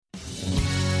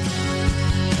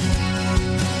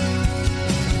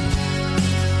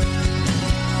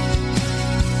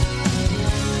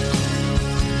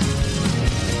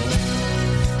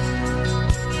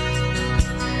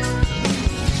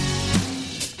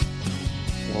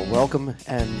Welcome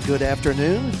and good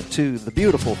afternoon to the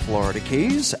beautiful Florida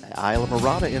Keys, Isla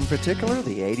Mirada in particular,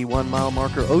 the 81-mile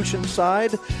marker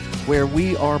Oceanside, where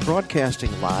we are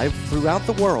broadcasting live throughout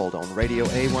the world on Radio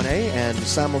A1A and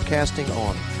simulcasting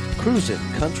on Cruisin'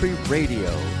 Country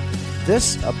Radio.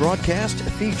 This broadcast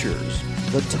features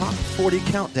the Top 40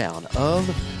 Countdown of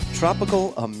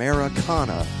Tropical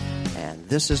Americana, and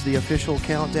this is the official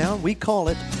countdown. We call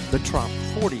it the Top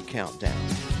 40 Countdown.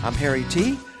 I'm Harry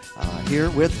T., here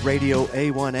with Radio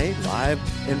A1A, live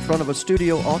in front of a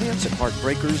studio audience at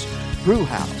Heartbreakers Brew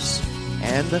House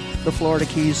and the Florida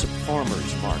Keys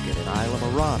Farmers Market in Isla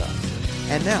Mirada.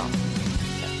 And now,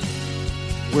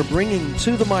 we're bringing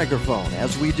to the microphone,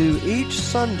 as we do each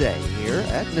Sunday here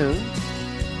at noon,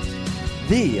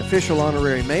 the official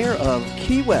honorary mayor of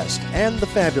Key West and the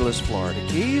fabulous Florida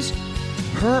Keys.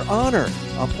 Her honor,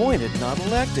 appointed, not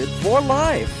elected, for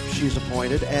life. She's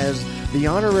appointed as the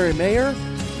honorary mayor,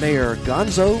 Mayor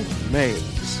Gonzo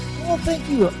Mays. Well, thank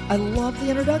you. I love the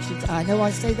introductions. I know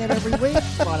I say that every week,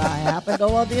 but I happen to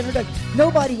love the introduction.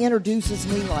 Nobody introduces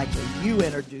me like you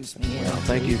introduce me. Well,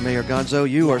 thank you, Mayor Gonzo.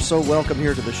 You are so welcome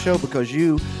here to the show because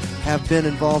you have been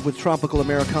involved with Tropical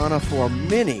Americana for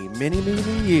many, many,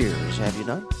 many years, have you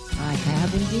not? I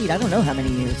have indeed. I don't know how many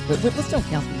years, but let's don't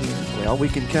count the years. Well, we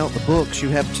can count the books. You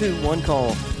have two, one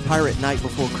called Pirate Night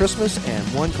Before Christmas and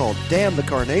one called Damn the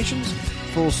Carnations,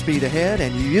 Full Speed Ahead,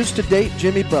 and you used to date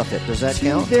Jimmy Buffett. Does that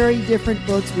count? Two very different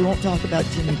books. We won't talk about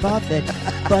Jimmy Buffett,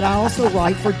 but I also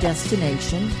write for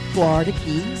Destination Florida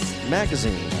Keys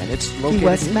Magazine, and it's located Key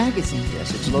West here. Magazine.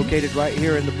 Yes, it's located right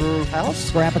here in the Brew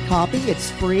House. Grab a copy.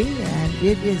 It's free, and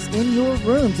it is in your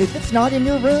rooms. If it's not in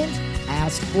your rooms,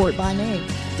 ask for it by name.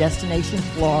 Destination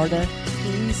Florida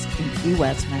Keys in Key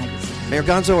West Magazine. Mayor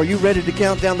Gonzo, are you ready to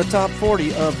count down the top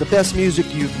 40 of the best music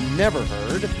you've never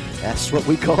heard? That's what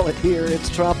we call it here. It's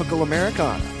Tropical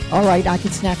Americana. All right, I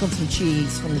can snack on some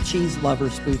cheese from the cheese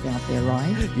lovers booth out there,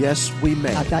 right? Yes, we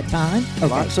may. I've got time. Okay,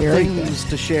 lots of things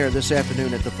to share this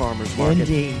afternoon at the Farmers Market.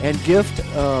 Indeed. And Gift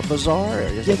Bazaar.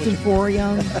 Gift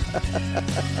Emporium.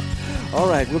 All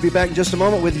right, we'll be back in just a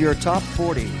moment with your top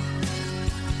 40.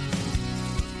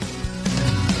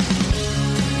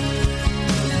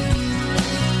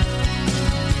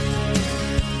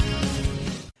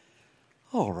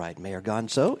 All right, Mayor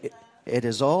Gonzo, it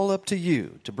is all up to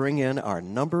you to bring in our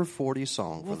number 40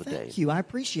 song for the day. Thank you. I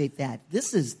appreciate that.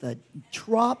 This is the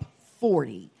Trop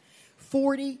 40.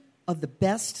 40 of the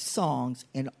best songs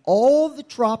in all the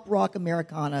trop rock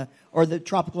Americana or the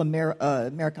tropical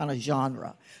Americana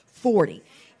genre. 40.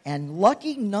 And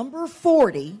lucky number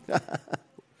 40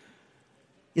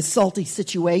 is Salty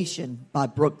Situation by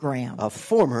Brooke Graham. A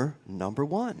former number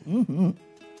one. Mm-hmm.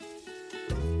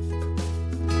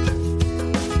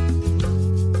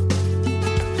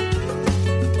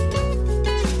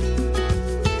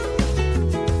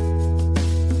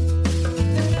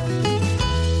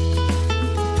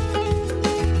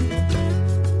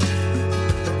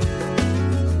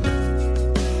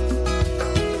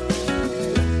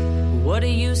 What do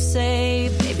you say,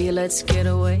 baby, let's get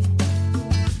away.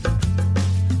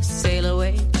 Sail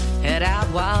away, head out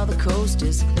while the coast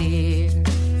is clear.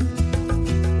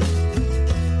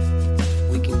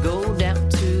 We can go down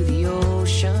to the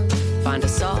ocean, find a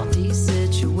salty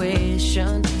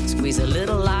situation, squeeze a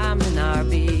little lime in our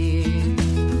beer.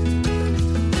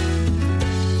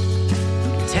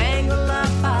 Tangle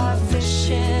up our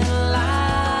fishing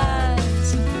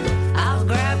lines, I'll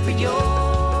grab for yours.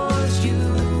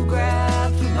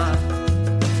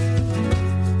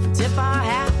 Our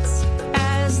hats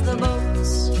as the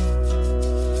boats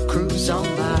cruise on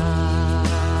by.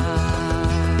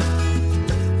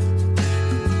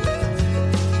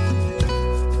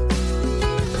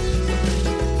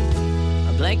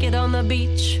 A blanket on the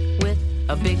beach with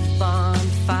a big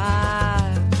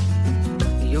bonfire.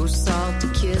 Your salty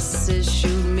kisses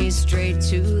shoot me straight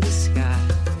to the sky.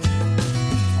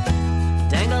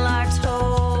 Dangle our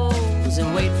toes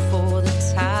and wait for the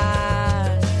tide.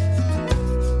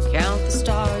 Count the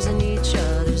stars in each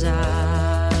other's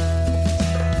eyes.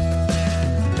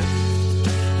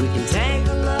 We can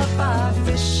tangle up our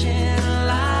fishing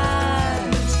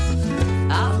lines.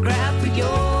 I'll grab for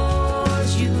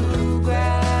yours, you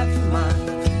grab for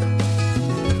mine.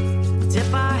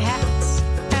 Tip our hats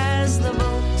as the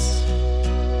boats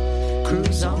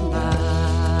cruise on by.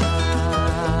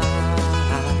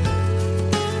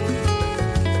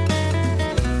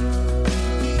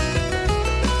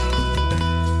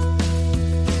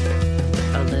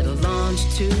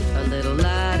 A little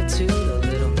latitude, a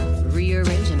little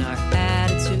rearranging our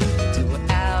attitude till we're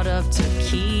out of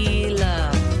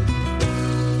tequila,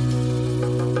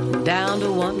 down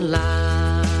to one line.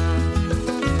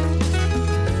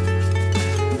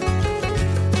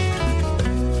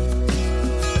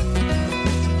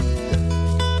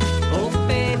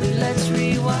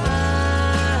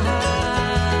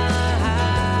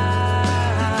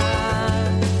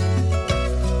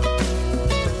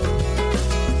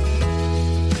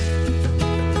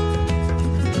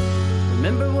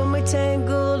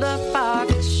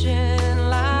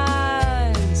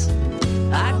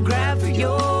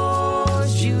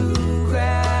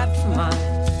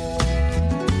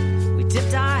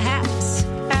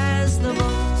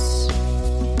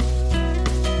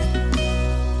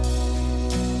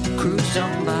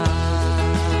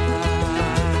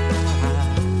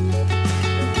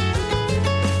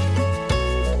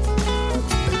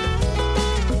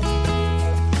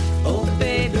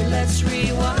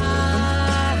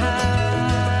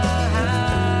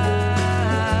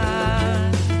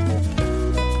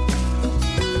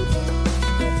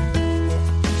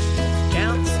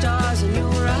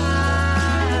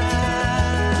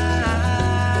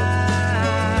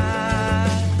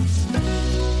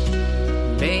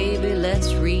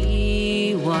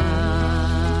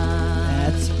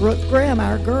 Graham,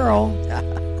 our girl.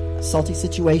 Salty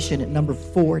Situation at number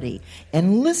 40.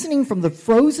 And listening from the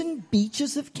frozen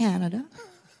beaches of Canada,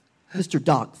 Mr.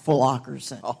 Doc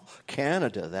Fulockerson. Oh,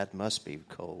 Canada, that must be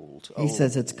cold. He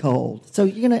says it's cold. So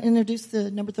you're going to introduce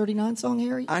the number 39 song,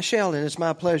 Harry? I shall, and it's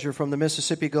my pleasure, from the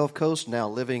Mississippi Gulf Coast, now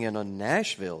living in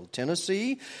Nashville,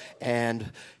 Tennessee.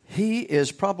 And he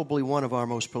is probably one of our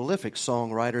most prolific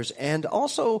songwriters, and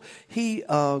also he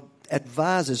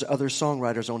advises other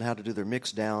songwriters on how to do their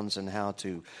mix downs and how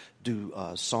to do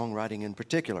songwriting in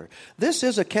particular. This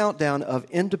is a countdown of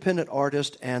independent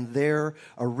artists and their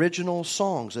original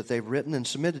songs that they've written and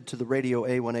submitted to the Radio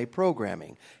A1A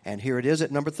programming. And here it is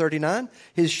at number 39.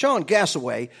 Here's Sean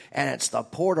Gassaway, and it's the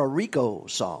Puerto Rico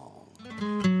song.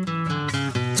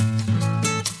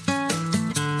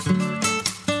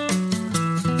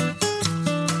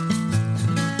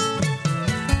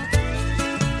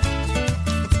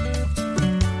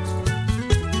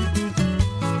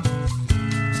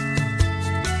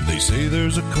 Say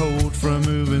there's a cold front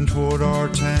moving toward our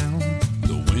town.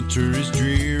 The winter is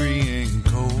dreary and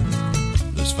cold.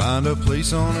 Let's find a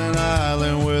place on an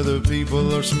island where the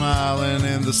people are smiling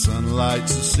and the sun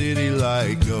lights the city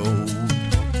like gold.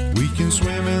 We can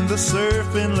swim in the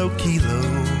surf in Lo Kilo,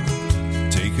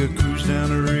 take a cruise down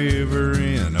the river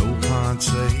in Old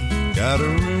Ponce. Got a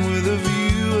room with a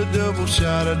view, a double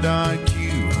shot of Don Q.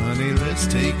 Honey, let's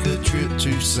take a trip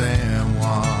to San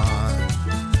Juan.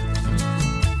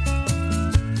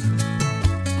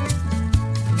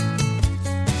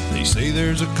 They say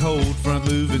there's a cold front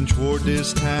moving toward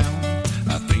this town.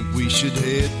 I think we should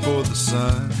head for the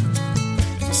sun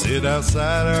and sit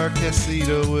outside our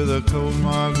casita with a cold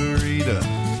margarita.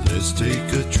 Let's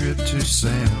take a trip to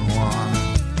San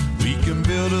Juan. We can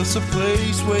build us a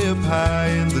place way up high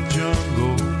in the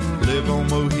jungle, live on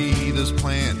mojitos,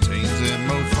 plantains, and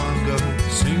mofongo,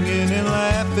 singing and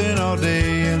laughing all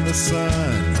day in the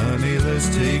sun. Honey,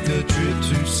 let's take a trip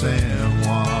to San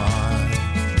Juan.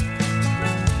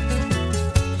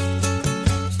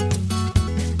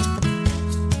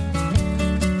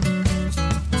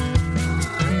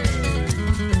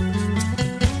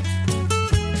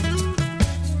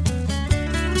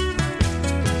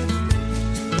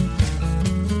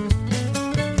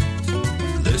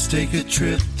 Take a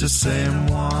trip to San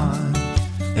Juan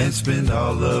and spend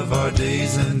all of our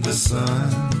days in the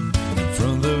sun.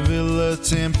 From the Villa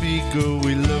Tampico,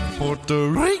 we love Puerto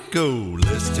Rico.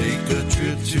 Let's take a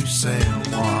trip to San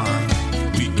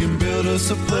Juan. We can build us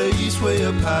a place way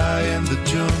up high in the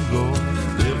jungle,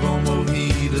 live on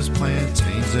mojitos,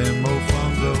 plantains, and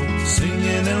mofongo,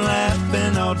 singing and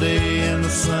laughing all day in the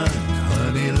sun.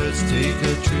 Honey, let's take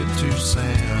a trip to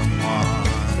San Juan.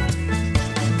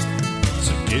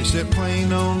 Catch that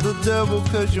plane on the double,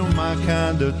 'cause you're my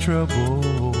kind of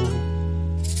trouble.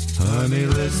 Honey,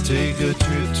 let's take a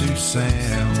trip to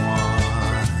San Juan.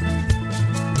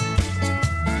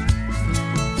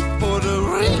 Puerto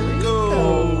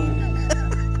Rico.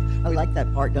 I like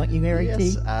that part, don't you, Harry T?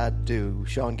 Yes, I do.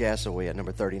 Sean Gassaway at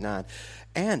number 39.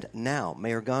 And now,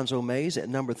 Mayor Gonzo Mays at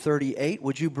number 38.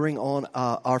 Would you bring on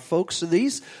our folks?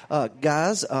 These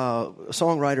guys,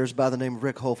 songwriters by the name of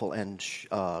Rick Hofel and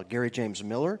Gary James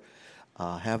Miller,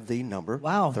 have the number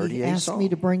 38 he asked song. me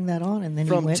to bring that on, and then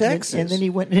From he went Texas. and then he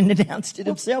went and announced it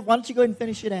himself. Why don't you go ahead and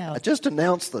finish it out? I just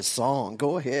announced the song.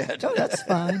 Go ahead. Oh, that's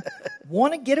fine.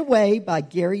 Want to Get Away by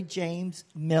Gary James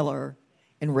Miller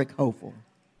and Rick Hofel.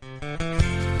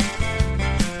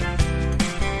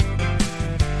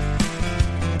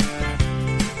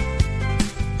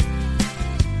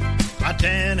 My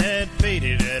tan had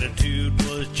faded, attitude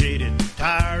was jaded,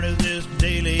 tired of this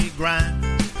daily grind.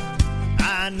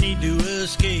 I need to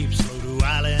escape, slow to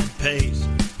island pace,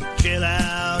 chill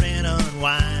out and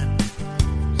unwind.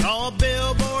 Saw a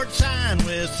billboard sign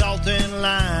with salt and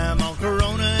lime on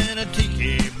Corona in a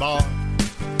tiki bar.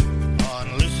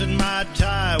 Unloosened my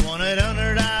tie,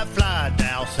 1-800 I fly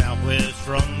down southwest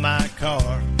from my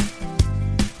car.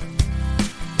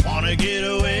 Wanna get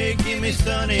away, give me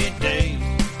sunny days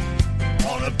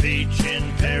on a beach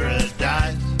in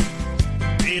paradise.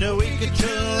 Need a week of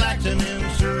chillaxing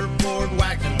and surfboard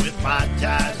waxing with my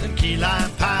ties and key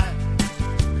lime pie.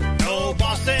 No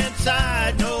boss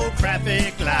inside, no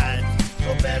traffic lights,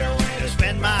 no better way to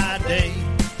spend my day.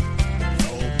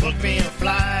 So book me a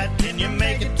flight, can you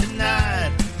make it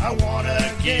tonight? I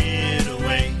wanna get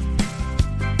away.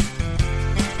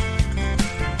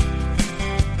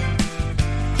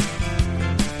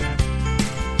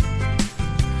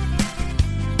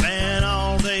 Spend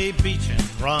all day beaching,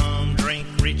 rum, drink,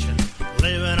 reaching,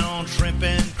 living on shrimp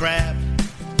and crab.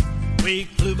 Week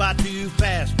flew by too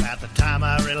fast. By the time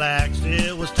I relaxed,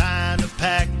 it was time to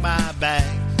pack my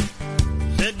bags.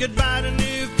 Said goodbye to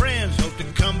new friends, hope to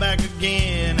come back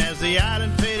again as the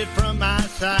island faded from my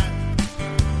sight.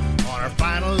 On our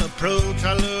final approach,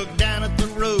 I looked down at the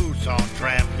road, saw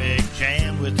traffic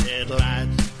jammed with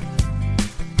headlights.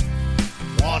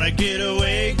 Wanna get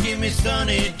away, give me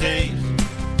sunny days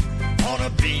on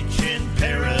a beach in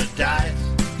paradise.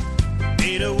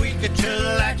 Need a week of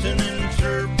chillaxing and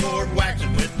surfboard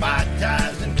waxing with Mai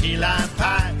Tais and key lime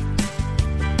pie.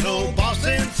 No boss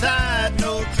inside,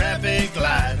 no traffic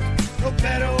lights, no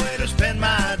better way to spend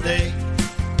my day.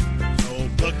 So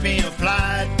book me a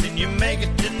flight, can you make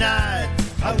it tonight?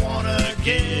 I wanna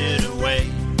get away.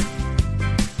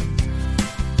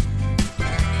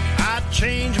 I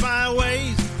change my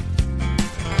ways,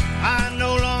 I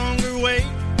no longer wait.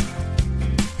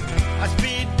 I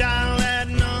speed dial that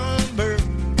number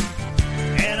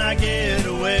and I get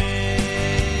away.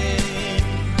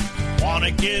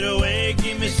 Wanna get away,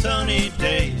 give me sunny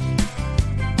days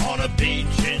on a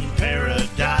beach in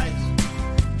paradise.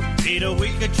 Need a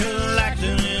week of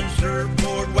chillaxing and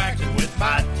surfboard waxing with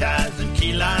Mai Tais and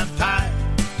key lime pie.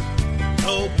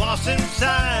 No boss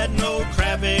inside, no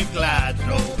traffic lights,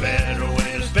 no better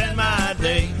way to spend my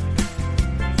day.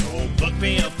 So book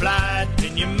me a flight,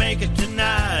 can you make it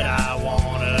tonight? I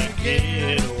wanna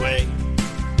get away.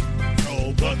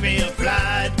 So book me a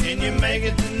flight, can you make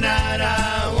it tonight?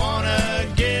 I wanna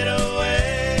get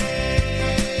away.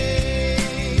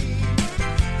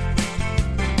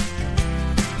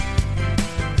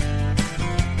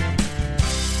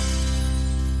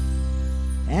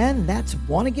 And that's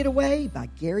Wanna Get Away by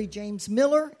Gary James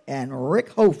Miller and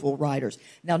Rick Hofel writers.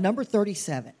 Now, number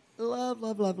 37. Love,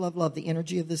 love, love, love, love the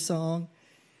energy of this song.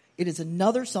 It is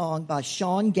another song by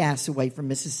Sean Gassaway from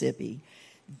Mississippi.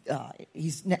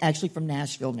 He's actually from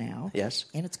Nashville now. Yes.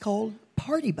 And it's called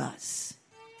Party Bus.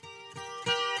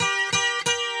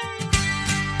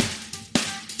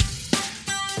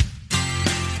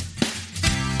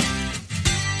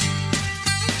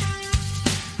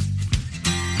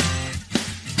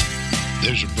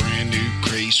 There's a brand new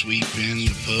craze sweeping the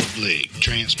public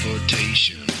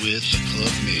transportation with a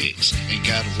club mix. Ain't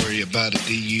gotta worry about a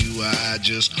DUI,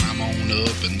 just climb on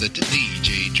up and let the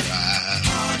DJ drive.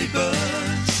 Party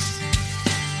bus,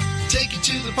 take you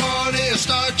to the party or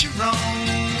start your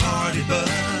own. Party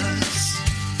bus,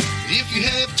 if you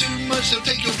have too much, they'll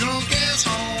take your drunk ass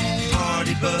home.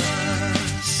 Party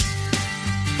bus,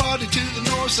 party to the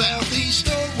north, south, east,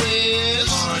 or west.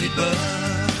 Party bus,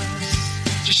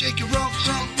 just shake your rump,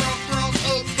 rump, rump, rump,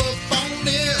 up on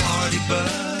it. Party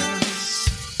bus,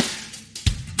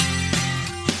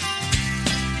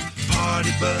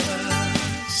 party bus.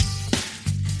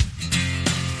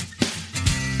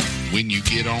 When you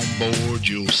get on board,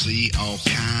 you'll see all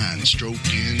kinds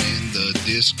stroking in the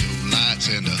disco lights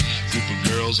and a group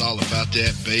of girls all about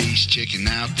that bass, checking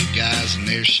out the guys in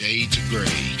their shades of gray.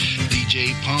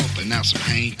 DJ pumping out some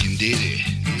Hank and Diddy,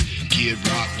 Kid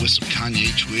Rock with some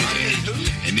Kanye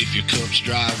Twitty. And if your cup's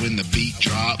dry when the beat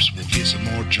drops, we'll get some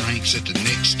more drinks at the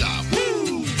next stop.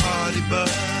 Woo! Party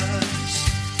bus,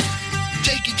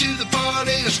 take you to the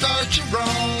party and start your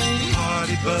own.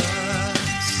 Party bus,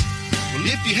 well,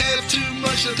 if you have too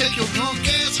much, they'll take your drunk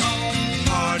ass home.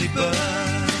 Party bus,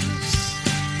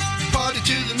 party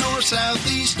to the north, south,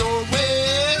 east, or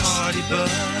west. Party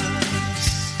bus,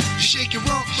 just shake your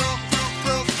rump, rump, rump,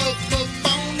 rump, up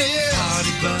on it.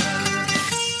 Party bus,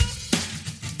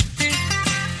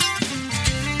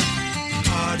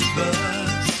 party bus.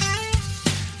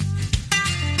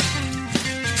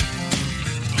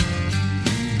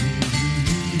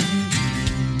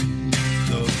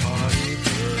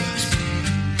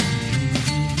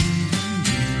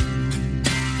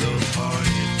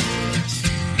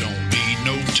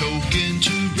 Token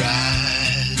to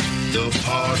ride the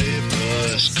party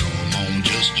bus. Come on,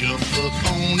 just jump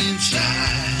up on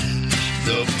inside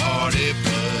the party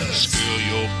bus. Girl,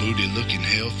 your booty looking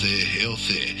healthy,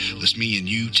 healthy. Let's me and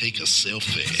you take a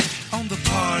selfie On the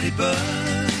party bus,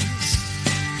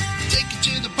 take you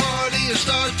to the party and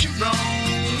start your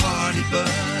own. Party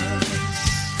bus,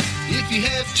 if you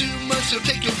have too much, they'll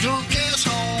take your drunk ass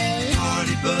home.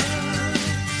 Party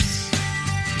bus,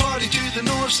 party to the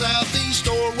north, south, east,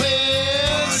 or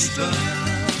west. Party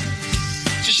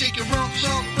bus, just shake your rump,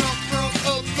 rump, rump, rump,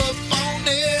 up on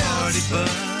it. Party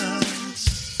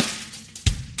bus,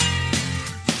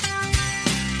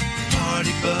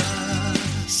 party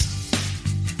bus,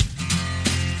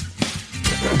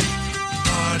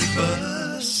 party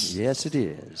bus. Yes, it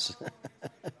is.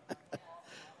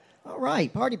 All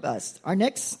right, Party Bus. Our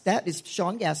next, that is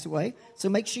Sean Gastaway. So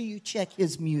make sure you check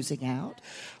his music out.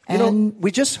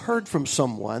 We just heard from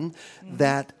someone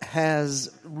that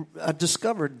has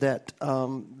discovered that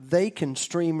they can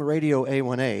stream Radio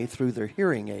A1A through their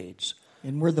hearing aids.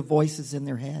 And we're the voices in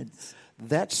their heads.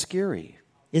 That's scary.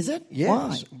 Is it? Yes,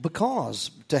 Why? because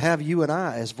to have you and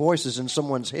I as voices in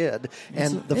someone's head,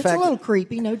 and It's a little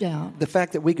creepy, no doubt. the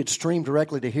fact that we could stream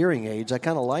directly to hearing aids, I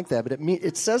kind of like that, but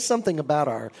it says something about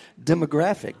our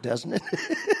demographic, doesn't it?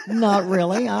 Not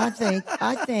really. I think,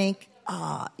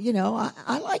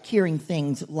 I like hearing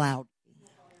things loud.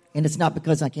 And it's not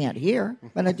because I can't hear,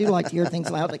 but I do like to hear things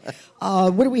loudly.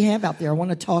 What do we have out there? I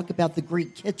want to talk about the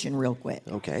Greek Kitchen real quick.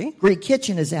 Okay. Greek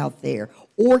Kitchen is out there.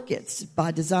 Orchids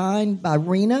by design by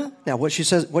Rena. Now, what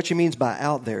she means by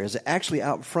out there is actually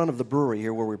out in front of the brewery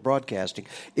here where we're broadcasting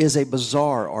is a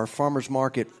bazaar or farmer's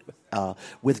market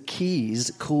with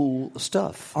Keys cool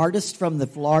stuff. Artists from the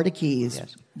Florida Keys.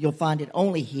 Yes. You'll find it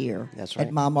only here That's right.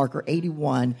 at mile marker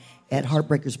 81 at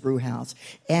Heartbreakers Brew House.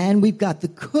 And we've got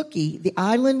the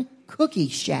Island Cookie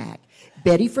Shack.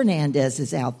 Betty Fernandez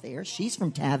is out there. She's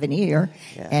from Tavernier,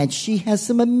 and she has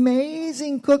some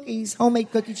amazing cookies,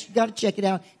 homemade cookies. You got to check it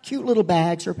out. Cute little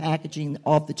bags, her packaging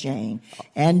off the chain,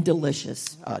 and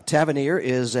delicious. Tavernier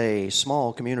is a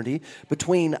small community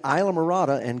between Isla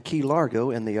Mirada and Key Largo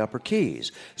in the Upper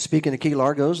Keys. Speaking of Key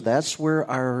Largos, that's where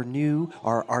our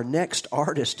next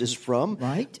artist is from.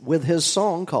 Right. With his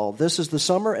song called "This Is the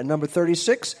Summer," and number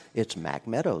 36, it's Mac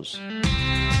Meadows.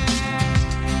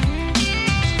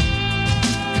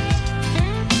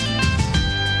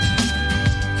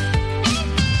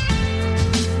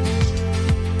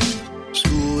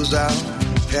 Out,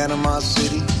 Panama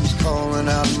City was calling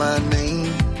out my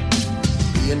name.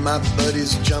 Me and my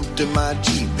buddies jumped in my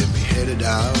Jeep and we headed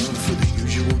out for the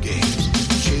usual games.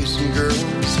 Chasing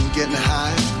girls and getting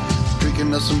high,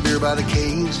 drinking us some beer by the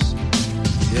case.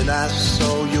 And I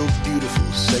saw your beautiful,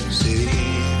 sexy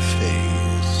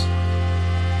face.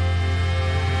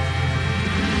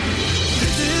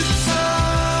 This is the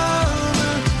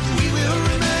summer we will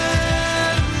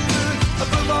remember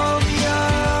above all the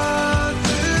others.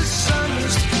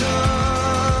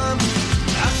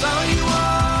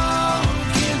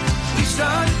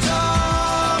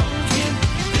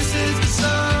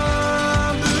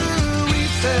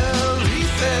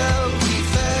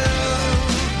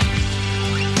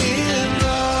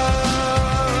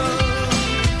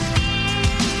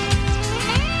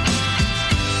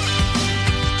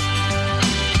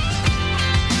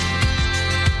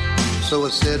 So I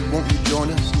said, won't you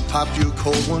join us? And popped you a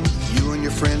cold one. You and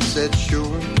your friend said, sure.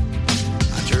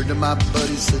 I turned to my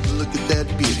buddy, said, look at that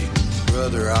beauty.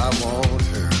 Brother, I want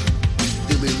her.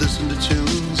 Then we listened to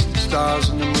tunes, the stars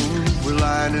and the moon were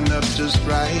lining up just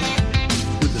right.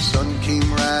 When the sun came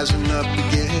rising up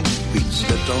again, we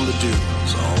slept on the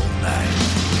dunes all night.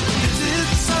 This is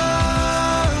the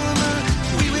summer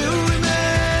we will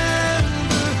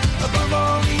remember above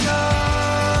all the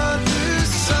other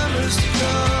summers to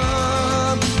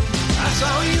come. I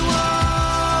saw you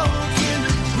walking,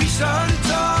 we started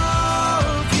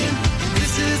talking.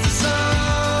 This is the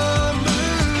summer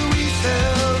we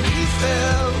fell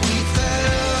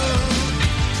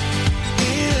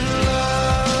in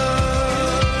love.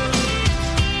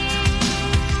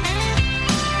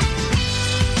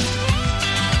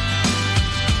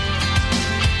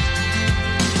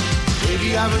 Baby,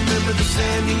 I remember the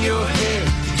sand in your hair,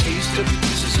 the taste of your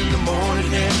kisses in the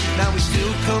morning air. Now we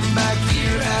still come back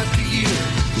year after year,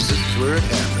 'cause this is where it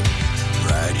happened,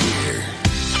 right here.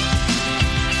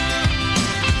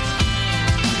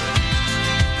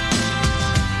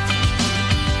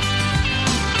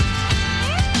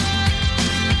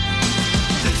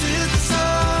 This is the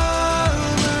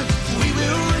summer we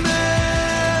will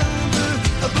remember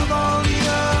above all the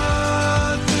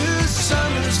other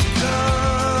summers to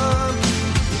come.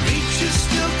 The beach is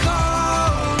still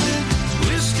calling,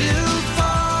 we're still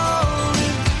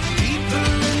falling deeper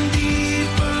and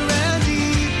deeper and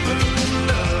deeper in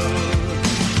love.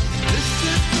 This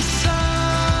is the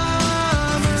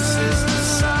summer. This is the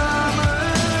summer.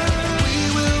 We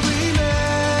will remember.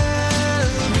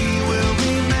 We will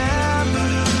remember.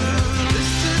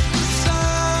 This is the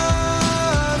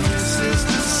summer. This is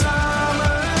the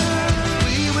summer.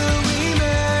 We will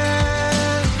remember.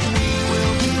 We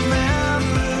will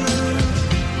remember.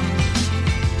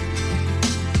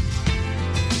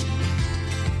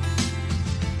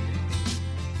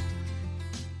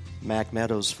 Mac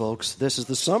Meadows, folks. This is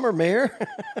the summer, Mayor.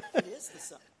 It is the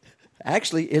summer.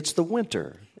 Actually, it's the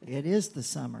winter. It is the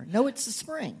summer. No, it's the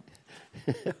spring.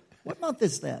 What month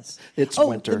is this? It's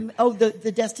winter.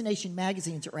 The destination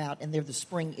magazines are out, and they're the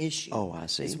spring issue. Oh, I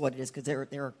see. Is what it is, because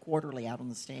they're quarterly out on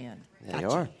the stand. They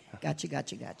are. Gotcha.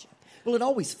 Well, it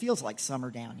always feels like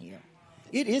summer down here.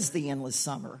 It is the endless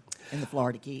summer in the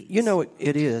Florida Keys. You know,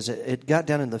 it is. It got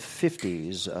down in the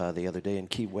 50s the other day in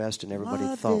Key West, and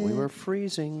everybody thought we were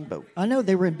freezing. But I know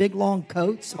they were in big long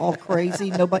coats, all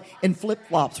crazy, nobody, and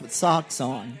flip-flops with socks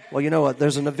on. Well, you know what?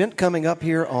 There's an event coming up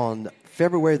here on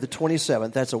February the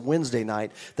 27th. That's a Wednesday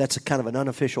night. That's a kind of an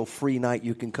unofficial free night.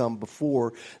 You can come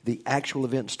before the actual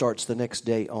event starts the next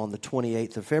day on the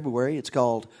 28th of February. It's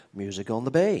called Music on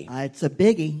the Bay. It's a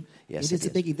biggie. Yes, it is a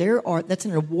biggie. That's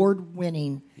an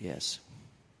award-winning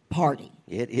party.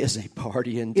 It is a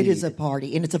party indeed. It is a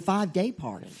party, and it's a 5-day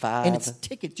party. And it's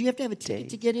tickets. Do you have to have a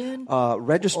ticket to get in?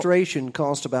 Registration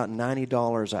costs about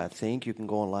 $90, I think. You can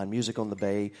go online, Music on the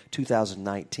Bay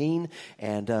 2019,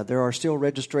 and there are still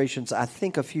registrations. I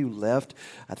think a few left.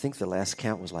 I think the last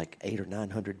count was like 800 or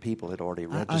 900 people had already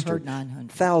registered. I heard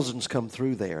 900. Thousands come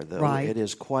through there, though. Right. It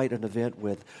is quite an event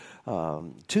with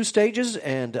 2 stages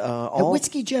and all.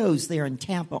 Whiskey Joe's there in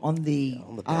Tampa on the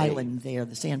island there,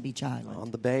 the Sand Beach Island.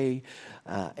 On the bay.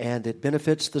 And it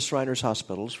benefits the Shriners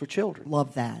Hospitals for Children.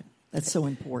 Love that. That's so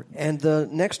important. And the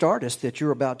next artist that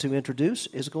you're about to introduce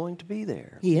is going to be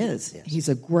there. He is. Yes. He's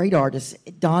a great artist.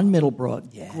 Don Middlebrook.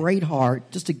 Yeah. Great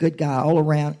heart. Just a good guy all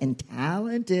around and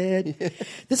talented.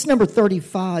 This number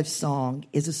 35 song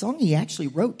is a song he actually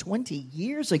wrote 20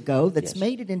 years ago that's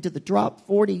made it into the Drop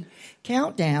 40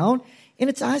 countdown. And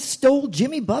it's I Stole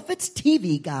Jimmy Buffett's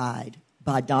TV Guide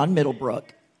by Don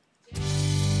Middlebrook.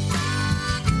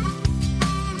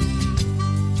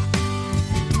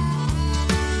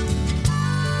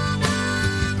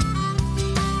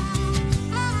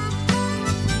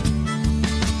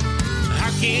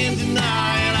 Can't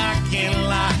deny it, I can't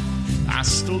lie. I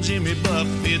stole Jimmy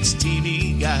Buffett's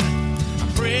TV guide.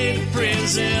 I prayed to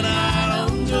prison, I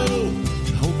don't know.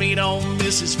 Hope he don't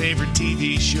miss his favorite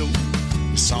TV show.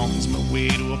 The song's my way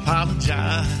to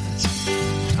apologize.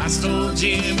 I stole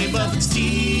Jimmy Buffett's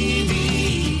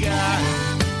TV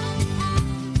guide.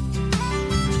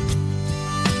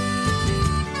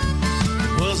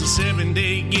 It was a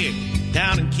 7-day gig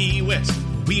down in Key West.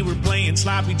 We were playing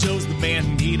Sloppy Joe's, the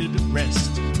band needed a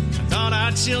rest. I thought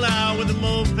I'd chill out with a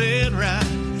moped ride.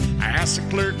 I asked the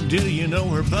clerk, do you know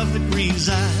where Buffett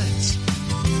resides?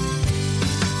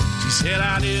 She said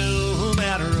I do,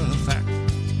 matter of fact.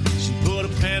 She put a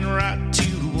pen right to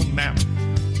a map.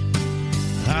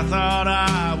 I thought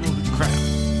I would crack.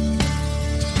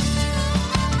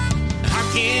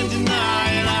 I can't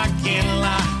deny it, I can't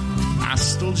lie. I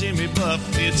stole Jimmy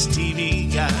Buffett's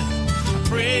TV guide.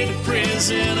 Pray to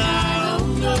prison, I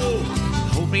don't know.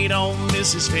 Hope he don't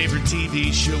miss his favorite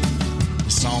TV show.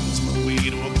 The song's my way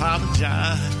to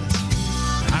apologize.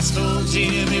 I stole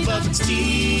Jimmy Buffett's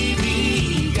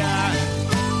TV guide.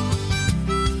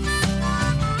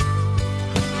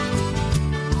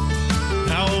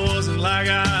 Now it wasn't like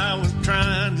I was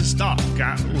trying to stalk.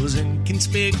 I was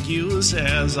inconspicuous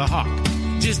as a hawk.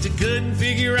 Just I couldn't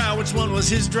figure out which one was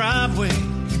his driveway.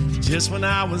 Just when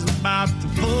I was about to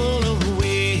pull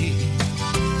away,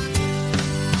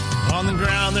 on the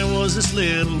ground there was this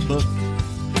little book.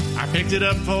 I picked it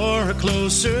up for a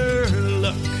closer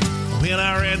look. When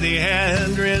I read the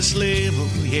address label,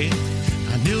 yeah,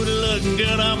 I knew it looked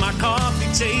good on my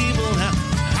coffee table. Now,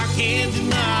 I can't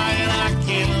deny it, I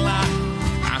can't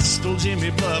lie. I stole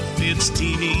Jimmy Buffett's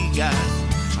TV guide.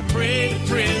 I prayed to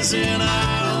prison,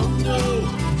 I don't know.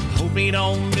 Hope he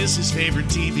don't miss his favorite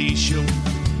TV show.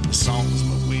 The song's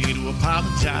my way to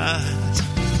apologize.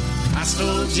 I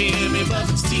stole Jimmy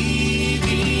Buffett's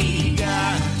TV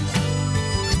guide.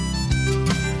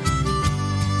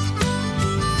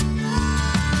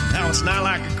 Now it's not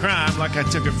like a crime, like I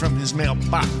took it from his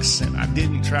mailbox, and I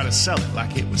didn't try to sell it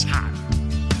like it was hot.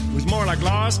 It was more like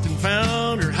lost and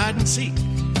found or hide and seek.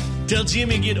 Tell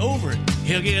Jimmy get over it,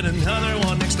 he'll get another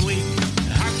one next week.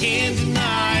 I can't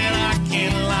deny it, I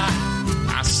can't lie.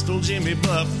 I stole Jimmy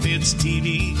Buffett's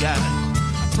TV guide.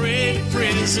 I prayed to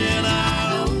prison,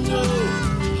 I don't know.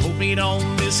 Hope he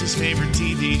don't miss his favorite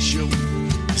TV show.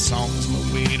 The song's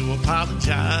my way to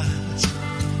apologize.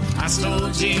 I stole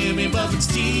Jimmy Buffett's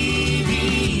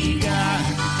TV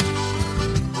guide.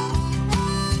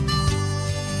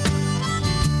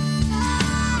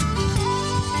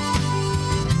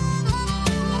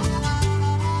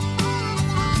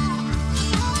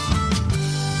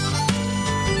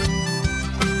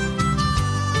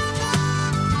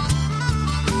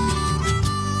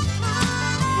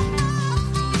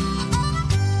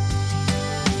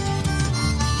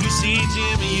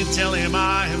 Tell him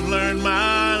I have learned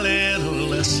my little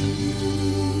lesson.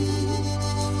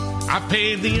 I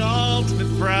paid the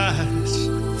ultimate price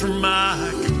for my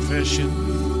confession.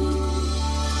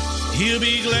 He'll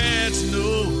be glad to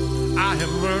know I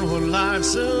have learned what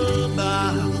life's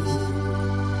about.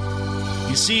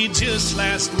 You see, just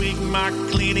last week, my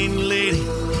cleaning lady,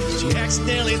 she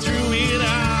accidentally threw it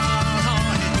out.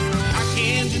 I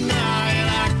can't deny it,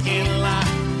 I can't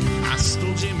lie. I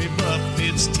stole Jimmy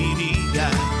Buffett's TV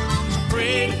guide.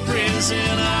 Afraid of prison,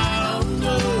 I don't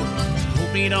know.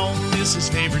 Hope he don't miss his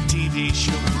favorite TV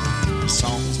show. The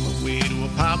song's my way to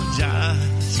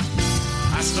apologize.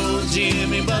 I stole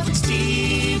Jimmy Buffett's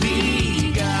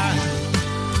TV guide.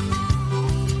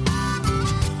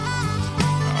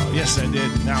 Oh, yes, I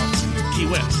did. Now it's in Key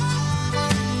West.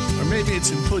 Or maybe it's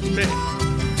in Put-in Bay.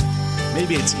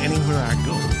 Maybe it's anywhere I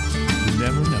go. You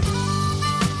never know.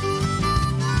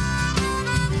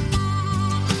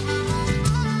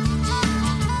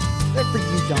 Good for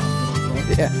you, John.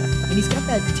 Yeah. And he's got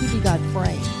that TV Guide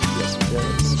frame. Yes, he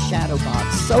does. The shadow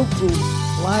box. So cool.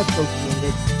 Live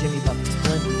procreated Jimmy Buffett's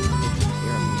blending.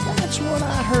 That's what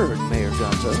I heard, Mayor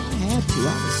Gonzo. I had to.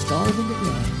 I was starving to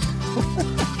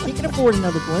death. He can afford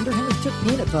another blender. Henry took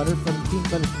peanut butter from Peanut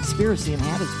Butter Conspiracy in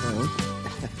Hattiesburg.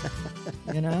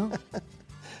 You know?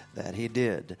 That he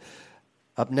did.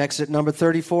 Up next at number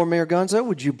 34, Mayor Gonzo,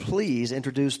 would you please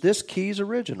introduce this Keys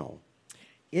original?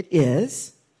 It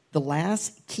is The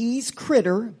Last Keys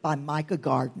Critter by Micah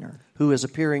Gardner. Who is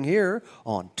appearing here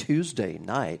on Tuesday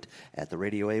night at the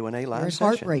Radio A1A Live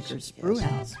Sessions. Heartbreakers, Brew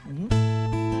House.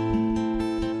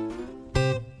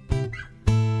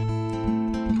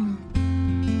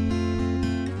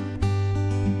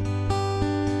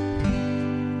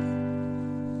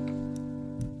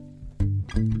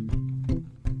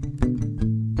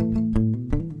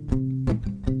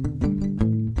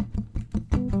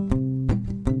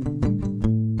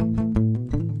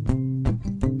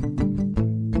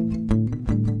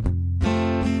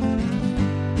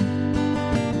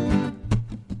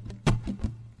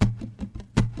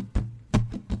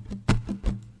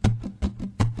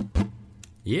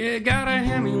 Yeah, got a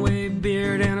Hemingway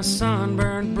beard and a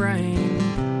sunburned brain,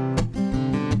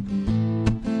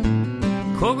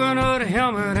 coconut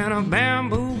helmet and a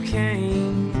bamboo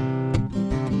cane.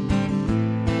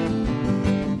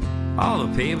 All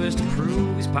the papers to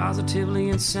prove he's positively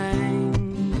insane.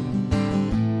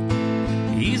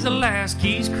 He's the last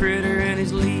Keys critter and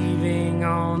he's leaving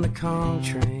on the Kong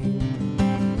train.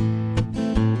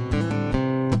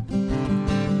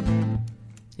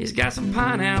 He's got some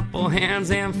pineapple hands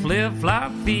and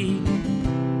flip-flop feet.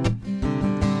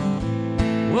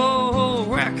 Whoa,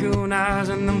 raccoon eyes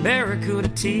and them barracuda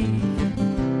teeth.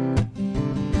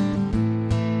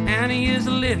 And he is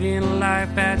living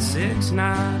life at 6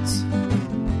 knots,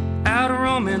 out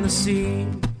roaming the sea.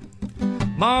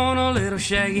 Born a little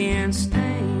shaggy and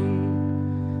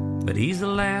stained, but he's the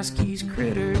last Keys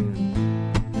critter.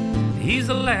 He's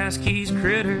the last Keys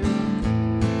critter.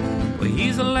 Well,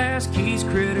 he's the last Keys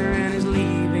critter and he's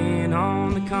leaving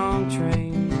on the Kong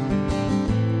train.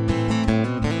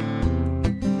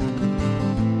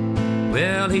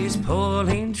 Well, he's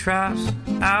pulling traps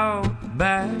out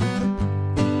back,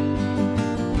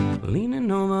 leaning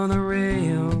over the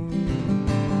rail,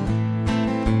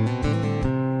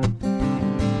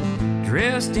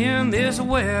 dressed in this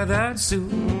weathered suit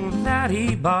that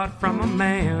he bought from a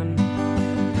man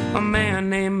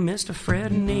named Mr.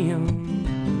 Fred Neal.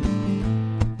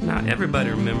 Now everybody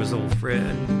remembers old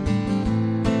Fred,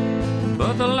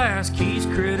 but the last Keys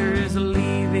critter is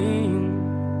leaving.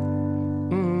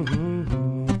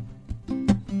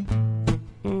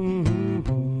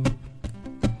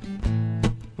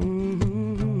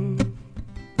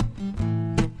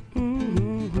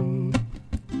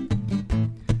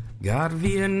 Got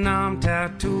Vietnam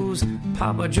tattoos,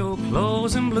 Papa Joe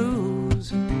clothes and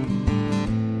blues.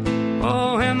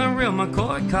 Oh, and the real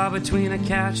McCoy caught between a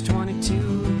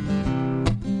catch-22.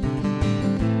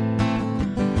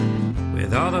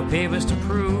 With all the papers to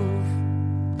prove.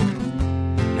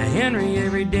 Now Henry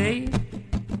every day,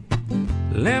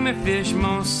 let me fish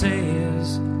more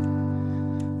says.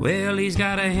 Well, he's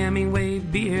got a Hemingway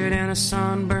beard and a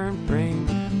sunburned brain,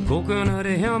 coconut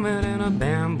a helmet and a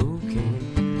bamboo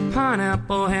cane,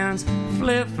 pineapple hands,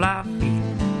 flip-flop feet,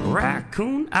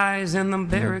 raccoon eyes and them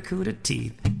barracuda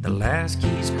teeth. The last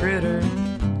Keys critter,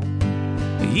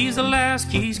 he's the last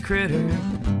Keys critter.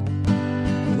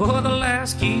 Oh, the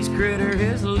last Keys critter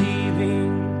is leaving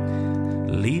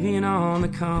on the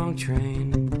Kong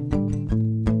train.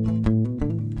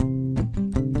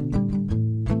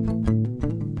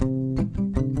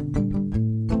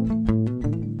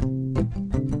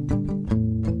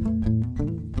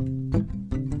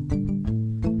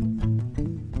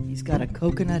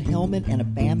 coconut helmet, and a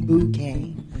bamboo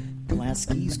cane.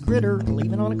 Pulaski's Critter,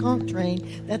 leaving on a conch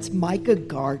train. That's Micah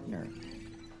Gardner.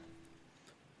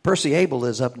 Percy Abel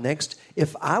is up next.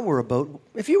 If you were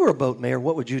a boat, Mayor,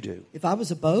 what would you do? If I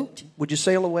was a boat? Would you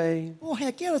sail away? Well,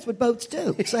 heck yeah, that's what boats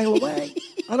do. Sail away.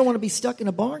 I don't want to be stuck in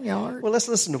a barnyard. Well, let's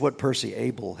listen to what Percy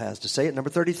Abel has to say at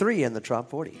number 33 in the Trop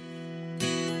 40.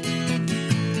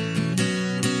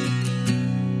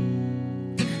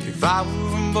 If I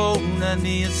were a boat, I'd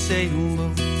be a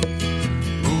sailboat,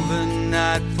 moving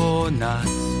night for night.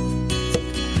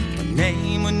 My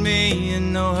name would be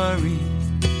in no hurry,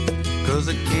 'cause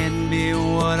I can't be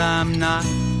what I'm not.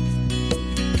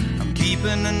 I'm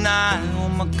keeping an eye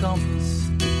on my compass,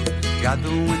 got the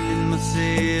wind in my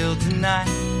sail tonight.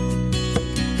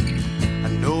 I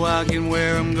know I get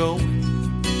where I'm going,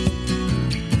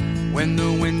 when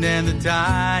the wind and the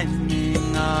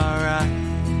timing are right.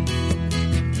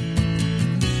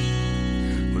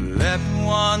 Well,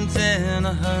 everyone's in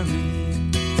a hurry,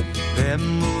 they're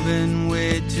moving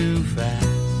way too fast.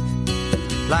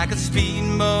 Like a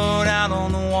speedboat out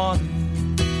on the water,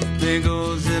 they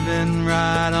go zipping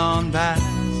right on past.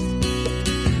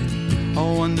 I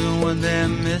wonder what they're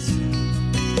missing,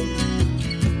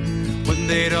 what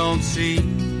they don't see,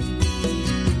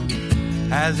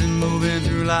 as it moving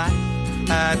through life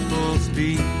at full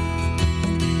speed.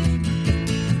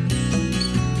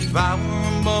 If I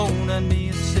were a boat, I'd be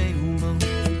a sailboat,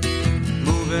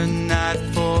 moving night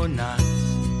for night.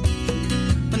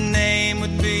 My name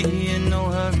would be in no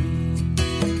hurry,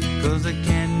 'cause I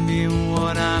can't be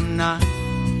what I'm not.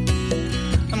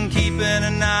 I'm keeping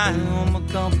an eye on my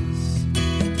compass,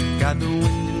 got the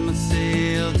wind in my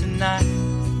sail tonight.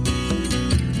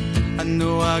 I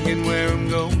know I'll get where I'm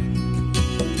going,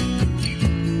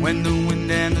 when the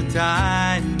wind and the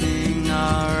timing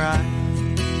are right.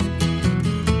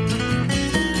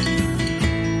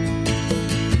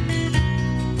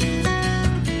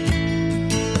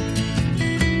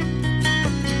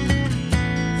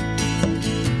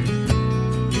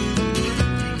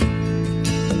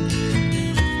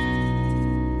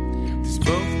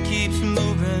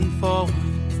 Forward,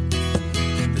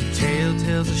 the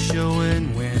telltales are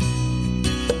showing when,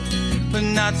 but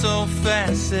not so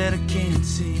fast that I can't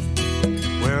see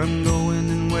where I'm going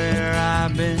and where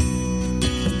I've been.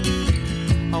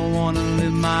 I wanna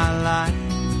live my life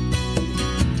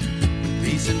with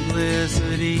the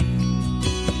simplicity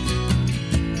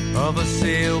of a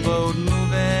sailboat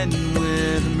moving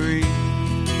with a breeze.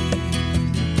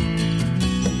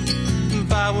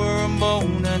 If I were a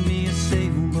boat, I'd be a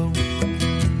sailboat,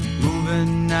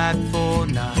 moving night for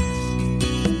night.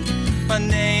 My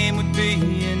name would be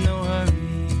in no hurry,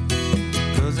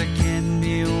 'cause I can't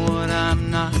be what I'm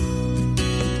not.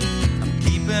 I'm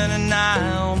keeping an eye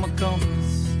on my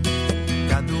compass,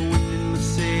 got the wind in my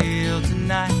sail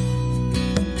tonight.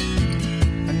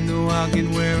 I know I'll get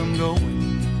where I'm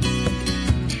going,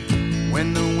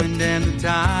 when the wind and the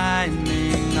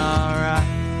timing are right.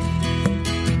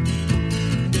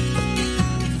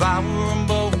 If I were a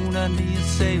boat, I'd be a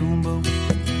sailboat,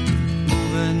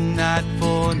 moving night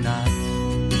for night.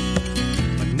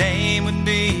 My name would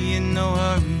be in no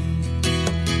hurry,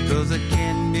 'cause I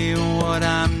can't be what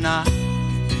I'm not.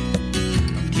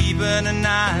 I'm keeping an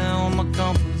eye on my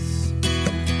compass,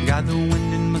 got the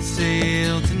wind in my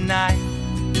sail tonight.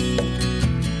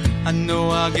 I know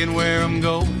I'll get where I'm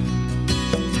going,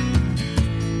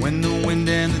 when the wind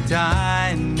and the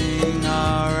timing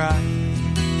are right.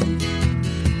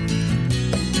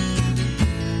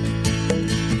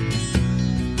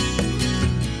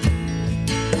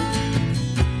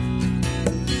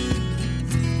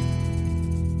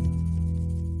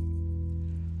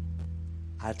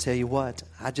 I tell you what,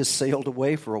 I just sailed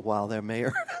away for a while there,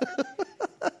 Mayor.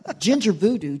 Ginger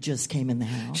Voodoo just came in the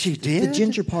house. She did? The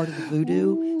Ginger part of the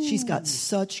Voodoo. She's got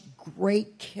such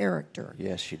great character.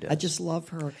 Yes, she does. I just love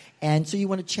her. And so you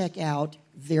want to check out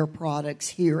their products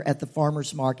here at the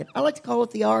Farmers Market. I like to call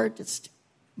it the Artist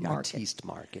Market. Artiste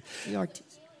Market. The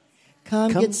Artiste.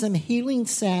 Come get some healing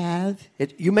salve.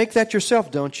 You make that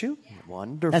yourself, don't you?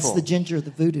 Wonderful. That's the Ginger of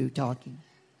the Voodoo talking.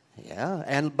 Yeah,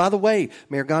 and by the way,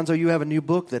 Mayor Gonzo, you have a new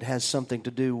book that has something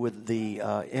to do with the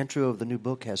intro of the new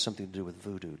book has something to do with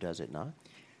voodoo, does it not?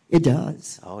 It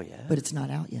does. Oh, yeah. But it's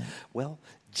not out yet. Well,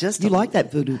 just you like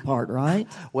that voodoo part, right?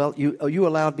 Well, you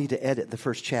allowed me to edit the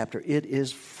first chapter. It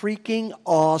is freaking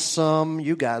awesome.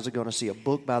 You guys are going to see a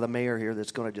book by the mayor here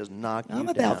that's going to just knock you down. I'm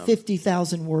about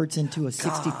 50,000 words into a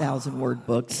 60,000 word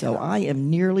book, so I am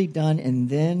nearly done, and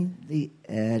then the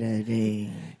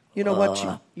editing. You know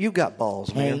what? You got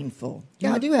balls, man. Painful.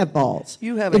 Yeah, I do have balls.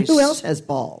 You have and who else has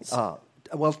balls?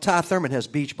 Well, Ty Thurman has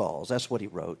beach balls. That's what he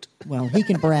wrote. Well, he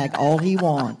can brag all he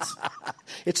wants.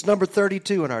 It's number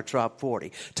 32 in our Trop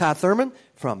 40. Ty Thurman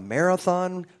from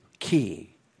Marathon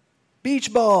Key.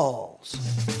 Beach balls.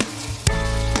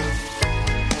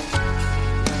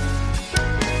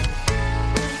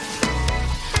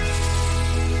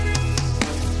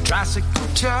 Tricycle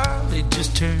Charlie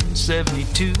just turned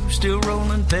 72, still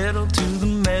rolling pedal to the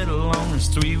metal on his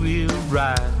three-wheel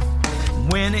ride.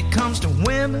 When it comes to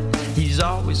women, he's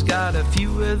always got a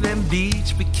few of them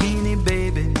beach bikini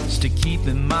babies to keep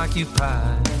him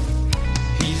occupied.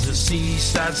 He's a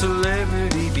seaside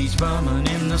celebrity, beach bumming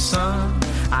in the sun.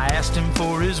 I asked him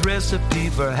for his recipe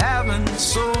for having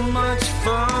so much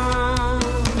fun.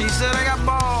 He said, I got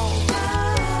balls,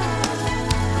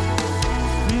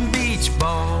 beach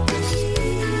balls,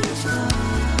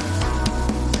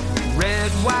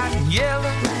 red, white, and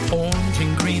yellow, orange,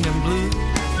 and green, and blue.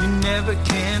 You never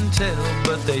can tell,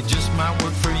 but they just might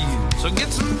work for you. So get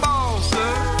some balls,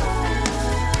 sir.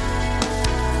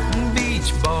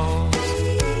 Beach balls.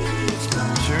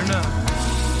 Sure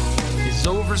enough, his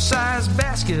oversized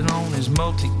basket on his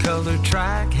multicolored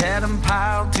trike had him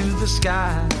piled to the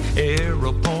sky,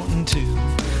 arrow pointing to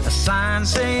a sign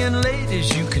saying,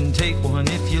 ladies, you can take one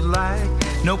if you like.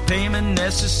 No payment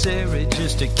necessary,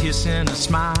 just a kiss and a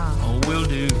smile will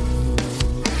do.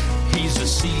 He's a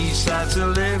seaside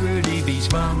celebrity, beach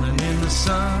bumming in the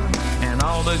sun. And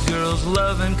all the girls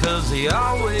love him cause he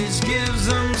always gives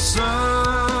them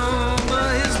some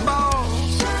of his balls.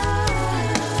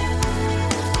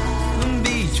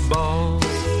 Beach balls.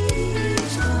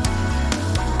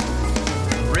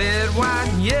 Red, white,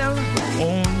 and yellow,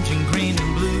 orange, and green,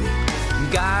 and blue.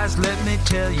 And guys, let me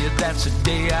tell you, that's the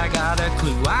day I got a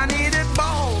clue. I needed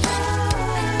balls.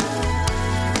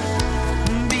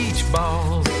 Beach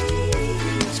balls.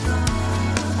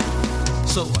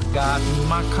 So I got in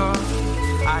my car,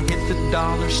 I hit the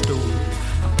dollar store.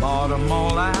 I bought them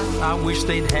all out, I wish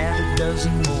they'd had a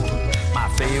dozen more. My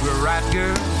favorite right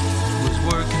girl was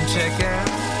working checkout.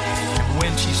 And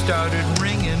when she started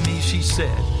ringing me, she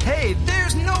said, hey,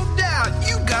 there's no doubt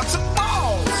you got some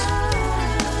balls.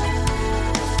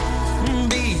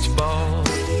 Beach balls.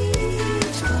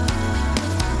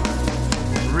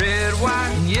 Red,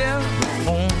 white, and yellow,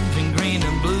 orange, and green,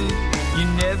 and blue. You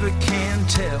never can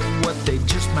tell what they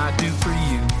just might do for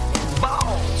you.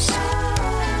 Balls.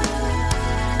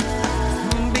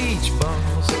 Beach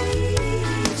balls.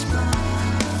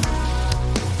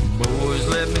 Boys,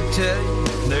 let me tell you,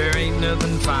 there ain't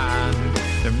nothing finer.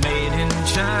 They're made in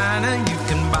China, you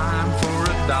can buy them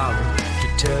for $1. To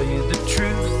tell you the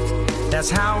truth, that's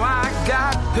how I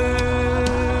got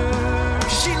her.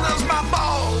 She loves my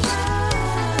balls.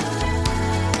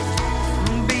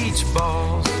 Beach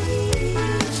balls.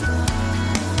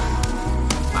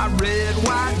 My red,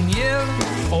 white, and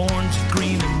yellow, orange,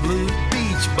 green, and blue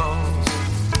beach balls.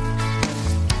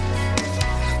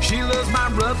 She loves my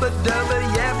rubber dubber,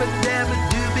 yabba dabba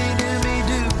dooby dooby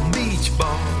doo beach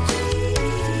balls.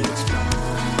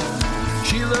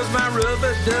 She loves my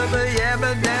rubber dubber,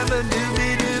 yabba dabba dooby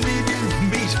dooby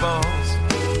doo beach balls.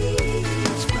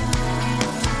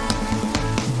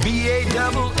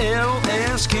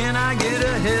 BALLS, can I get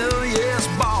a hell yes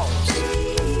balls?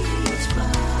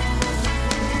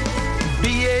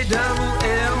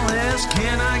 BALLS,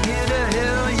 can I get a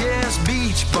hell yes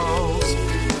beach balls?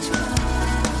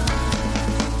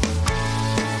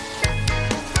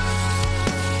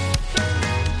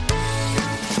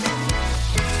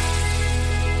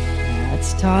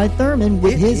 That's Ty Thurman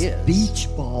with his is. beach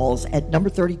balls at number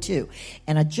 32.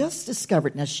 And I just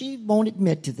discovered, now she won't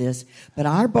admit to this, but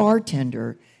our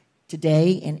bartender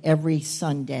today and every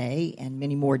Sunday and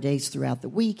many more days throughout the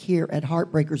week here at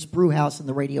Heartbreakers Brewhouse in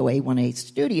the Radio A1A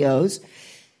studios,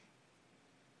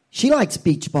 she likes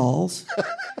beach balls,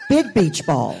 big beach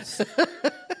balls.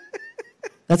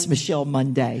 That's Michelle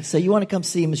Monday. So you want to come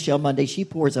see Michelle Monday. She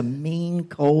pours a mean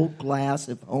cold glass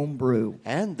of home brew.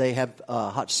 And they have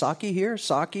hot sake here,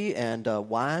 sake and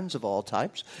wines of all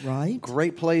types. Right.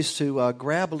 Great place to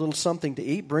grab a little something to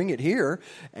eat, bring it here,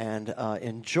 and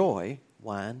enjoy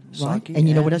wine, Right. sake, And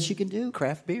you know what else you can do?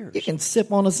 craft beers. You can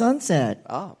sip on a sunset.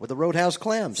 With the Roadhouse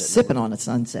Clams. at Sipping on a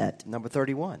sunset. number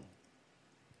 31.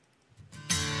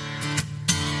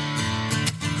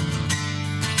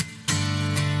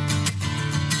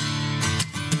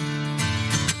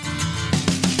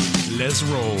 Let's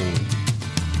roll.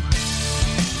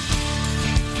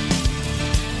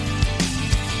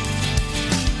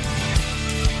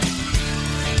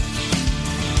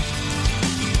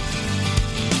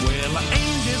 Well, I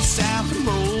aimed it south and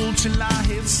rolled till I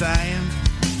hit sand.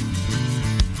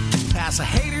 class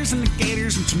of haters and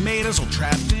negators and tomatoes all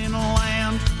trapped in a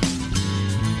land.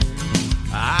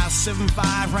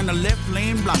 I-75 ran the left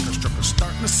lane blocker, struck a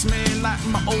starting to smell like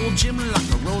my old Jim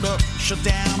Locker. Rolled up, shut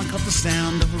down, and caught the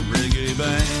sound of a reggae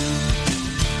band.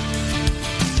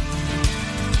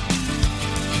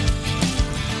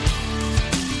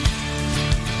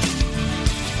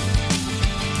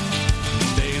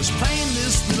 They was playing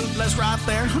this little bless right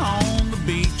there on the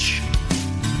beach,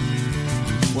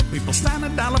 where people stand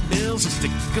dollar bills and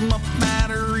stick them up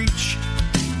out of reach.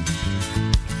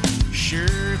 Sure,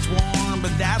 it's warm,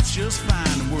 but that's just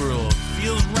fine. The world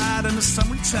feels right in the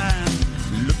summertime.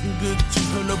 Looking good to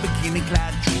her little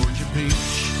bikini-clad Georgia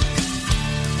peach.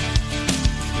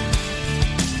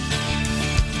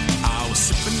 I was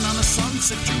sipping on a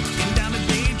sunset, drinking down a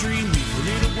daydream. A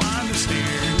little wine and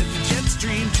staring at the jet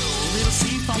stream. Till a little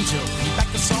seafoam tilting back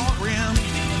the salt rim.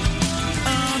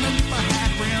 Underneath my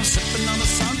hat rim, sipping on a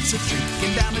sunset,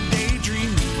 drinking down a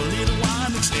daydream. A little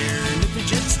wine and staring at the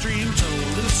jet stream. Till a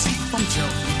little seafoam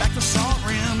tilting back the salt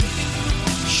rim.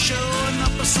 Showing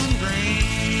up a sun grain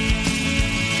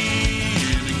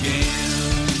again.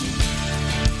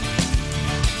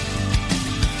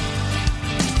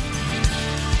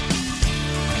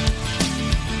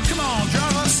 Come on,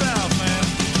 drive us south, man.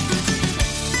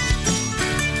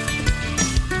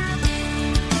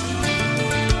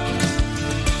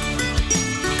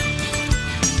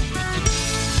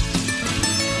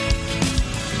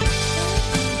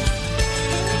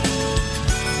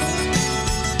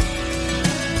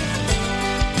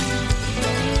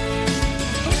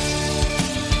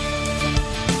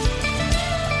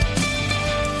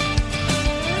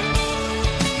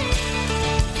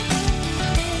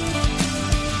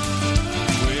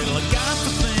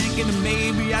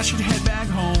 I should head back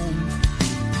home,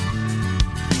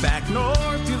 back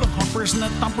north through the humpers and the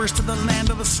thumpers to the land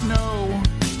of the snow.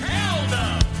 Hell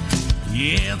no!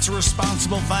 Yeah, it's a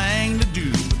responsible thing to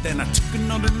do, but then I took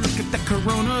another look at the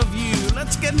Corona view.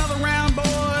 Let's get another round,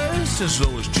 boys, as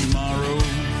low as tomorrow.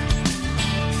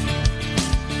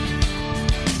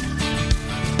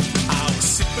 I was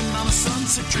sipping on a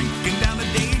sunset, drinking down a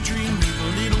daydream, with a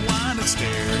little wine and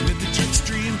staring at the jet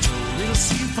stream. Till a little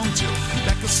seafoam tilt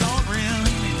back the salt rim.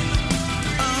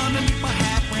 Underneath my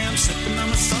hat rim, sipping on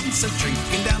a sunset,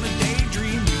 drinking down a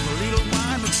daydream, with a little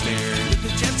wine and staring at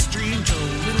the jet stream. Till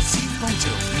a little seafoam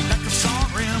tilt back the salt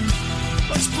rim.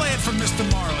 Let's play it for Mr.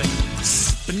 Marley.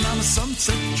 Sipping on a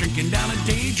sunset, drinking down a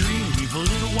daydream, leave a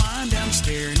little wine down,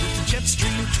 staring at the jet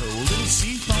stream. Till a little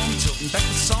seafoam tilting back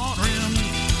the salt rim.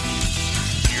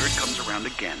 Here it comes around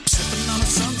again. Sipping on a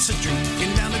sunset,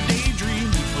 drinking down a daydream,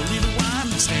 leave a little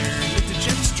wine and staring at the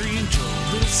jet stream. Till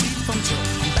a little seafoam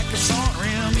tilting back the salt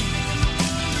rim.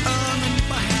 Underneath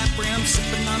my hat brim,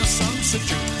 sipping on a sunset,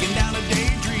 drinking down a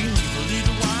daydream, leave a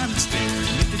little wine and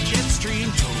staring at the jet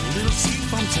stream. Till a little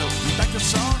seafoam tilting back the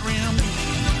salt rim.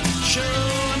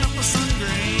 Showing up a sun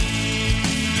grain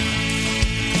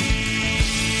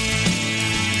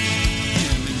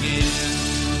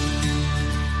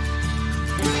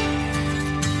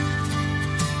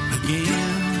again.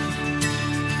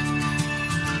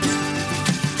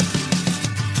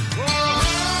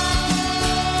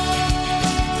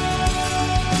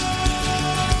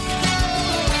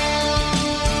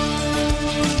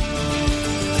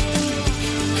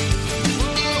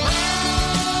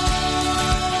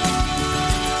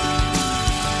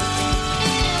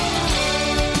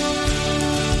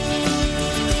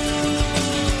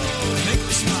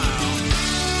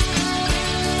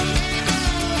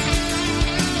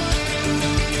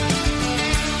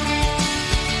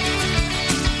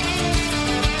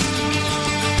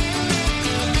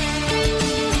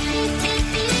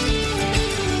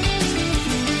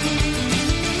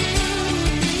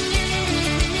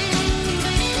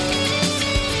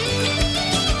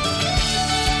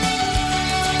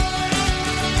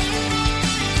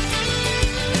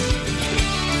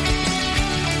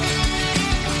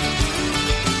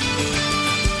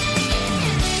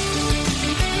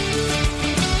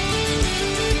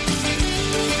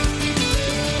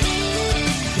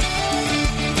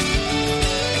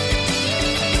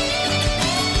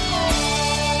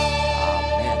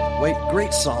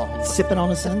 Great song. Sipping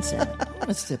on a sunset. I want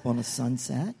to sip on a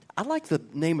sunset. I like the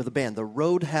name of the band, the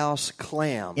Roadhouse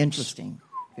Clams. Interesting.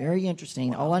 Very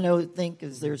interesting. Wow. All I think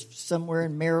is there's somewhere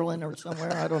in Maryland or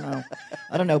somewhere. I don't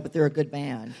know. But they're a good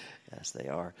band. Yes, they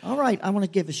are. All right. I want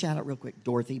to give a shout out real quick.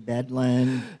 Dorothy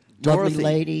Bedlin. Lovely Dorothy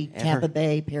lady, and Tampa her-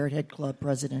 Bay Parrot Head Club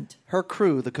president. Her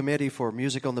crew, the Committee for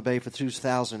Music on the Bay for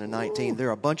 2019,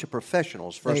 they're a bunch of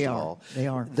professionals, first They of are. all. They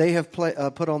are. They have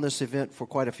put on this event for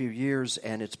quite a few years,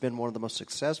 and it's been one of the most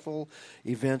successful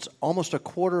events, almost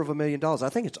 $250,000. I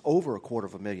think it's over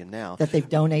 $250,000 now. That they've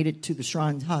donated to the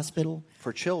Shrine Hospital.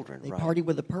 For children, They right. party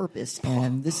with a purpose,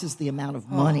 and this is the amount of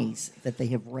monies that they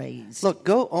have raised. Look,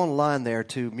 go online there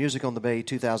to Music on the Bay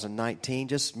 2019,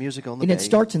 just Music on the and Bay. it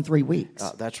starts in 3 weeks.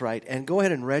 That's right. And go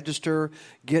ahead and register.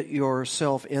 Get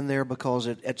yourself in there because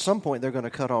at some point they're going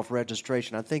to cut off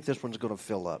registration. I think this one's going to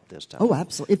fill up this time. Oh,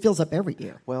 absolutely. It fills up every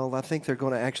year. Well, I think they're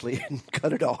going to actually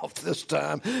cut it off this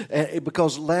time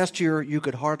because last year you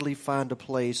could hardly find a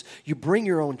place. You bring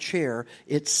your own chair.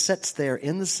 It sits there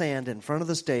in the sand in front of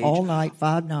the stage. All night,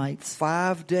 5 nights.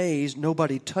 5 days.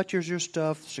 Nobody touches your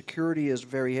stuff. Security is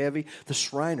very heavy. The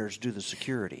Shriners do the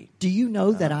security. Do you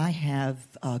know that I have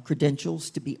credentials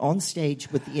to be on stage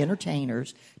with the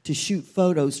entertainers to shoot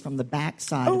photos from the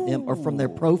backside of them or from their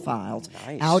profiles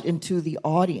Nice. out into the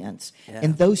audience? Yeah.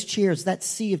 And those chairs, that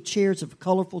sea of chairs, of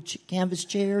colorful canvas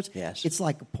chairs, Yes. it's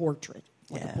like a portrait,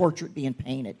 like Yeah. a portrait being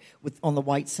painted on the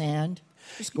white sand.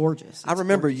 It's gorgeous. I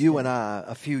remember you and I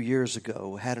a few years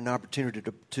ago had an opportunity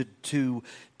to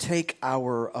take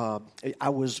our. I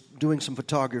was doing some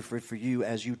photography for you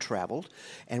as you traveled,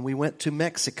 and we went to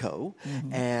Mexico,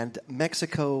 and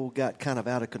Mexico got kind of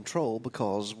out of control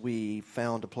because we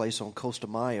found a place on Costa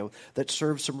Maya that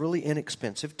served some really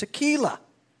inexpensive tequila.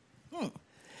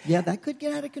 Yeah, that could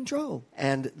get out of control.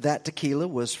 And that tequila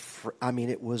was,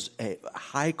 it was a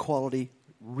high quality,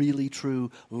 really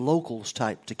true locals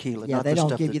type tequila. Yeah, not they the don't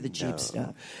stuff give that- you the cheap no.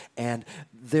 stuff. And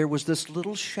there was this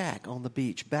little shack on the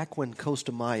beach back when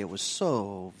Costa Maya was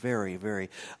so very, very.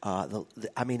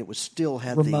 It was still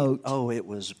had Remote. it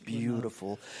was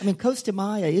beautiful. I mean, Costa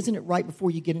Maya, isn't it right before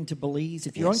you get into Belize?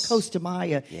 If you're Yes. on Costa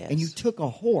Maya and you Yes. took a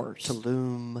horse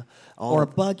Tulum, or a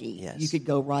buggy, yes. you could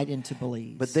go right into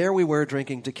Belize. But there we were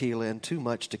drinking tequila and too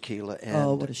much tequila. And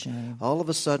Oh, what a shame. All of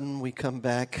a sudden we come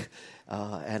back,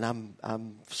 and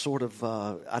I'm sort of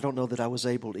I don't know that I was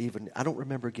able to even. I don't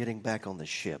remember getting back on the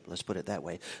ship. Let's put it that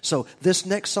way. So this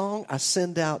next song I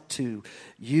send out to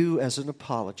you as an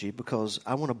apology because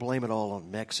I want to blame it all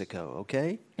on Mexico.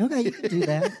 Okay? Okay, you can do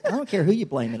that. I don't care who you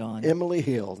blame it on. Emily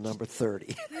Hill, number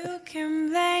 30. You can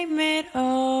blame it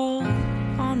all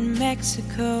on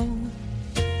Mexico.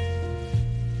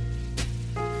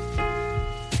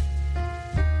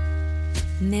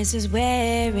 And this is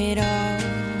where it all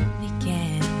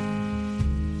began.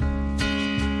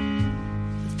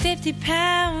 With 50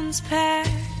 pounds packed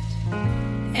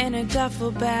in a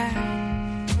duffel bag.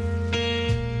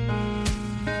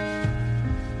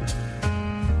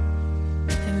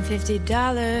 And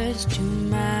 $50 to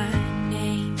my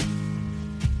name.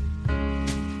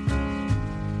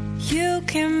 You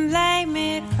can blame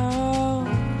it all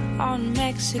on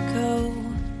Mexico.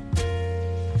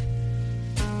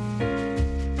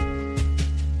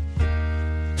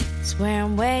 It's where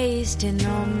I'm wasting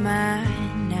all my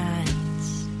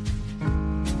nights.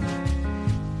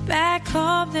 Back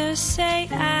home they'll say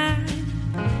I'm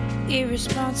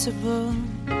irresponsible.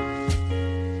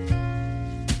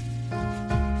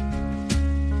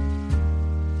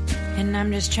 And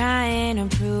I'm just trying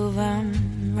to prove I'm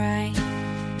right.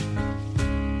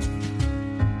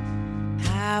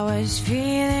 I was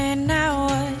feeling I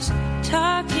was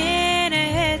talking to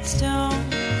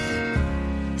headstones.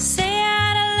 Say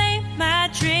how to lay my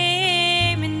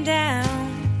dreaming down.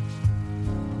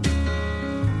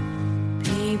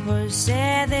 People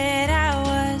said that I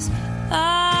was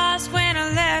lost when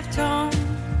I left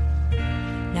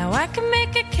home. Now I can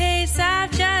make a case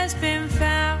I've just been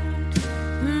found.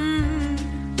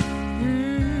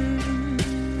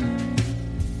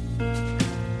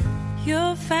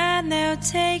 You'll find they'll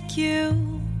take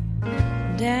you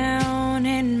down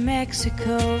in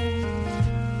Mexico.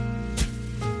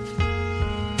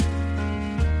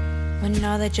 When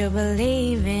all that you're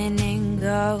believing in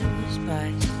goes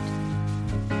bust.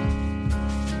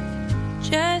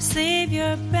 Just leave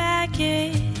your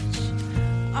baggage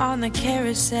on the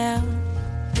carousel.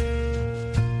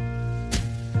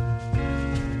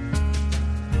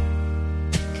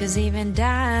 Cause even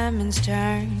diamonds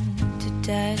turn to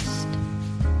dust.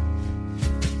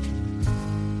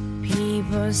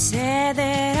 People said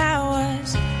that I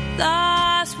was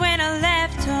lost when I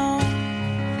left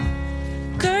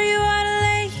home. Girl, you ought to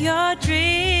lay your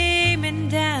dreaming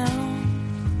down.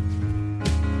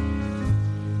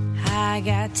 I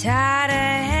got tired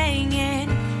of hanging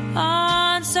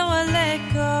on, so I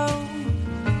let go.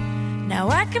 Now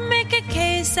I can make a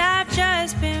case I've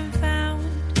just been found.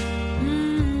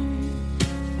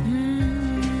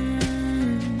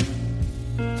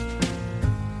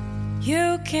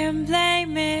 can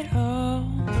blame it all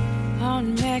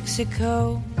on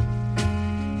Mexico.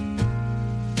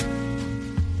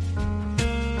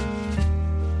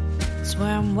 It's where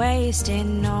I'm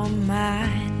wasting all my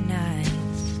nights.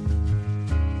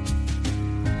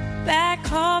 Back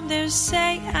home they'll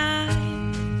say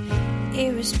I'm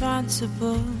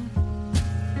irresponsible.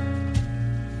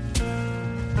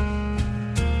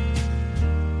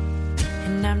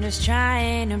 And I'm just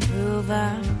trying to prove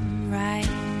I'm right.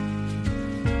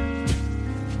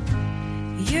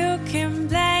 You can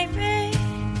blame me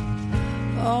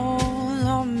all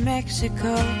on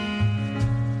Mexico.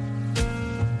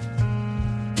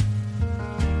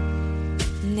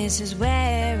 And this is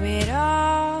where it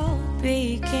all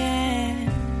began.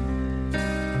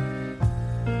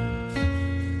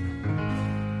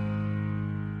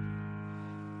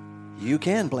 You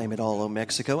can blame it all on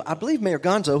Mexico. I believe Mayor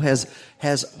Gonzo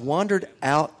has wandered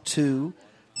out to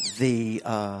the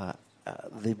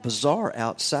bazaar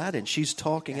outside, and she's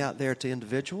talking out there to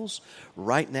individuals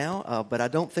right now. But I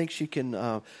don't think she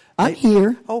can. I'm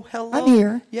here. Oh, hello. I'm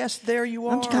here. Yes, there you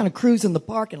are. I'm just kind of cruising the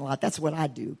parking lot. That's what I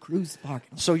do, cruise the parking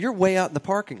lot. So you're way out in the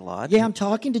parking lot. Yeah, I'm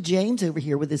talking to James over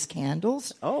here with his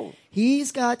candles. Oh.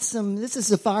 He's got some, this is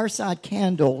the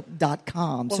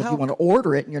firesidecandle.com. Well, so if you want to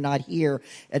order it and you're not here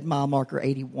at mile marker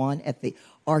 81 at the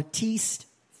Artiste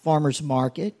Farmers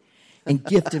Market and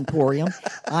Gift Emporium,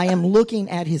 I am looking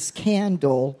at his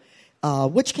candle.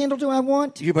 Which candle do I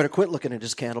want? You better quit looking at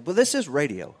his candle. But this is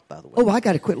radio, by the way. Oh, I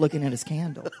got to quit looking at his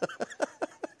candle.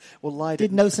 Well, light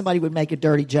Didn't know somebody would make a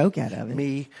dirty joke out of it.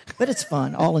 Me. But it's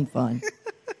fun, all in fun.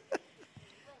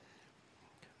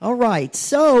 All right,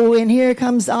 so, and here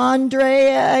comes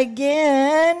Andrea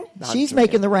again. She's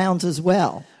making the rounds as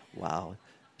well. Wow.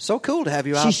 So cool to have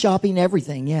you out. She's shopping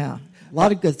everything, yeah. A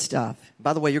lot of good stuff.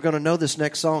 By the way, you're going to know this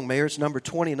next song, Mayor. It's number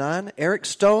 29. Eric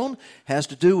Stone has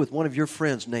to do with one of your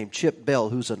friends named Chip Bell,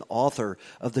 who's an author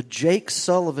of the Jake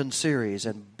Sullivan series.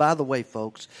 And by the way,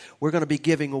 folks, we're going to be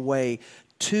giving away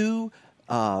two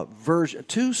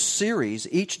series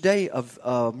each day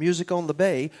of Music on the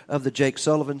Bay of the Jake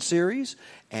Sullivan series.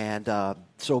 And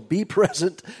so be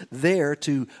present there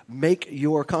to make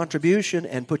your contribution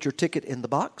and put your ticket in the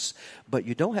box. But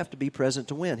you don't have to be present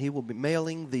to win. He will be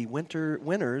mailing the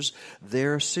winners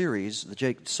their series, the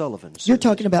Jake Sullivan series. You're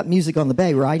talking about Music on the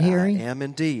Bay, right, Harry? I am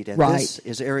indeed. And right. This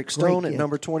is Eric Stone at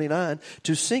number 29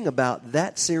 to sing about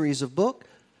that series of book,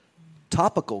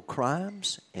 Topical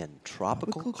Crimes in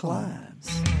Tropical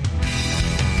Climes.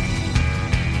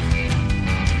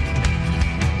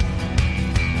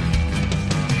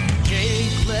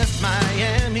 Jake left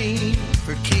Miami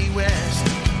for Key West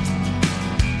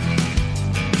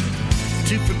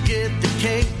to forget the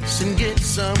case and get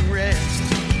some rest.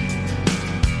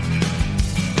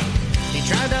 He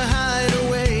tried to hide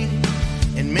away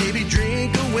and maybe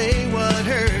drink away what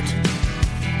hurt.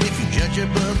 If you judge a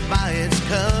book by its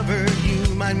cover,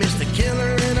 you might miss the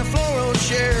killer in a floral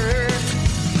shirt.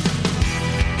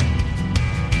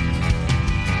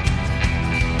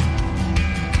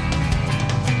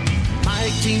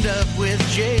 Mike teamed up with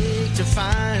Jake to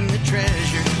find the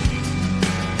treasure.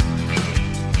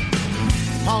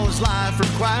 Paul's life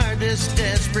required this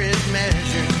desperate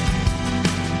measure.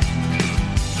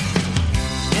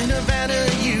 In Nevada,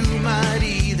 you might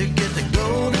either get the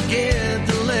gold or get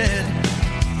the lead.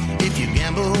 If you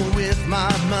gamble with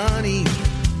my money,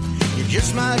 you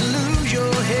just might lose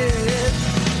your head.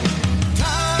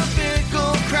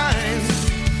 Topical crimes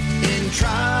in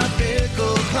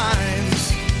tropical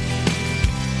climes.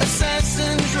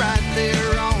 Assassins right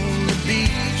there on the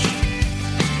beach.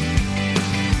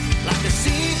 Like a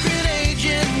secret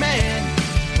agent man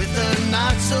with a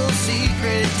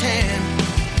not-so-secret tan.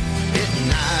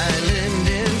 Hitting island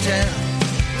intel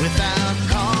without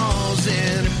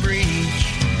causing a breach.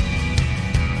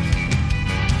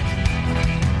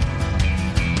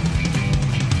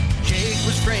 Jake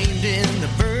was framed in the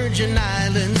Virgin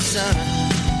Islands sun.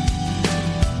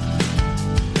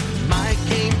 Mike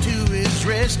came to his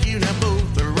rescue, now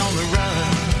both are on the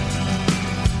run.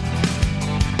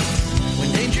 When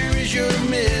danger is your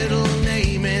middle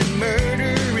name and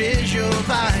murder is your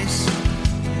vice,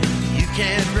 you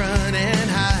can't run and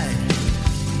hide,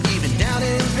 even down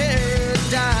in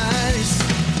paradise.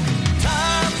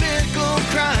 Topical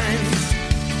crimes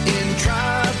in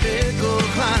tropical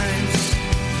climes.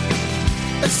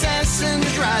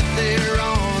 Assassins right there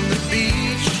on the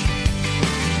beach.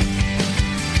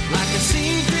 Like a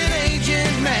secret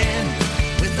agent man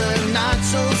with a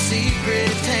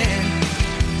not-so-secret tan.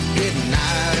 Hidden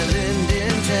island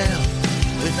intel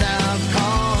without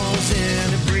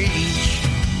causing a breach.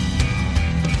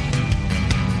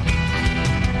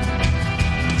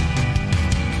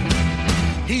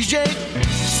 Jake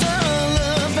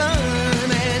Sullivan,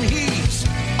 and he's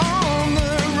on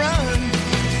the run.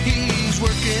 He's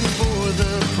working for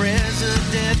the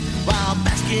president while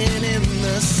basking in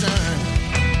the sun.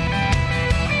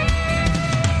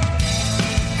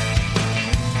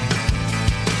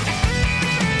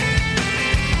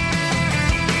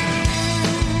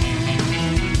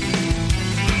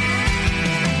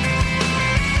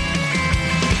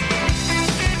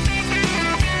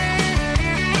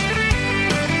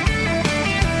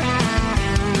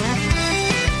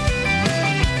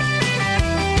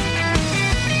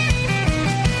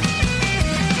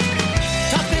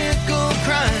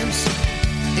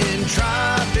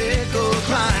 Tropical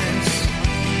climes,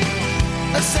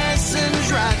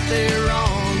 assassins right there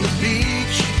on the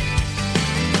beach,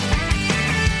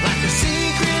 like a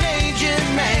secret agent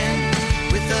man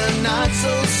with a not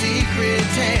so secret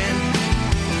hand,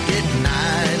 getting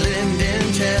island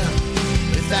intel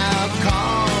without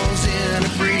causing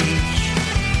a breach,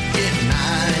 getting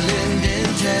island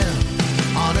intel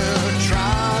on a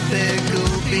tropical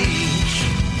beach.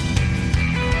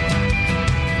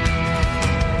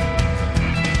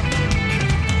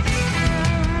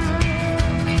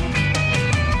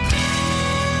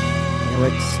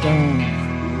 Eric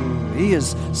Stone. He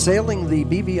is sailing the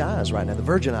BVIs right now, the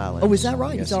Virgin Islands. Oh, is that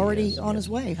right? Yes, he's already he is. on his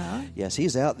way, huh? Yes,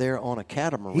 he's out there on a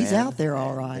catamaran. He's out there,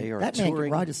 all right. They are That man can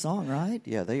touring, write a song, right?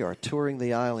 Yeah, they are touring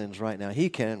the islands right now. He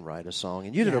can write a song.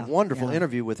 And you did a wonderful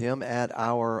interview with him at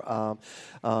our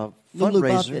Lulu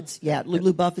fundraiser.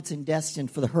 Lulu Buffett's in Destin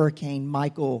for the Hurricane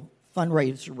Michael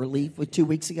fundraiser relief 2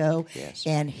 weeks ago. Yes.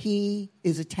 And he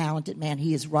is a talented man.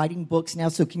 He is writing books now.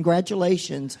 So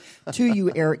congratulations to you,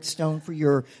 Eric Stone, for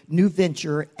your new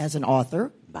venture as an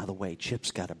author. By the way,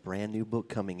 Chip's got a brand new book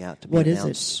coming out to be What is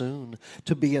announced it? soon.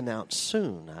 To be announced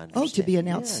soon, I understand. Oh, to be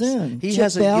announced Yes. soon. He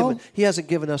Chip Bell? hasn't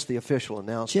given us the official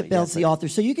announcement Chip Bell's yet, the author.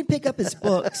 So you can pick up his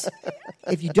books.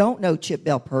 If you don't know Chip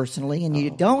Bell personally and you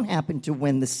don't happen to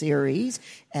win the series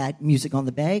at Music on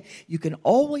the Bay, you can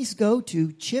always go to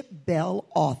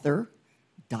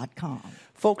chipbellauthor.com.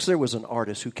 Folks, there was an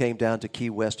artist who came down to Key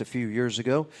West a few years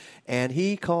ago, and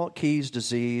he caught Key's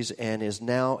disease and is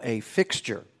now a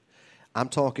fixture. I'm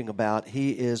talking about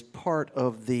he is part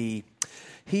of the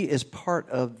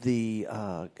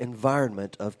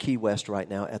environment of Key West right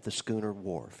now at the Schooner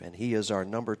Wharf, and he is our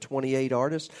number 28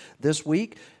 artist this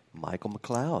week, Michael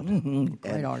McLeod.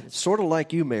 Great artist. Sort of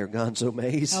like you, Mayor Gonzo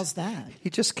Mays. How's that? He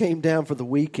just came down for the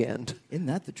weekend Isn't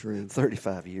that the truth?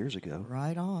 35 years ago.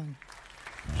 Right on.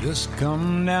 Just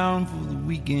come down for the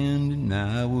weekend and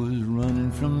I was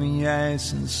running from the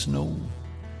ice and snow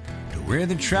to where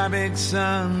the tropic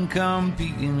sun come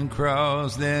peeking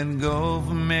across that Gulf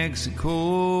of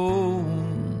Mexico.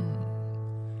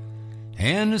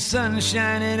 And the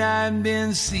sunshine that I've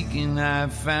been seeking I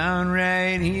found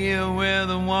right here where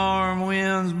the warm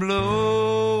winds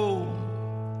blow.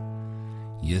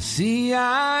 You see,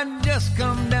 I just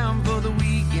come down for the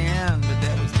weekend, but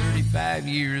that was 35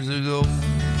 years ago.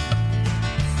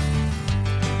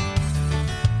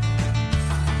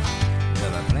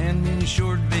 Well, I planned me a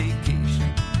short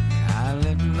vacation. I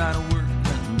left a lot of work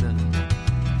undone.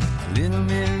 A little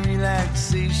bit of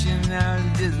relaxation. I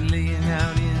was just laying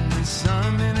out in the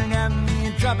sun, and I got me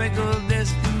a tropical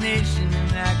destination,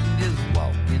 and I can just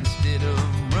walk instead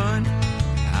of run.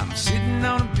 I'm sitting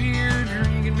on a pier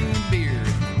drinking me a beer,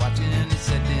 watching the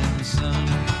setting sun.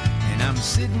 And I'm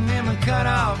sitting in my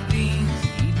cut-off jeans,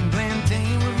 eating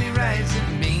plantain with me rice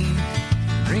and beans,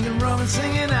 drinking rum and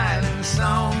singing island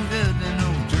songs. Good to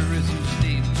know tourists who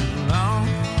stay too long.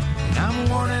 And I'm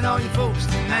warning all you folks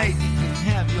tonight, you can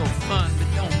have your fun, but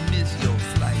don't miss your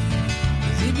flight.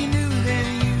 'Cause if you knew, then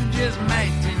you just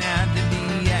might turn out to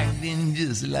be acting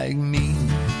just like me.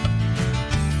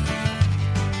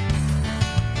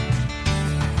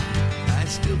 I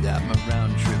still got my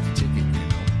round trip ticket, you know.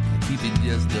 I keep it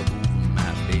just up over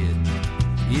my bed.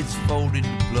 It's folded to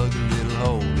plug a little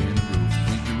hole in the roof,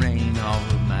 keep the rain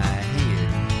off of my head.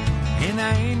 And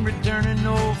I ain't returning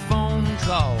no phone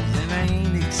calls, and I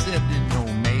ain't accepting no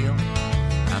mail.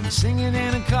 I'm singing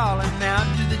and a calling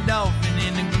out to the dolphin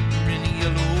and the grouper in the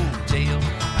yellow tail.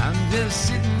 I'm just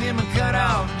sitting in my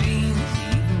cut-off jeans,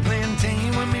 eating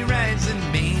plantain with me rice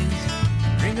and beans,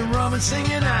 drinking rum and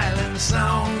singing island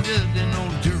songs, just an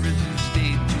old tourist who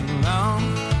stayed too long.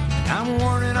 And I'm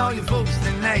warning all you folks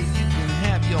tonight, you can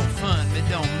have your fun, but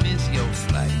don't miss your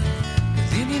flight.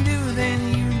 'Cause if you do,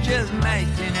 then you just might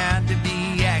turn out to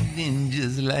be acting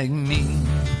just like me.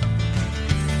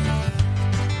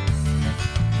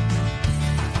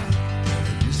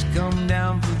 Just come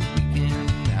down for the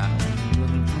weekend, I was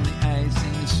running from the ice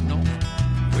and the snow,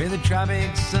 where the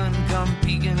tropic sun come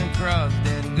peeking across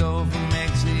that Gulf of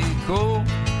Mexico.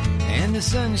 And the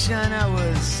sunshine I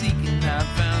was seeking I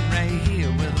found right here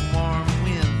where the warm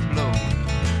winds blow.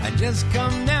 I just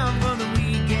come down for the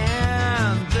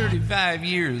weekend 35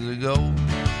 years ago.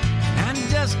 I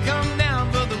just come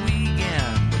down for the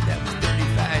weekend, but that was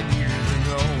 35 years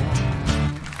ago.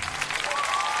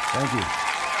 Thank you.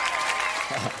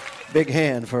 Big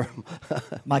hand for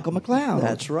Michael McLeod.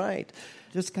 That's right.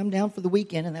 Just come down for the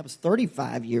weekend, and that was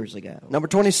 35 years ago. Number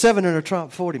 27 in our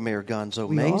top 40, Mayor Gonzo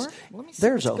We Mays. are? Let me see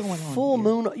There's what's a going on full here.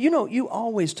 moon. You know, you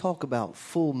always talk about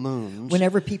full moons.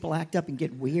 Whenever people act up and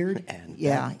get weird, And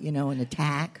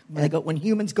attack. When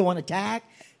humans go on attack,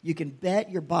 you can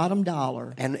bet your bottom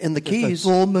dollar. And in the there's Keys, a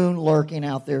full moon lurking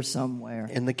out there somewhere.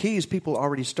 in the Keys, people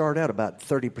already start out about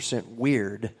 30%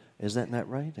 weird. Is that not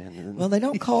right? Well, they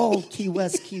don't call Key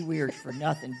West Key Weird for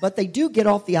nothing, but they do get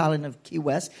off the island of Key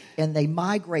West and they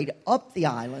migrate up the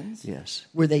islands. Yes.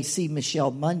 Where they see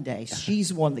Michelle Monday.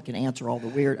 She's one that can answer all the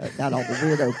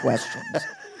weirdo questions.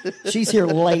 She's here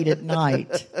late at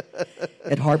night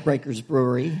at Heartbreakers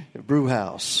Brewery. Brew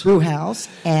House.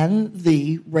 And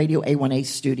the Radio A1A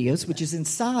Studios, which is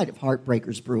inside of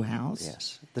Heartbreakers Brew House.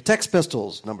 Yes. The Tex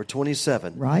Pistols, number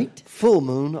 27. Right. Full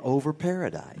Moon Over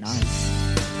Paradise. Nice.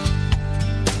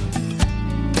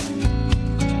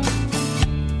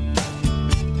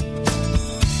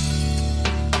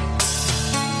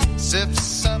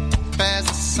 Zips up as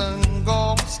the sun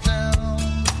goes down.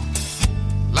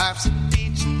 Life's a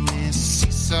beach in this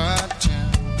seaside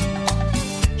town.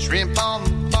 Shrimp on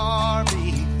the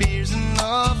barbie, beers in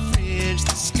the fridge.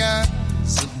 The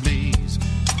sky's ablaze,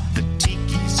 the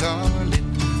tikis are lit.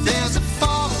 There's a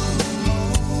full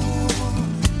moon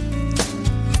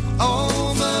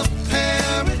over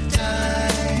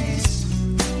paradise.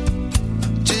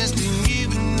 Just you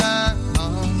and I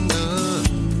under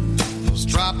those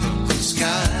tropical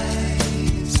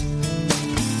skies.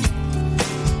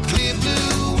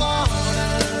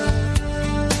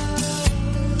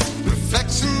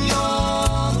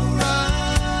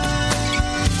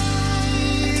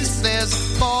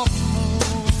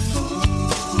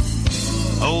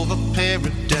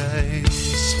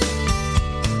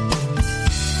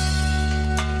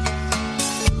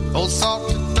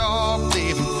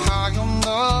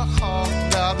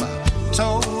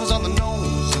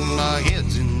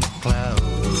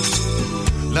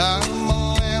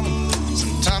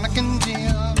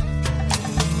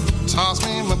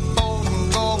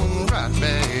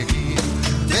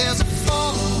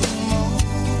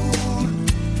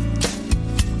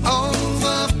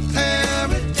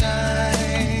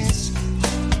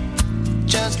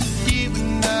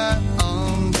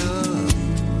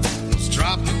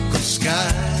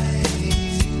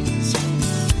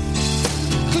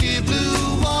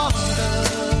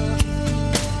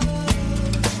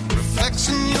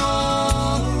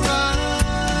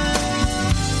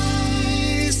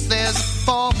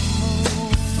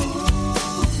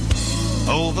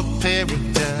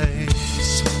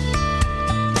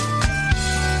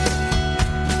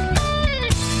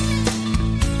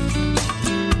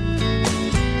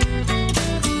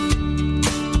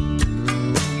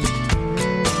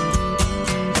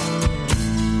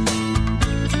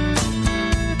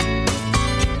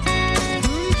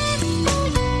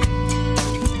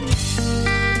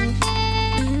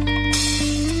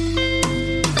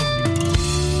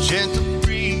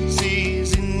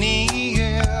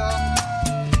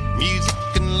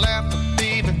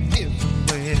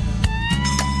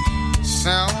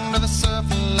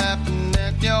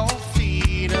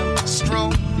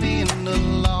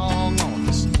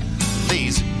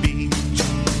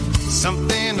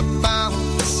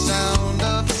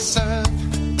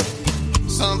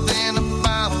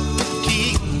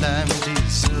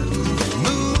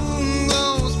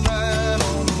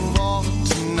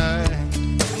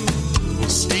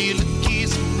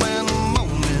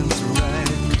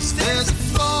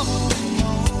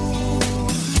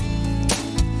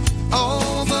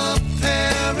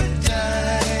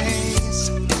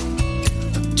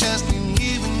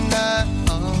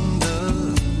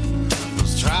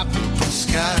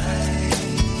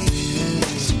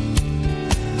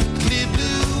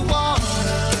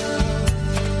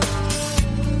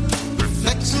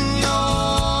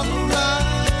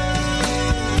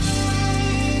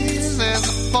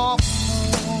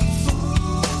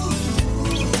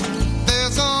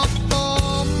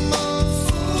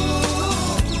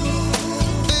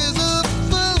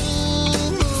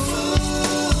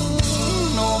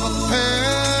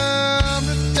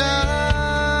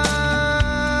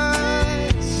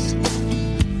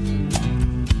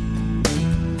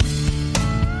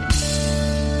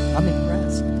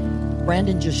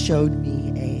 Brandon just showed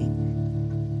me a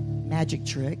magic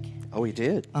trick. Oh, he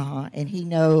did? And he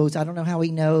knows, I don't know how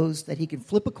he knows, that he can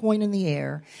flip a coin in the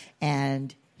air,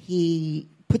 and he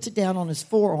puts it down on his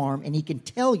forearm, and he can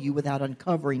tell you without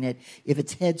uncovering it if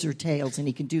it's heads or tails, and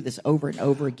he can do this over and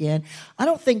over again. I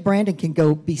don't think Brandon can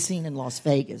go be seen in Las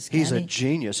Vegas, can He's a he?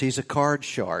 genius. He's a card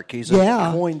shark. He's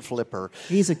a coin flipper.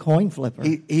 He's a coin flipper.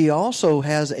 He also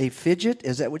has a fidget.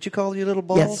 Is that what you call your little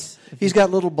balls? Yes. He's got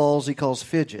little balls he calls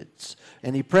fidgets.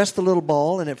 And he pressed the little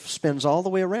ball, and it spins all the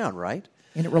way around, right?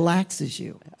 And it relaxes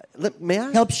you. May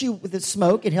I? Helps you with the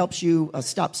smoke. It helps you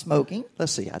stop smoking.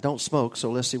 Let's see. I don't smoke,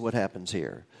 so let's see what happens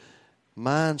here.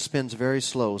 Mine spins very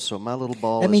slow, so my little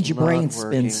ball That means is your not brain working.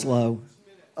 spins slow.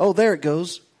 Oh, there it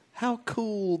goes. How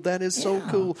cool. That is so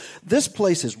cool. This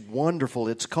place is wonderful.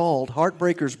 It's called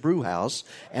Heartbreakers Brew House,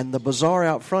 and the bazaar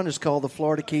out front is called the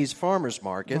Florida Keys Farmers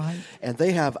Market. Right. And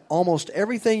they have almost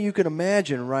everything you can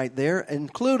imagine right there,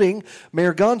 including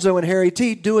Mayor Gonzo and Harry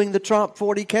T doing the Trop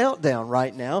 40 countdown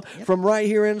right now from right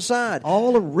here inside.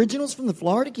 All originals from the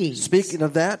Florida Keys. Speaking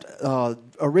of that,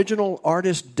 original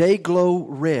artist Dayglow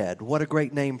Red. What a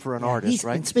great name for an artist,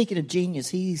 right? And speaking of genius,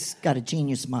 he's got a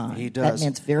genius mind. He does. That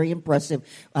man's very impressive.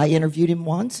 I interviewed him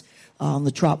once on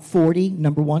the Trop 40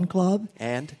 #1 club.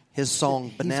 And his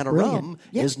song Banana brilliant. Rum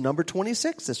is number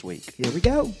 26 this week. Here we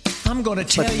go. I'm going to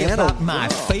tell you Banana about my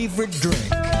rum. favorite drink.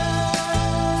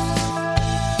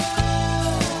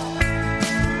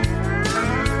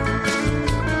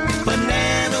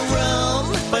 Banana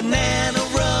rum, banana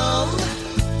rum.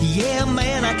 Yeah,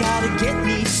 man, I gotta get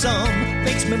me some.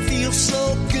 Makes me feel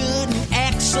so good and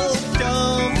act so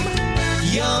dumb.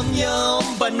 Yum,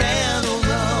 yum, banana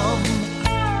rum.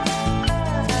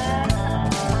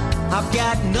 I've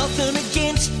got nothing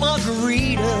against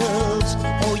margaritas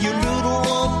or your little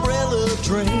umbrella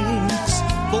drinks.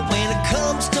 But when it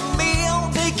comes to me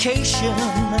on vacation,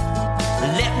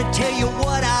 let me tell you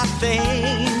what I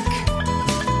think.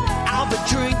 I'll be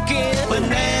drinking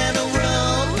banana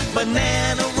rum,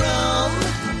 banana rum.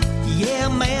 Yeah,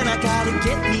 man, I gotta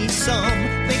get me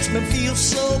some. Makes me feel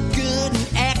so good and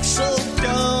act so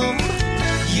dumb.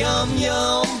 Yum,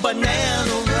 yum,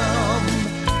 banana rum.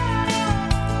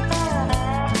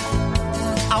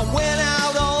 I went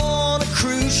out on a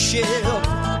cruise ship.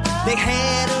 They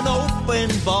had an open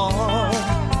bar.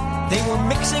 They were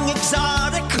mixing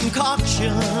exotic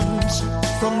concoctions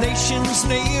from nations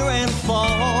near and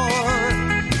far.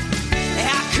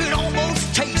 I could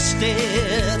almost taste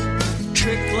it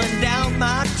trickling down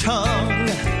my tongue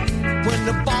when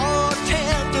the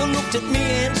bartender looked at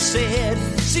me and said,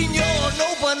 "Senor, no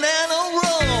banana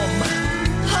rum."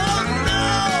 Oh no!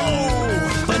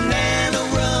 Banana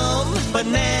rum,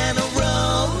 banana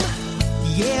rum.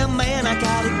 Yeah, man, I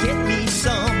gotta get me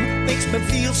some. Makes me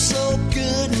feel so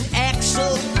good and act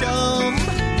so dumb.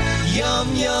 Yum,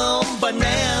 yum,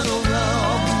 banana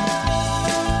rum.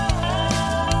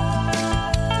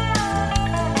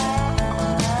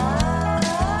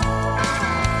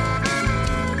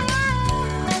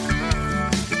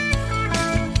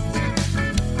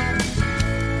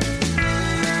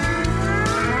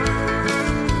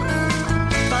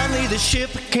 Finally, the ship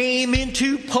came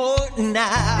into port and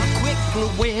I quickly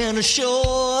went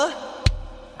ashore.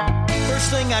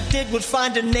 First thing I did was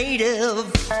find a native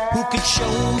who could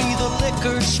show me the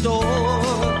liquor store.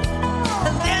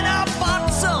 And then I bought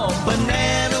some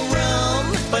banana rum,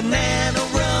 banana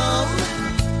rum.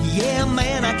 Yeah,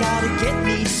 man, I gotta get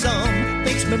me some.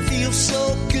 Makes me feel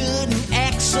so good and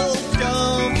act so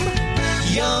dumb.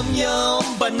 Yum, yum,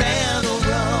 banana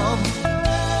rum.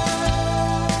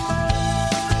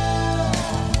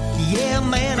 Yeah,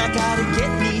 man, I gotta get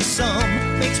me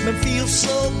some. Makes me feel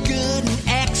so good and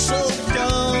act so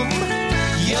dumb.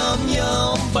 Yum,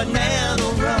 yum, banana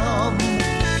rum.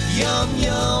 Yum,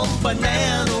 yum,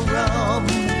 banana rum.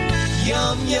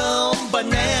 Yum, yum,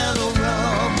 banana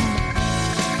rum.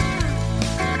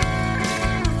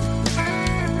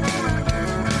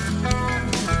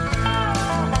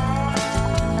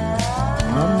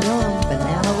 Yum, yum,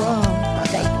 banana rum.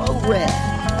 Dayglow Red.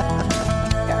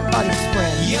 Everybody's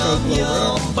friend. Yum, Dayglow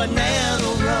yum, Red. banana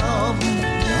rum.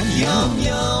 Yum,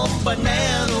 yum,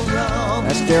 banana rum.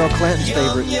 That's Daryl Clanton's Yum,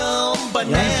 favorite. yum,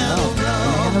 banana rum.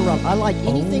 Banana rum. I like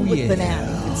anything with yeah.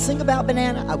 banana. You can sing about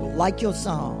banana, I will like your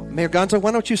song. Mayor Gonzo,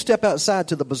 why don't you step outside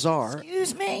to the bazaar?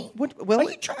 Excuse me? Well, Are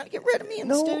you trying to get rid of me in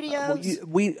the studios?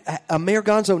 Mayor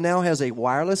Gonzo now has a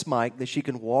wireless mic that she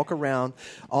can walk around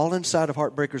all inside of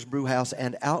Heartbreakers Brew House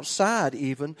and outside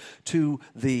even to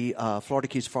the Florida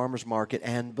Keys Farmers Market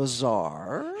and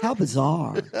Bazaar. How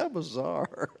bizarre. How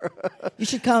bizarre. You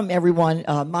should come, everyone.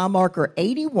 Mile marker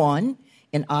 81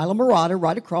 in Isla Mirada,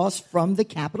 right across from the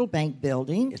Capital Bank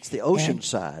building. It's the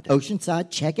Oceanside. Oceanside.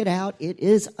 Check it out. It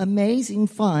is amazing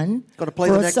fun Going to play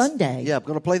for the a next Sunday. Yeah, I'm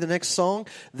going to play the next song.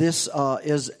 This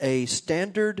is a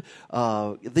standard.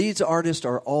 These artists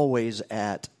are always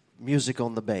at Music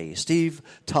on the Bay. Steve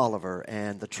Tolliver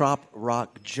and the Trop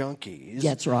Rock Junkies.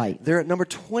 That's right. They're at number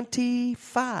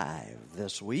 25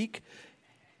 this week.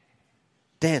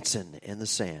 Dancing in the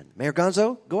Sand. Mayor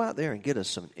Gonzo, go out there and get us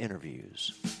some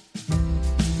interviews.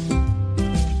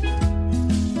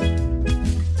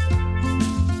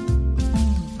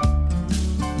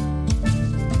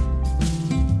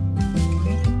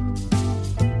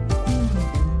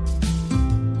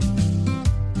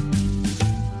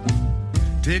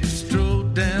 Take a stroll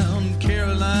down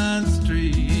Caroline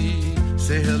Street.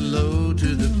 Say hello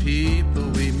to the people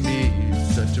we meet.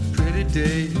 Such a pretty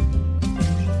day,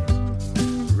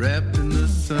 wrapped in the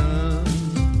sun.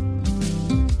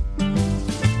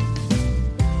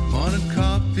 Morning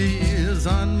coffee is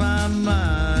on my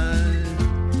mind.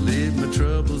 Leave my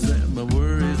troubles and my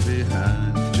worries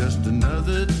behind. Just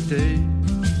another day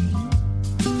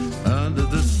under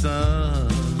the sun.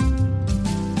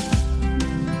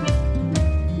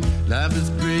 Life is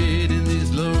great in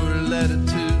these lower latitudes.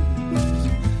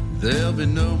 There'll be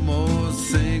no more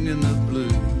singing the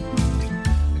blues.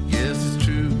 Yes, it's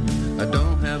true, I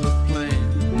don't have a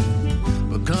plan.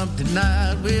 But come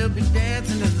tonight, we'll be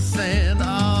dancing in the sand.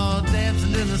 Oh,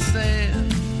 dancing in the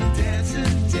sand.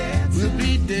 Dancing, dancing. We'll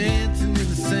be dancing in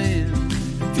the sand.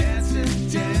 Dancing,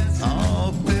 dancing.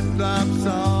 Oh, flip-flops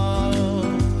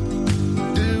on.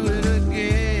 Do it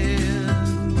again.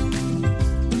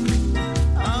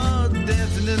 Oh,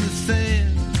 dancing in the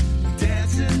sand.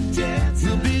 Dancing, dancing.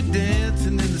 We'll be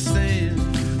dancing in the sand.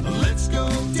 Let's go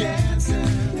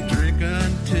dancing. Drink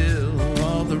until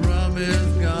all the rum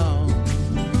is gone.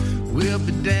 We'll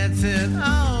be dancing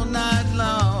all night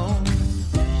long.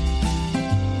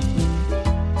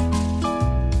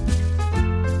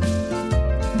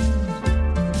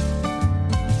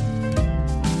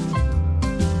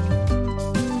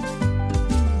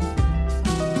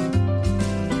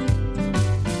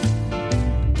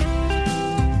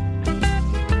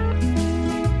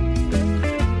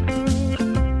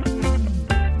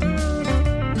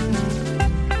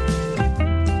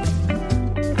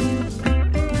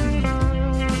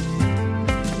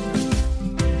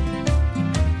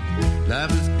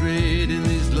 Life is great in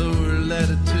these lower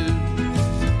latitudes.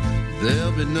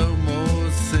 There'll be no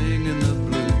more singing the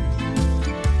blues.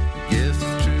 Yes,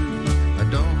 it's true, I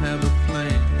don't have a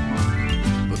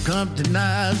plan. But come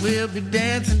tonight, we'll be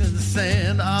dancing in the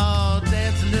sand. Oh,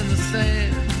 dancing in the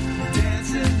sand.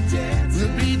 Dancing,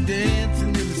 dancing. We'll be dancing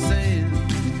in the sand.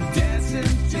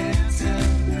 Dancing,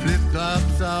 dancing.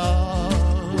 Flip-flops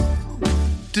off.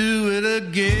 Do it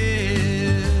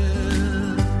again.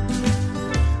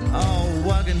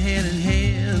 Walking hand in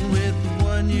hand with the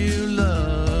one you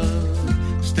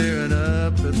love, staring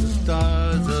up at the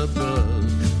stars above.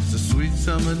 It's a sweet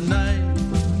summer night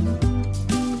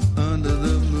under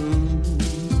the moon.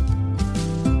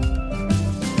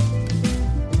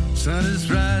 Sun is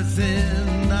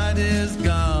rising, night is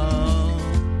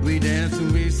gone. We dance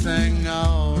and we sing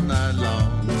all night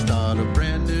long. Start a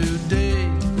brand new day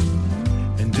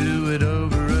and do it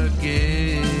over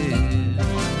again.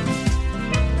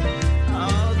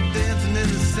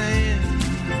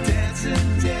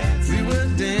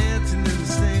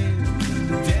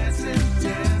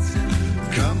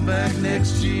 Back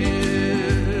next year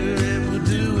and we'll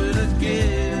do it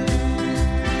again.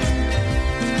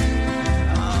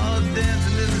 Oh,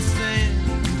 dancing in the sand.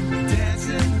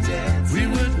 Dancing, dancing. We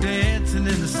were dancing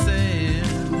in the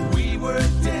sand. We were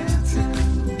dancing.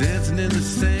 Dancing in the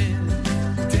sand.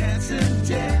 Dancing,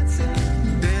 dancing.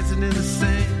 Dancing in the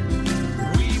sand.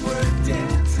 We were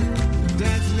dancing.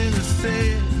 Dancing in the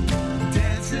sand.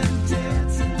 Dancing,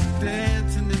 dancing.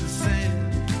 Dancing in the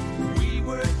sand. We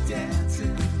were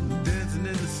dancing.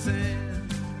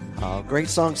 Great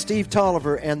song, Steve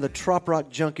Tolliver and the Trop Rock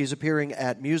Junkies appearing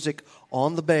at Music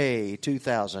on the Bay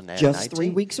 2019. Just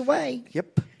 3 weeks away.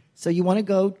 Yep. So you want to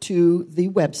go to the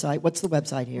website. What's the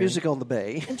website here? Music on the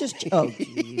Bay. And just,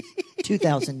 geez,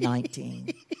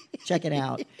 2019. Check it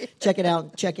out. Check it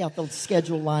out. Check out the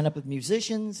scheduled lineup of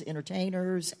musicians,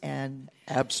 entertainers, and...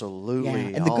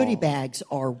 Absolutely. Yeah, and the goodie bags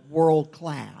are world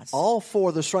class. All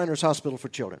for the Shriners Hospital for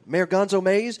Children. Mayor Gonzo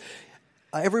Mays,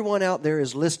 everyone out there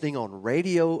is listening on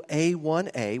Radio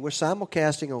A1A. We're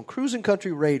simulcasting on Cruising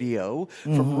Country Radio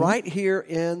from right here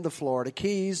in the Florida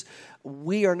Keys.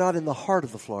 We are not in the heart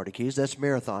of the Florida Keys. That's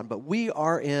Marathon. But we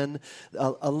are in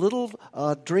a little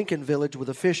drinking village with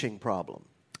a fishing problem.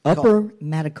 Upper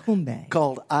Matacumbe.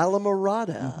 Called Isla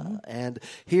Morada. And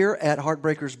here at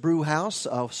Heartbreakers Brew House,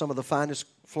 some of the finest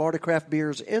Florida craft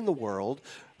beers in the world,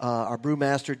 our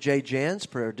brewmaster Jay Jans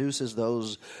produces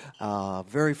those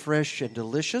very fresh and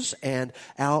delicious. And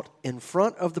out in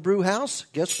front of the brew house,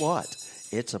 guess what?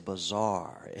 It's a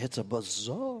bazaar. It's a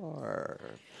bazaar.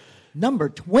 Number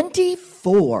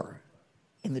 24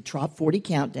 in the Trop 40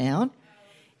 Countdown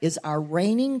is our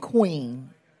reigning queen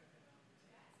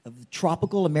of the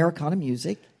tropical Americana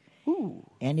music. Ooh.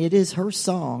 And it is her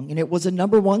song, and it was a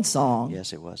number one song.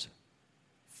 Yes, it was.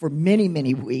 For many,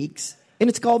 many weeks. And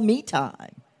it's called Me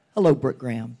Time. Hello, Brooke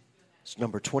Graham. It's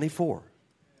number 24.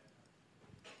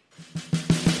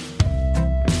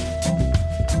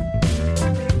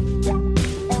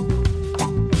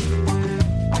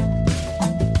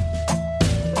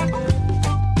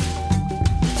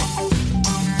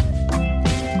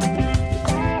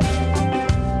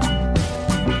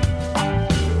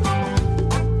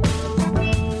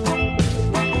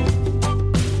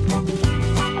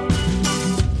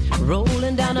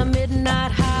 Rolling down a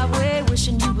midnight highway,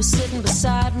 wishing you were sitting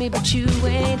beside me, but you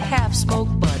ain't. Half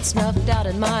smoked but snuffed out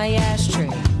in my ashtray.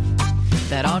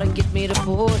 That ought to get me to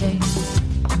 40.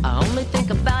 I only think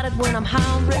about it when I'm high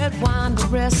on red wine. The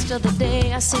rest of the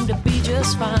day I seem to be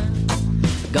just fine.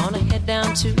 Gonna head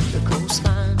down to the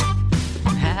coastline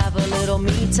and have a little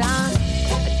me time.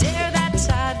 I dare that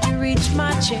tide to reach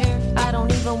my chair. I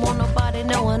don't even want nobody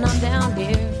knowing I'm down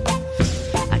here.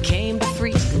 I came to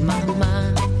free my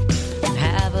mind and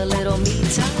have a little me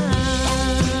time.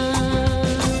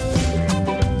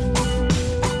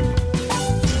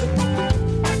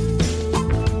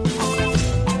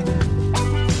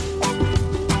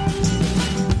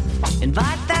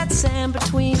 Invite that sand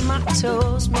between my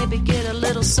toes, maybe get a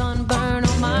little sunburn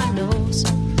on my nose,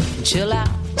 and chill out,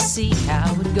 see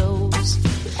how it goes,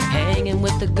 hanging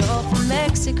with the Gulf of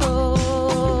Mexico.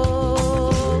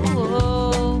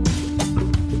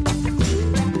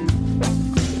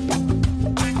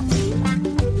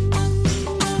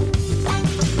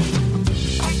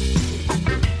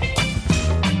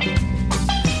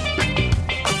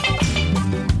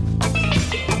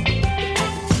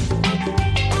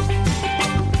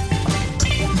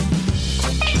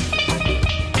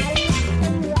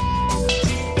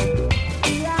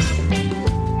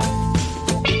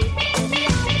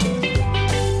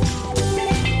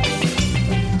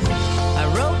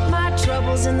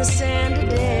 In the sand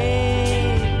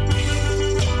today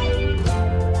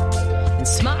and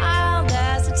smiled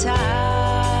as the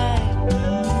tide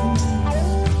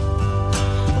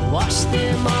washed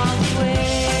them all away.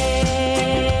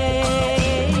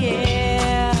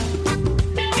 Yeah.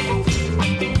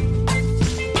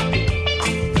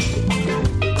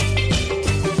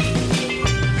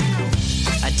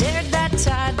 I dared that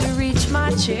tide to reach my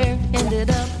chair,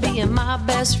 ended up being my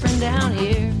best friend down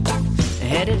here.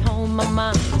 Headed home, my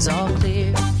mind's all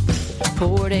clear.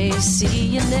 Port A, see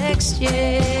you next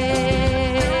year.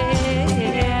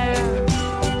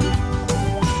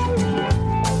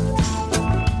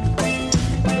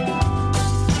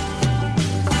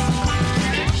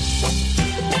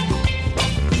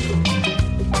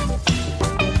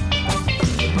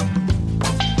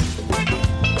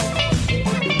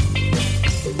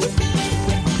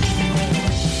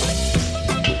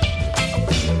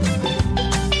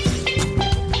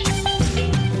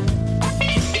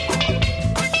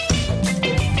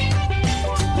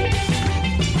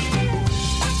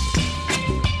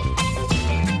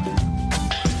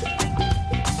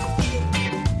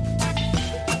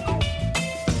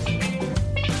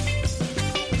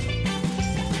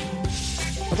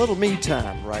 Little Me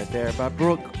Time right there by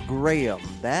Brooke Graham.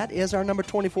 That is our number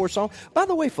 24 song. By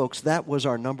the way, folks, that was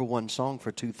our number one song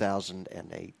for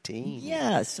 2018.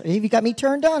 Yes. You got me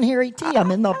turned on here, E.T.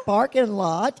 I'm in the parking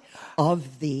lot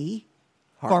of the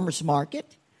Farmers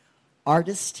Market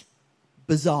Artist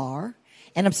Bazaar,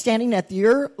 and I'm standing at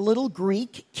your little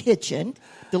Greek kitchen.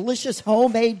 Delicious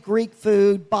homemade Greek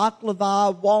food,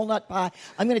 baklava, walnut pie.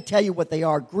 I'm going to tell you what they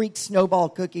are, Greek snowball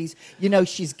cookies. You know,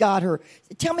 she's got her.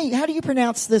 Tell me, how do you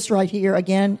pronounce this right here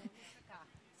again?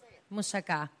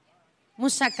 Moussaka.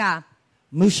 Moussaka.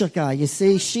 Moussaka. You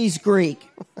see, she's Greek.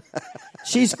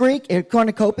 She's Greek.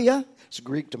 Cornucopia. It's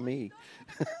Greek to me.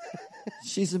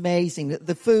 She's amazing.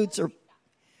 The foods are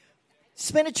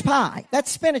spinach pie.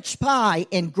 That's spinach pie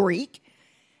in Greek.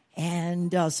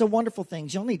 And so wonderful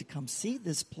things. You'll need to come see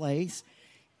this place.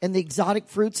 and the exotic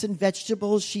fruits and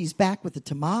vegetables. She's back with the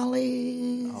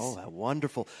tamales. Oh,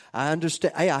 wonderful. I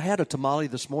understand. Hey, I had a tamale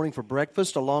this morning for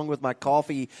breakfast along with my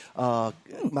coffee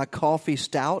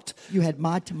stout. You had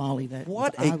my tamale.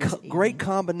 What a great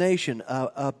combination.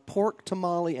 A pork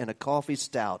tamale and a coffee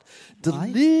stout.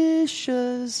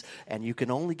 Delicious. And you can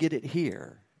only get it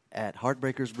here at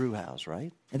Heartbreakers Brewhouse,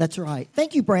 right? That's right.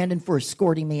 Thank you, Brandon, for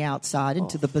escorting me outside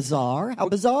into the bazaar. How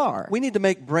bizarre. We need to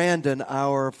make Brandon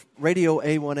our Radio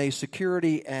A1A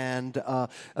security and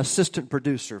assistant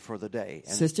producer for the day.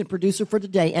 Assistant producer for the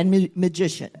day and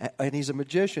magician. And he's a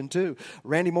magician, too.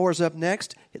 Randy Moore's up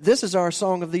next. This is our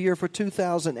song of the year for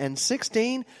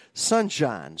 2016,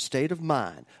 Sunshine, State of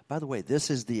Mind. By the way, this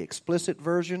is the explicit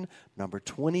version, number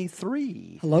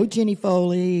 23. Hello, Jenny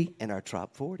Foley. In our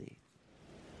Trop 40.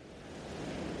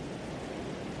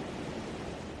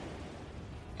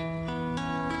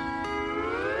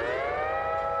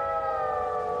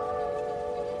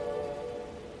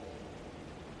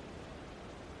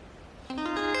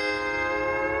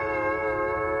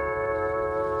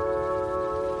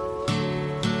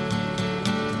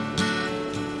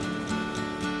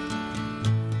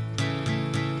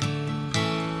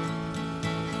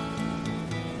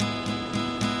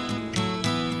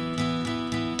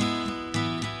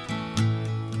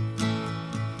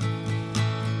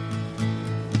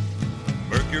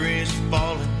 Mercury's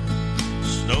falling,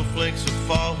 snowflakes are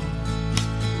falling,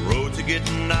 roads are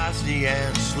getting icy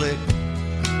and slick.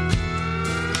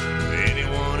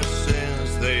 Anyone who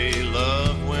says they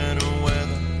love winter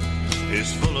weather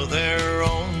is full of their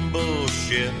own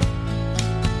bullshit.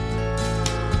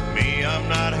 Me, I'm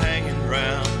not hanging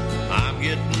around, I'm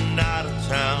getting out of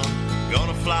town,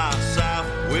 gonna fly south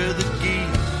with the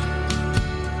geese.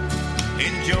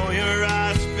 Enjoy your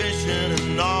ice fishing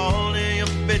and all of your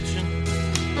bitching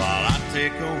while I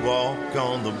take a walk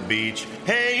on the beach.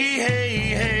 Hey, hey,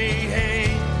 hey,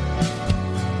 hey.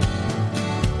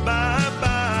 Bye,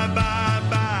 bye, bye,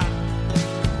 bye.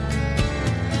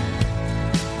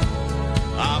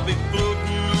 I'll be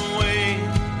floating away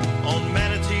on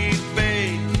Manatee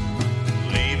Bay,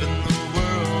 leaving the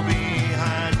world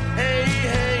behind. Hey,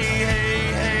 hey, hey,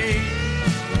 hey.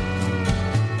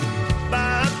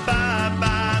 Bye, bye,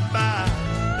 bye, bye.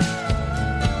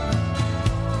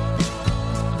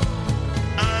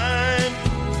 I'm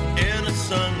in a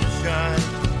sunshine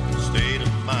state of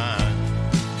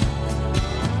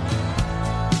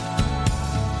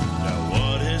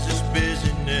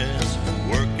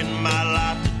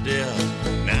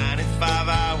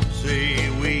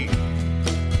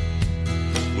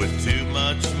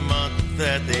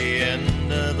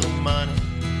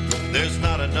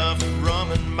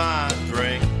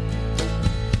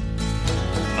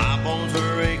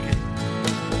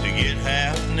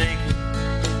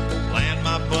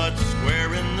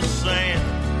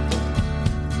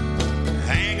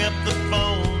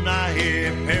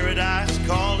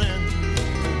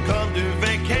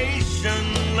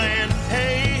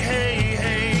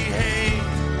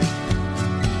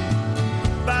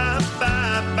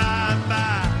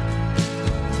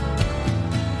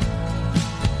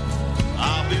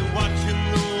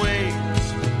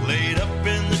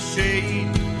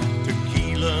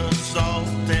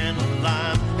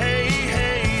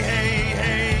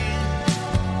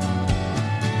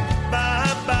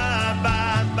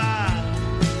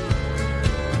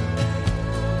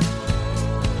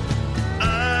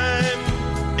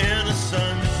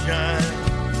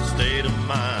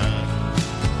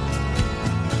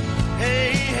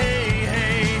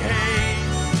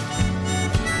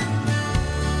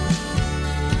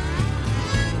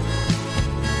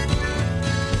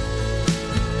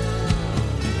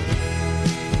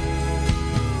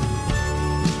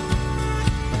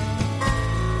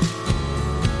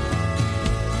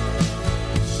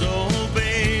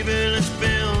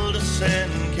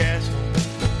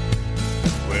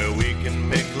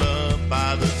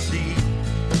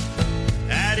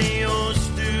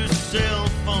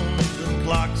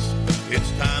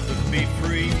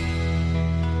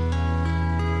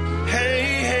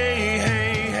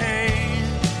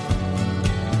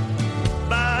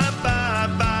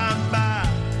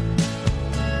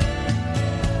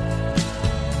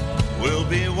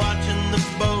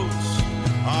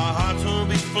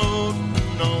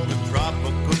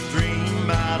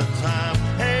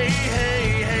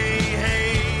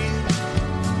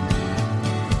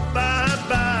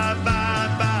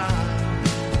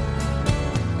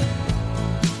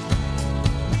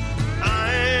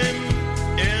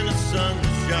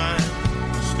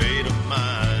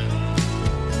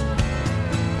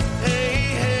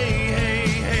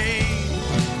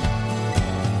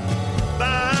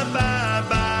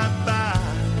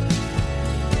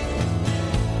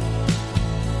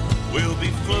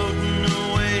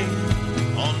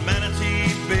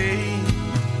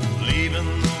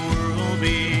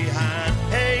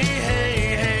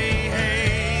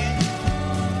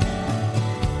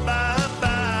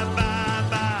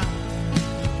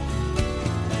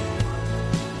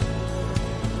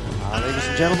Ladies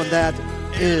and gentlemen, that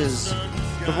is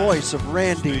the voice of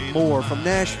Randy Moore from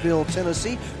Nashville,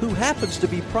 Tennessee, who happens to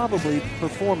be probably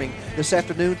performing this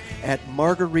afternoon at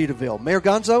Margaritaville. Mayor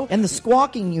Gonzo? And the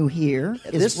squawking you hear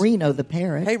is Reno the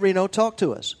parrot. Hey, Reno, talk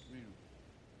to us.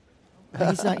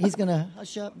 He's going to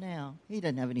hush up now. He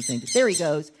doesn't have anything to... There he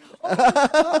goes.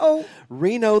 Uh-oh.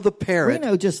 Reno the parrot.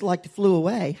 Reno just flew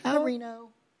away. Hi, Reno.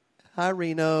 Hi,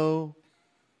 Reno.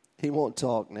 He won't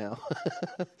talk now.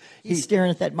 He's staring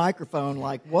at that microphone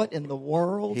like, what in the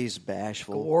world? He's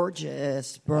bashful.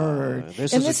 Gorgeous bird.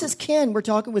 This is Ken. We're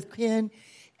talking with Ken,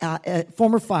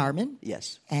 former fireman.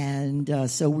 Yes. And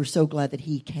so we're so glad that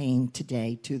he came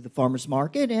today to the Farmers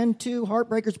Market and to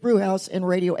Heartbreakers Brewhouse and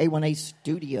Radio A1A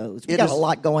Studios. We got a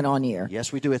lot going on here.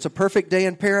 Yes, we do. It's a perfect day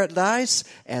in paradise,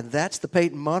 and that's the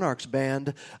Peyton Monarchs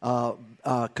Band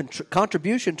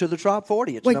contribution to the Trop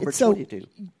 40. It's number 22.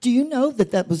 Do you know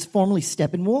that was formerly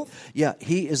Steppenwolf? Yeah,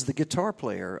 he is the guitar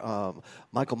player,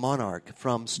 Michael Monarch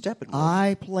from Steppenwolf.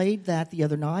 I played that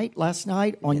last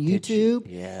night on YouTube.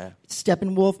 Yeah.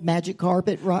 Steppenwolf, Magic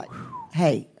Carpet, right?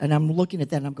 Hey, and I'm looking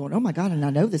at that and I'm going, oh my God, and I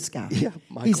know this guy. Yeah,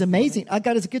 he's amazing. I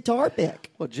got his guitar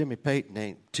pick. Well, Jimmy Peyton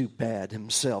ain't too bad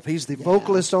himself. He's the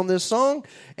vocalist on this song,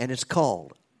 and it's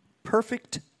called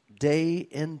Perfect Day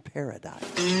in Paradise.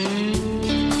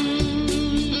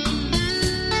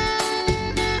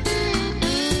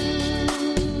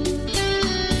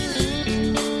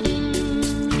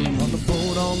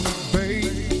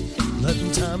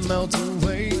 Letting time melt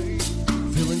away,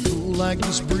 feeling cool like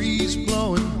this breeze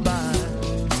blowing by.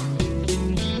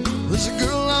 There's a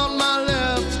girl on my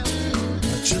left,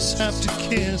 I just have to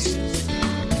kiss.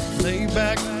 Lay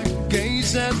back,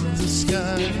 gaze at the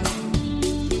sky.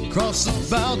 Across the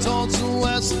bow towards the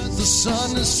west, the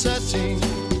sun is setting.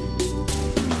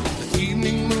 The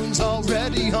evening moon's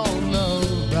already on the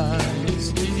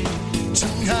rise.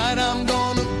 Tonight I'm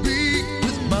gonna be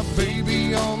with my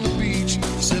baby on the beach,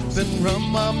 sipping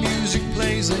rum while music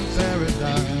plays in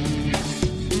paradise.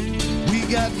 We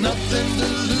got nothing to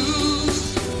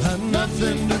lose and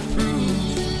nothing to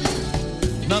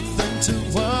prove, nothing to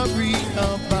worry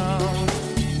about.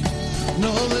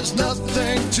 No, there's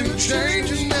nothing to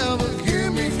change. You never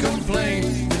hear me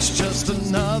complain. It's just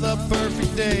another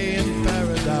perfect day in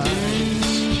paradise.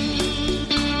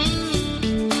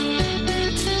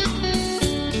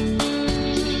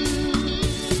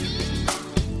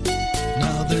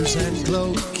 There's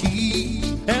Anglo Key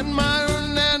and my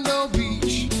Orlando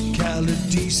Beach, Cali,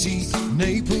 DC,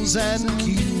 Naples, and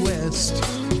Key West.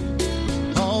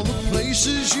 All the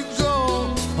places you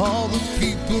go, all the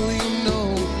people you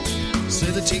know, say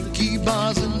the tiki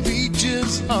bars and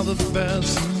beaches are the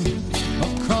best.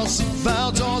 Across the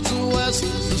bow towards the west,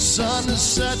 the sun is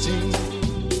setting,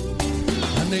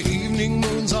 and the evening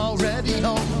moon's already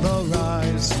on the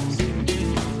rise.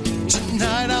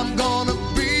 Tonight I'm gonna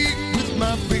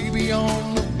my baby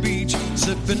on the beach,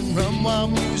 sipping rum while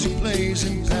music plays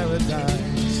in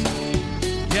paradise.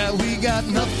 Yeah, we got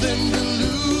nothing to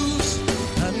lose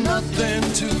and nothing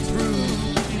to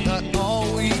prove, not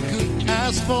all we could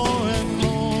ask for and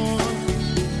more.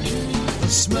 The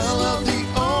smell of the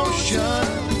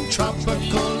ocean,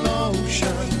 tropical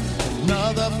ocean,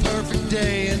 another perfect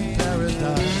day in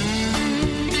paradise.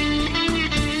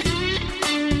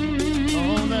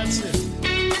 Oh, that's it.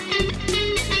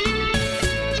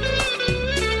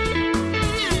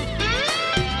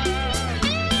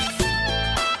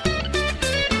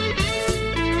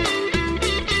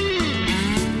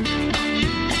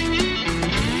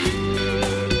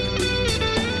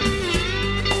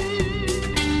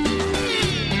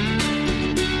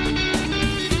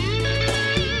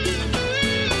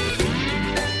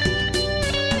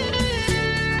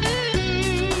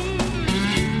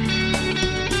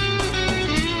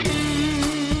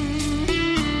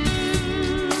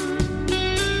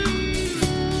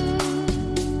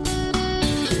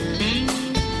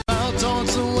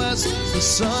 The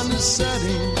sun is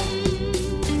setting,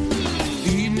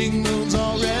 evening moon's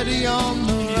already on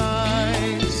the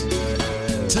rise.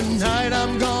 Tonight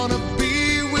I'm gonna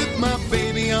be with my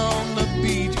baby on the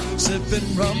beach,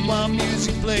 sipping rum while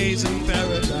music plays in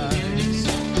paradise.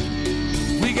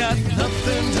 We got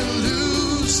nothing to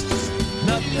lose,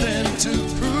 nothing to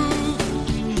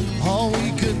prove, all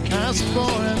we could ask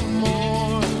for and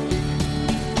more.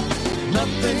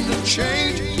 Nothing to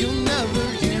change, you'll never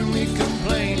hear me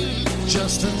complain.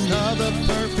 Just another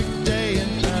perfect day in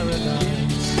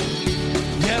paradise.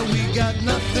 Yeah, we got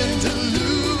nothing to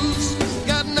lose,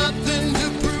 got nothing to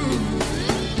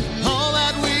prove, all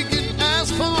that we could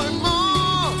ask for and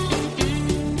more.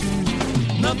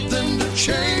 Nothing to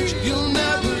change, you'll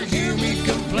never hear me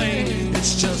complain.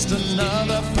 It's just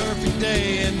another perfect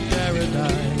day in paradise.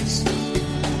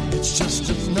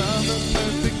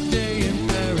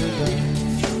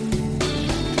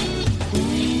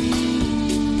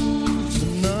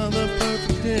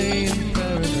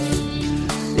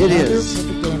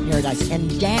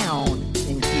 and down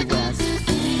in Key West,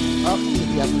 up to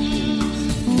the upper Keys.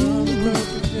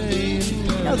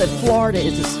 You know that Florida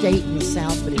is a state in the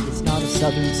South, but it is not a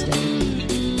southern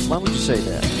state. Why would you say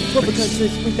that? Well, because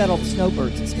we've got all the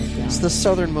snowbirds and stuff down. It's the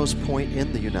southernmost point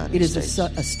in the United States. It is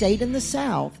a state in the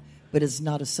South, but it's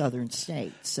not a southern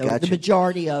state. So Gotcha. the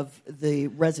majority of the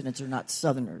residents are not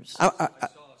southerners.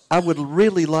 I would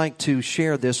really like to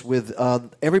share this with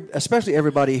especially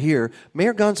everybody here.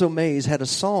 Mayor Gonzo Mays had a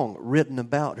song written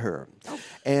about her.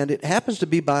 And it happens to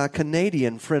be by a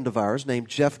Canadian friend of ours named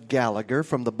Jeff Gallagher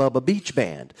from the Bubba Beach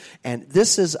Band. And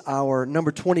this is our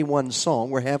number 21 song.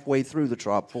 We're halfway through the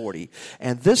Trop 40.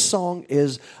 And this song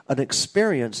is an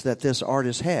experience that this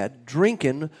artist had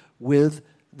drinking with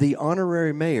the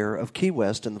honorary mayor of Key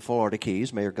West in the Florida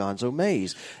Keys, Mayor Gonzo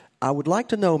Mays. I would like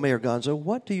to know, Mayor Gonzo,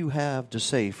 what do you have to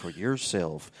say for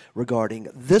yourself regarding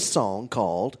this song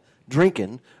called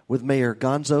Drinking with Mayor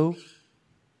Gonzo?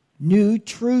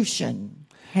 Nutrition.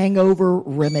 Hangover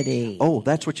remedy. Oh,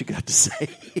 that's what you got to say.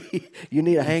 You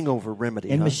need a hangover remedy.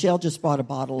 And huh? Michelle just bought a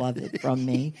bottle of it from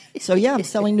me. So, yeah, I'm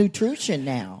selling nutrition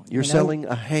now. You're selling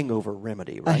a hangover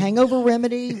remedy, right? A hangover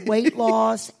remedy, weight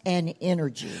loss, and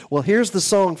energy. Well, here's the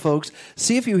song, folks.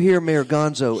 See if you hear Mayor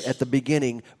Gonzo at the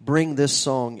beginning bring this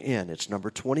song in. It's number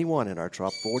 21 in our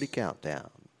Trop 40 countdown.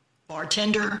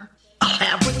 Bartender, I'll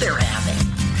have what they're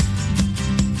having.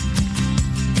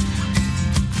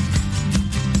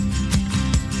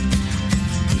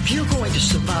 If you're going to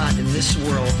survive in this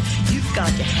world, you've got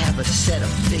to have a set of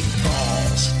big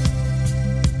balls.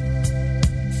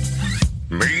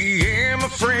 Me and my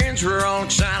friends were all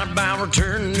excited about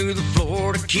returning to the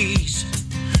Florida Keys.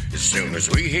 As soon as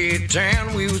we hit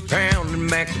town, we was pounding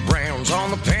back the Browns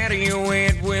on the patio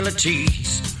at Willie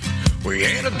T's. We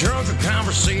had a drunken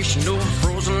conversation over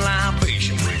frozen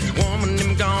libation with a woman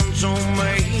named Gonzo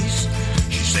Mays.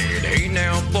 She said, hey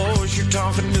now boys, you're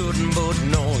talking nothing but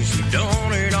noise. We've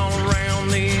done it all around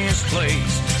this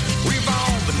place. We've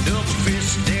all been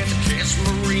double-fisted at the Castle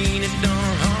Marine and done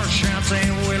our hard shots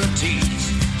at Willie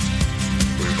T's.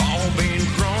 We've all been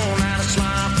thrown out of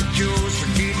sloppy joes for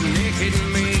getting naked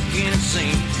and making a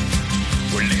scene.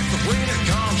 We left the winter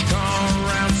conch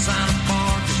car outside the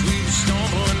bar cause we were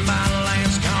stumbling by the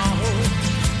last call.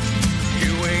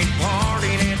 You ain't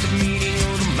partied at the meeting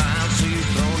of the mind, so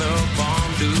you've thrown up on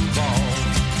Duval.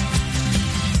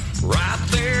 Right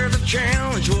there the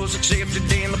challenge was accepted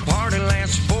and the party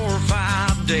lasted 4 or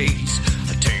 5 days.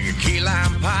 I tell you, key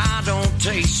lime pie don't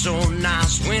taste so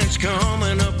nice when it's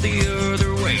coming up the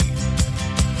other way.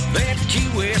 That Key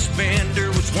West bender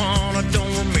was one I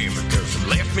don't remember cause it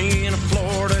left me in a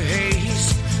Florida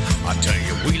haze. I tell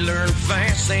you, we learn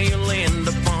fast and you'll end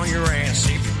up on your ass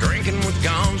if you're drinking with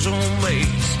Gonzo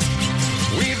Mays.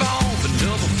 We've all been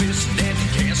double-fisted at the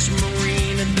Castle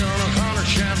Marine and done 100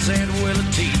 shots at Willie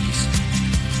T's.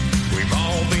 We've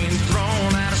all been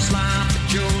thrown out of sloppy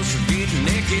joes for getting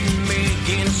naked and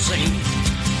making a scene.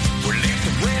 We left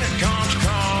the rented conch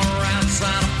car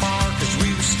outside a bar cause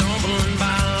we were stumbling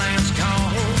by the last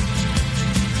call.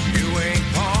 You ain't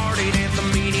partied at the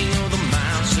meeting of the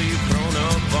mind, so you've thrown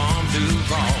up on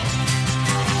Duval.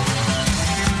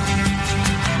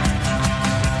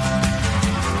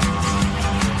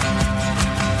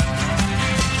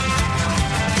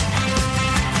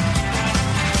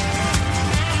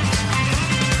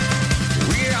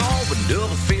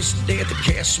 Double-fisted at the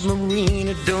Castle Marine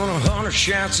and done 100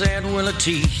 shots at Willie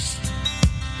T's.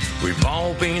 We've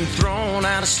all been thrown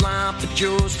out of sloppy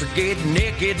joes for getting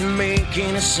naked and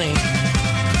making a scene.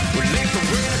 We left the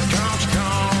winter conch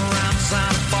car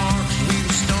outside the bar cause we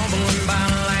were stumbling by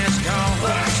the last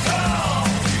call.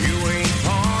 You ain't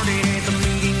partied at the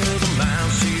meeting of the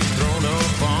mind, so you've thrown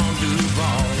up on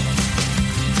Duval.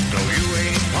 No, you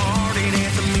ain't partied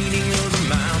at the meeting of the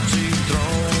mind, so you've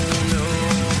thrown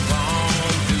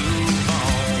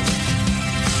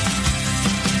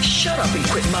Shut up and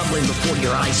quit mumbling before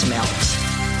your ice melts.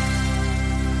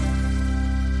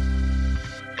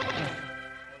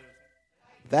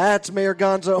 That's Mayor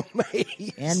Gonzo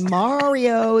Mays. And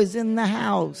Mario is in the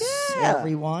house,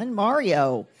 everyone.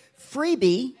 Mario,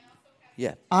 freebie,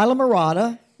 Isla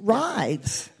Mirada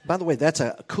rides. By the way, that's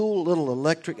a cool little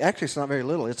electric, actually it's not very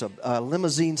little, it's a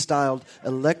limousine-styled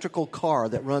electrical car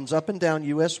that runs up and down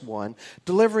US 1,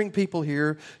 delivering people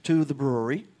here to the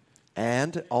brewery.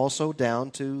 And also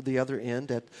down to the other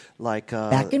end at back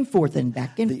and forth and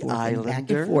back and forth and back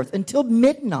and forth until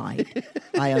midnight,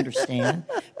 I understand.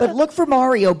 But look for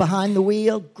Mario behind the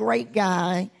wheel, great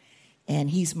guy, and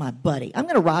he's my buddy. I'm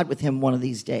going to ride with him one of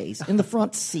these days in the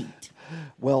front seat.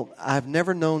 Well, I've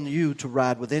never known you to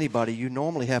ride with anybody. You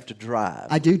normally have to drive.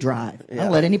 I do drive. I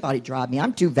don't let anybody drive me.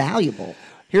 I'm too valuable.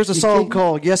 Here's a song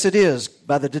called Yes It Is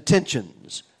by The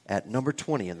Detentions at number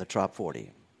 20 in the Trop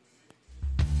 40.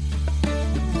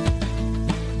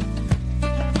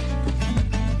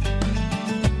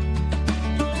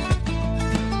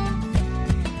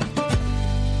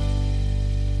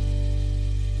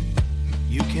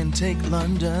 You can take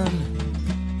London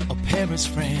or Paris,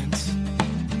 France.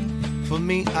 For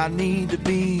me, I need to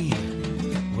be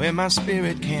where my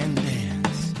spirit can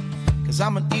dance. 'Cause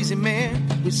I'm an easy man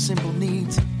with simple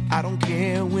needs. I don't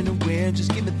care when or where,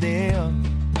 just give me there.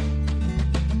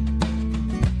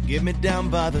 Get me down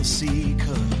by the sea,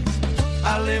 'cause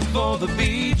I live for the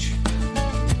beach.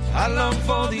 I long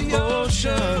for the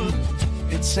ocean.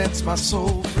 It sets my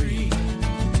soul free.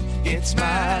 It's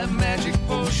my magic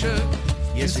potion.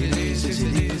 Yes, it is, yes,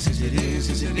 it is, yes, it is,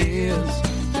 yes, it is.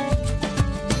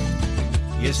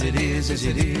 Yes, it is, yes,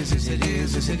 it is, yes, it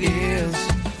is, yes, it is.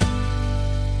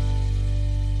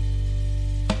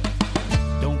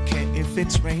 Don't care if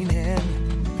it's raining,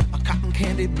 a cotton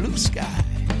candy blue sky.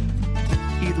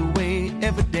 Either way,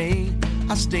 every day,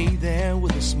 I stay there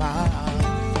with a smile.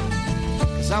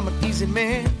 'Cause I'm an easy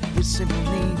man with simple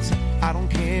needs. I don't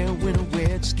care when or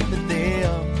where, just get me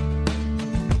there.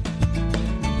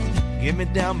 Get me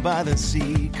down by the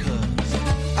sea, 'cause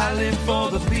I live for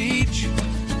the beach.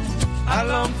 I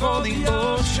long for the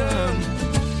ocean.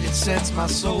 It sets my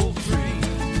soul free.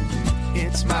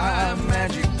 It's my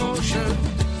magic potion.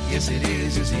 Yes, it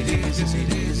is, yes, it is, yes,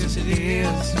 it is, yes, it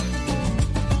is.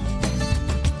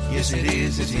 Yes, it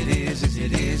is, yes, it is, yes,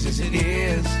 it is, yes, it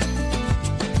is.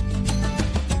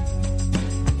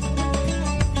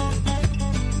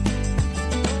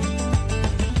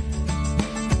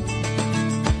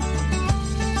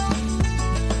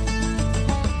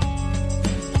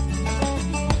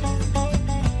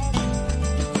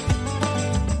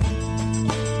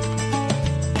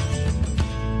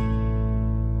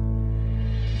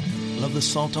 Love the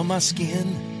salt on my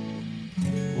skin,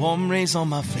 warm rays on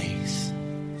my face.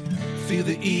 Feel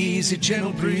the easy,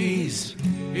 gentle breeze,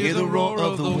 hear the roar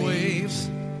of the waves.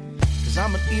 'Cause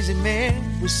I'm an easy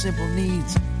man with simple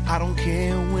needs. I don't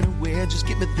care when or where, just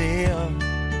get me there.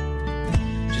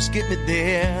 Just get me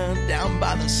there, down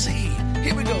by the sea.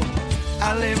 Here we go.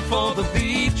 I live for the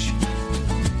beach.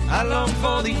 I long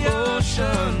for the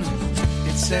ocean.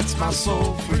 It sets my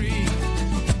soul free.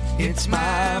 It's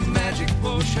my magic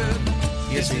potion.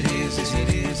 Yes, it is, yes, it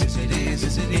is, yes, it is,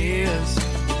 yes, it is.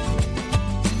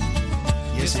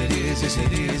 Yes, it is, yes,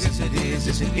 it is, yes, it is,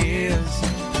 yes, it is.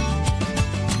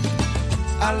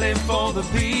 I live for the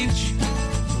beach.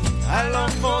 I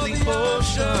long for the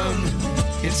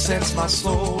ocean. It sets my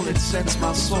soul, it sets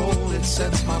my soul, it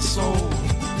sets my soul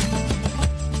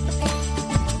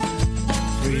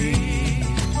free.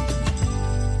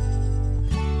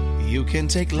 You can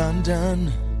take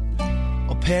London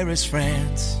or Paris,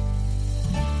 France.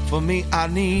 For me, I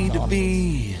need to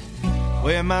be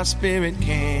where my spirit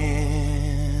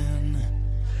can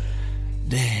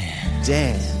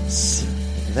dance.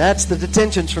 That's the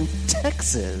Detentions from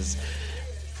Texas.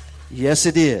 Yes,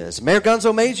 it is. Mayor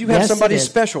Gonzo Mays, you have somebody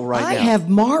special right now. I have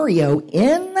Mario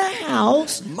in the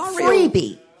house. Mario.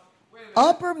 Freebie.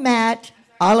 Upper Mat,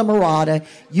 Isla Mirada.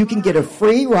 You can get a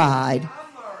free ride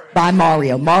by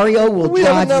Mario. Mario will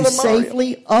drive you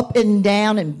safely up and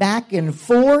down and back and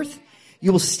forth.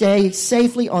 You will stay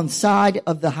safely on side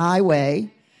of the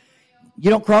highway. You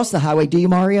don't cross the highway, do you,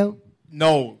 Mario?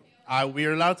 No.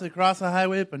 We're allowed to cross the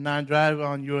highway, but not drive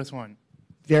on US 1.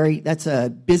 That's a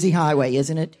busy highway,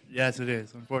 isn't it? Yes, it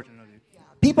is, unfortunately.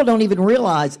 People don't even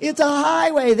realize it's a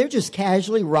highway. They're just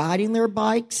casually riding their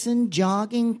bikes and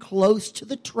jogging close to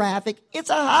the traffic.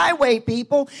 It's a highway,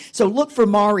 people. So look for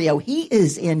Mario. He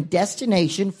is in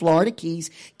Destination Florida Keys,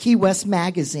 Key West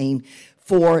Magazine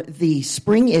for the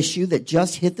spring issue that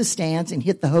just hit the stands and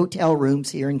hit the hotel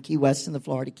rooms here in Key West and the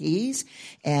Florida Keys.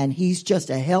 And he's just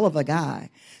a hell of a guy.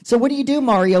 So what do you do,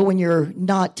 Mario, when you're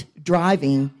not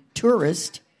driving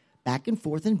tourist back and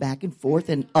forth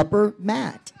and Upper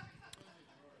Mat?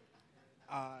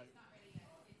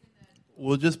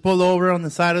 We'll just pull over on the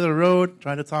side of the road,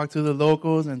 try to talk to the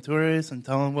locals and tourists and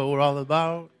tell them what we're all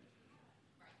about.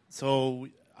 So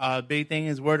big thing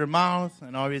is word of mouth,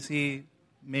 and obviously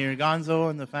Mayor Gonzo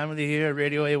and the family here at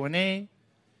Radio A1A.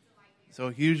 So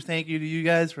huge thank you to you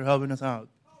guys for helping us out.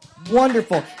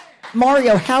 Wonderful.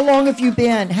 Mario, how long have you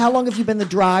been the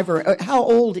driver? How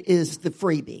old is the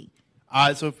Freebie?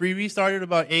 So Freebie started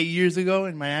about 8 years ago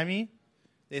in Miami.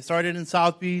 They started in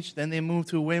South Beach, then they moved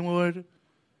to Wynwood,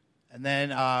 and then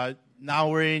now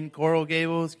we're in Coral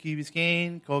Gables, Key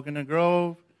Biscayne, Coconut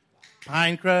Grove,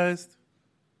 Pinecrest,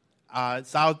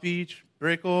 South Beach,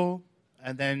 Brickell,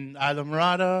 and then Isla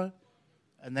Mirada,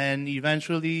 And then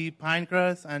eventually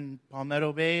Pinecrest and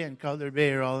Palmetto Bay and Cutler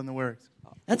Bay are all in the works.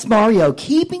 That's Mario,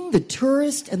 keeping the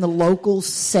tourists and the locals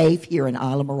safe here in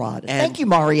Isla Mirada. Thank you,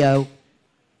 Mario.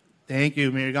 Thank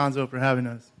you, Mayor Gonzo, for having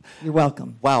us. You're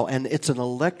welcome. Wow, and it's an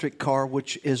electric car,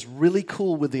 which is really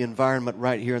cool with the environment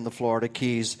right here in the Florida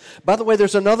Keys. By the way,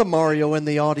 there's another Mario in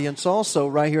the audience also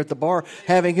right here at the bar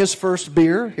having his first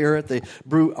beer here at the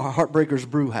Heartbreakers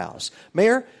Brew House.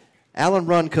 Mayor, Alan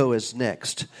Ronco is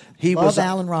next. Love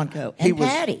Alan Ronco. And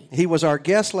Patty. He was our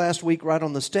guest last week right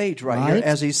on the stage right here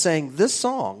as he sang this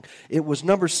song. It was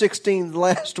number 16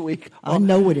 last week. I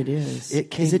know what it is.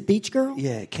 Is it Beach Girl?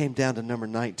 Yeah, it came down to number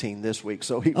 19 this week.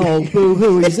 So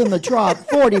boo-hoo. He's in the top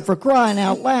 40 for crying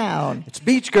out loud. It's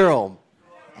Beach Girl.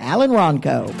 Alan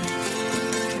Ronco.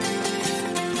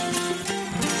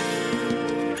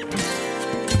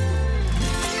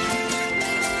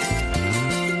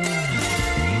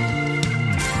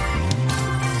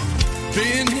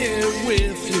 Being here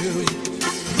with you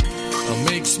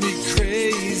makes me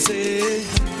crazy.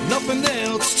 Nothing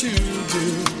else to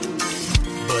do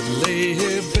but lay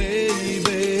here,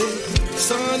 baby.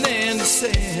 Sun and the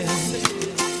sand,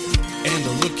 and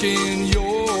the look in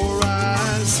your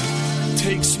eyes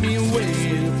takes me away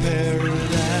to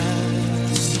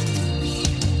paradise.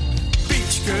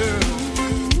 Beach girl,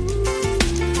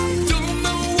 don't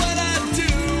know what I'd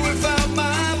do without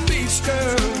my beach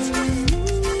girl.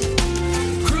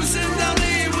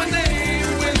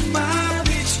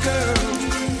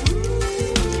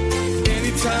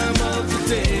 Time of the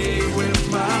day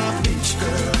with my beach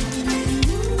girl.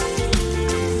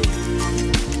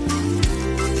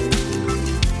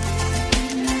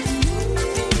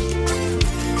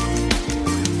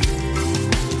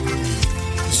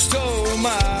 You stole my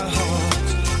heart,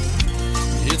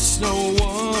 it's no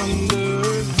wonder.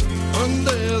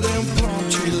 Under them palm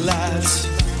tree lights,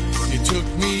 you took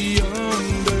me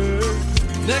under.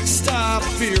 Next stop,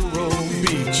 Vero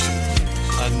Beach,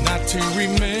 a night to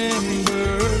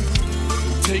remember,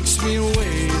 takes me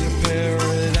away to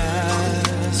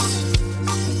paradise.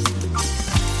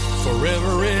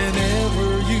 Forever and ever,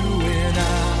 you and I.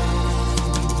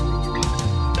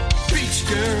 Beach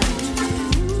girl,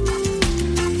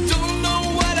 don't know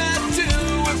what I'd do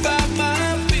without my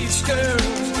beach girl.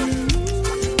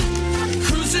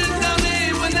 Cruising down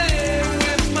A1A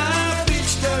with my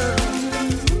beach girl.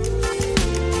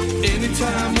 Any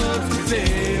time of the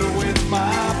day with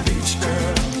my beach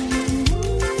girl.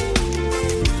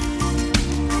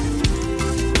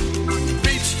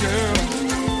 Beach girl,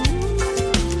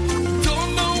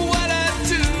 don't know what I'd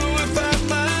do without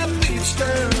my beach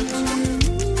girl.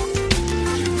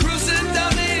 Cruising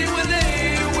down A1A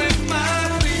with my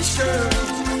beach girl.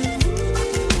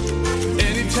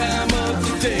 Any time of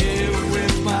the day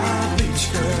with my beach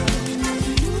girl.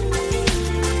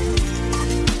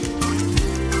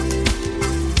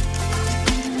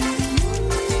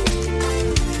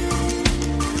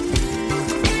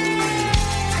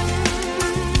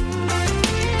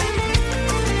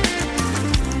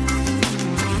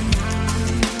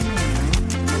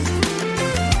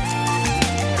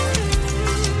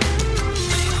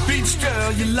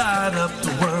 You light up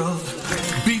the world.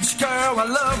 Beach girl, I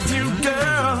love you,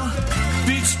 girl.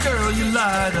 Beach girl, you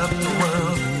light up the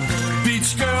world.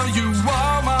 Beach girl, you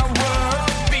are my world.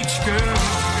 Beach girl,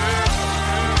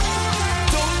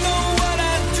 don't know what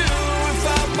I'd do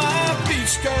without my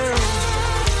beach girl.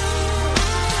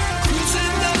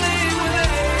 Cruising down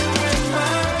A1A with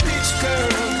my beach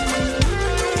girl.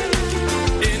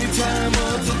 Any time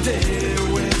of the day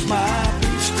with my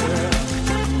beach girl.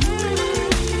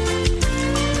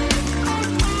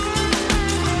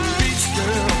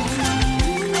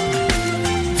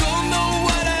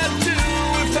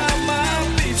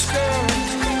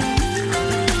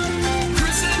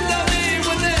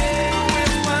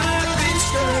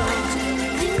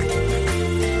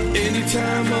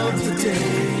 Time of the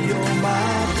day, you're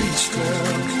my beach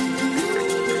girl.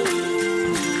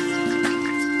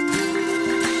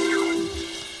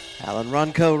 Alan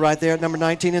Ronco right there at number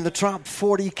 19 in the Top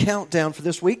 40 Countdown for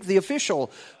this week. The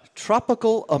official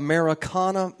Tropical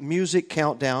Americana Music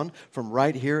Countdown from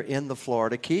right here in the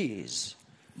Florida Keys.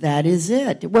 That is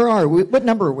it. Where are we? What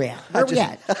number are we at? Where are we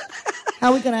at? How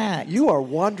are we going to act? You are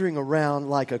wandering around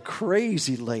like a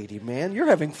crazy lady, man. You're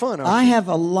having fun, aren't you? I have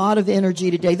a lot of energy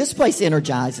today. This place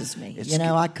energizes me.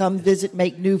 I come visit,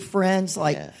 make new friends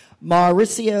like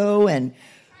Mauricio and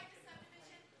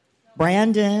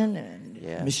Brandon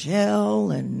and Michelle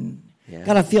and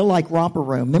God, I feel like Romper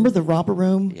Room. Remember the Romper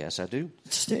Room? Yes, I do.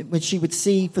 When she would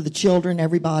see for the children,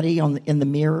 everybody in the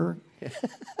mirror.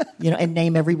 And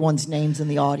name everyone's names in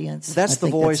the audience. That's I the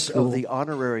think voice that's cool. of the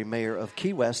honorary mayor of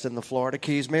Key West in the Florida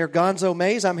Keys, Mayor Gonzo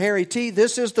Mays. I'm Harry T.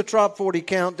 This is the Trop 40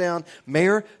 Countdown.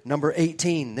 Mayor number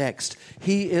 18 next.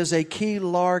 He is a Key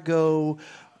Largo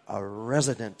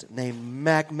resident named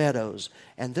Mac Meadows.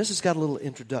 And this has got a little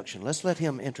introduction. Let's let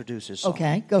him introduce his song.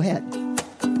 Okay, go ahead.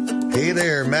 Hey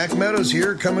there, Mac Meadows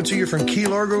here, coming to you from Key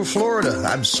Largo, Florida.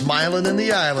 I'm smiling in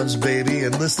the islands, baby,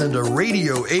 and listening to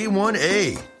Radio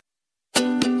A1A.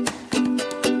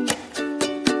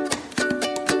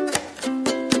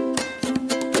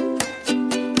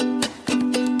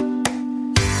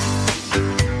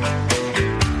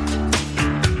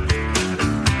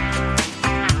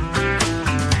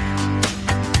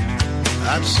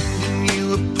 I'm sending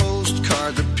you a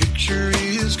postcard, the picture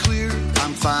is clear.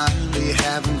 I'm finally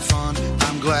having fun,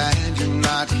 I'm glad you're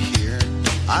not here.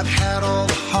 I've had all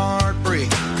the heartbreak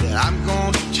that I'm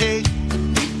going to take.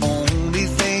 The only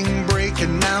thing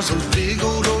breaking now's those big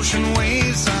old ocean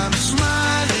waves. I'm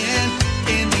smiling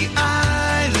in the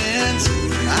islands.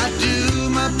 I do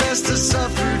my best to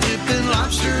suffer, dipping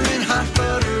lobster in hot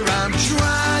butter. I'm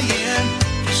trying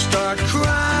to start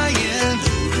crying,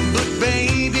 but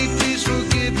baby, please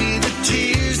forgive me. The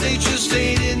tears, they just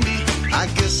ain't in me. I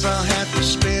guess I'll have to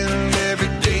spend every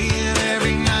day and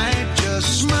every night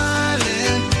just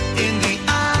smiling in the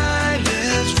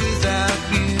islands without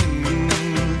you.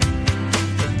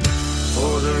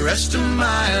 For the rest of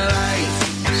my life,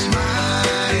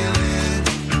 smiling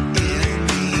in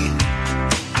the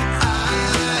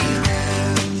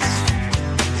islands.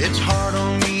 It's hard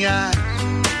on the eyes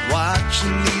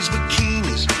watching these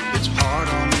bikinis. It's hard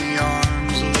on the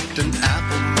arms lifting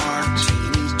apple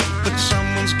martinis. But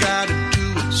someone's got to do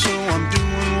it, so I'm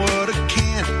doing what I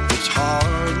can. It's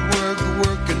hard work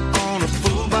working on a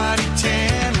full body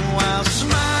tan while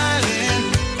smiling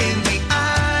in the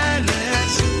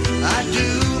islands. I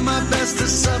do my best to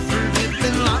suffer,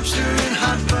 dipping lobster in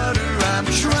hot butter. I'm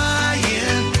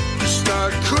trying to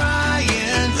start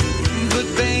crying, but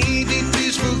baby,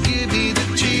 please forgive me. The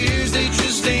tears, they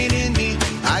just ain't in me.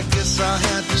 I guess I'll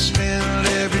have to spend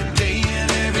every day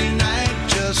and every night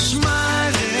just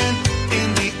smiling in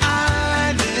the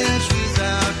islands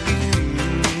without you.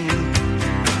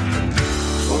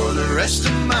 For the rest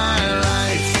of my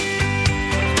life.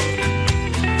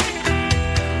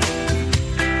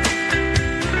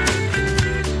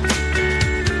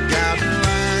 Got a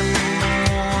lime in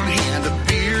one hand, a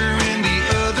beer in the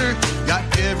other. Got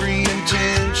every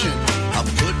intention of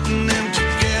putting them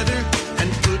together and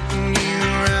putting you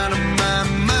out of my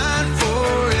mind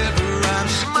forever. I'm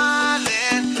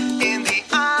smiling in the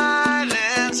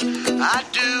islands. I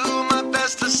do my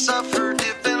best to suffer,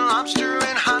 dipping lobster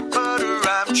in hot butter.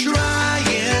 I'm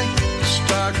trying to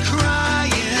start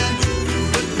crying,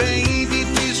 but baby,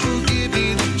 please forgive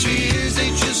me. The tears, they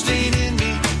just ain't in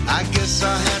me. I guess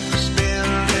I'll have to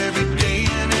spend every day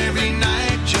and every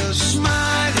night just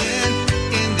smiling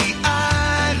in the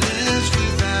islands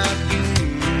without you.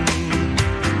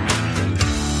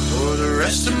 For the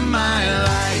rest of my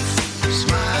life,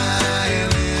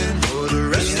 smiling for the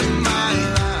rest of my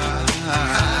life.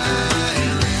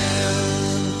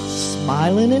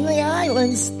 Smiling in the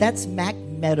Islands. That's Mac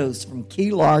Meadows from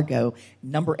Key Largo,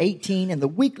 number 18 in the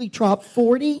weekly Trop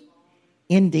 40,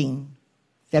 ending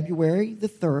February the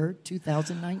 3rd,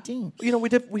 2019.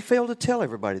 We failed to tell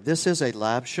everybody, this is a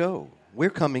live show. We're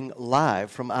coming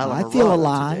live from Isla I feel Mirada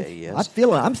alive. today, yes.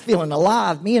 I'm feeling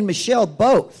alive. Me and Michelle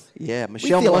both. Yeah,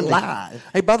 Michelle we feel Monday. alive.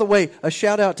 Hey, by the way, a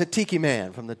shout out to Tiki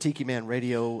Man from the Tiki Man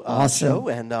Radio Awesome. show,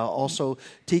 and also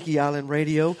Tiki Island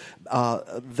Radio.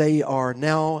 They are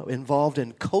now involved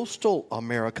in coastal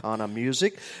Americana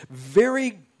music.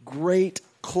 Very great,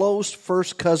 close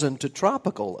first cousin to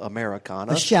tropical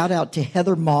Americana. A shout out to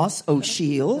Heather Moss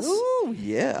O'Shields. Ooh,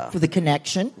 yeah. For the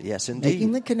connection. Yes, indeed.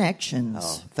 Making the connections.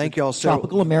 Oh, thank you all so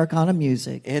Tropical Americana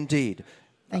music. Indeed.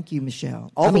 Thank you,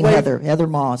 Michelle. All the way- Heather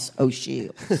Moss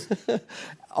O'Shields.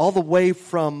 All the way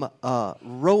from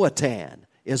Roatan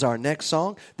is our next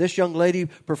song. This young lady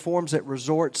performs at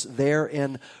resorts there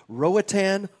in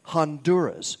Roatan,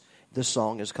 Honduras. This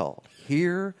song is called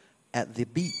Here at the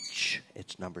Beach.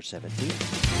 It's number 17.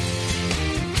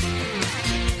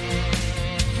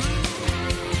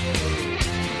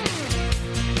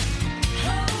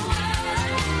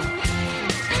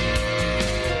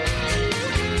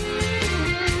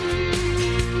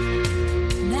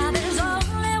 Now there's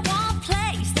only one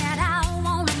place that I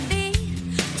wanna be,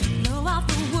 to blow off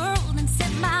the world and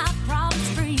set my problems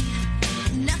free.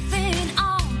 Nothing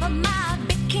on but my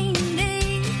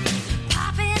bikini,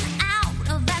 popping out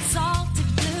of that salty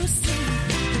blue sea.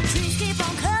 The dreams keep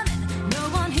on coming, no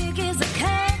one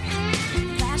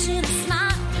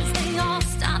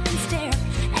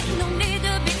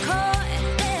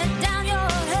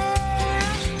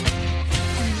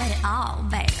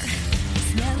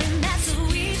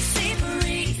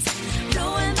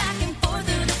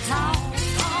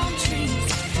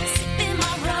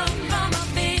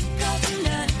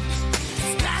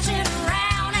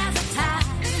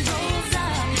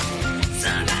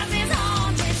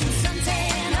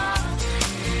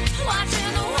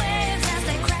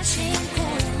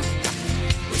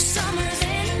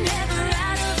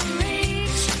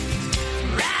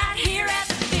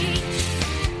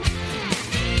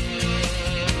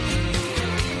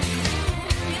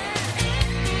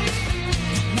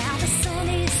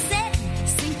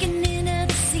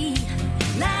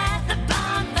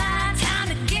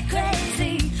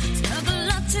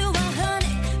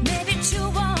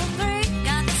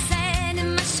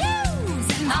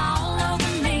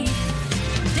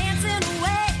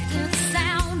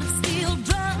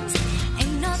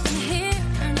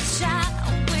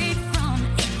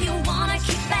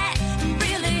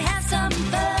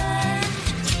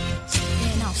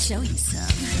show you some.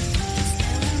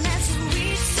 Smelling that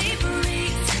sweet sea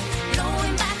breeze,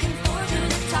 blowing back and forth through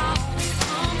the tall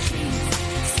palm trees.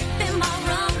 Sipping my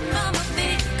rum from a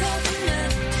big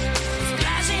coconut,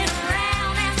 splashing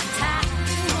around as the tide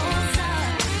rolls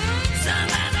up.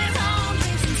 Sunglasses on,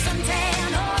 drinking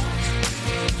suntan oil,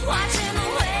 watching the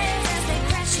waves as they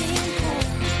crash and pour.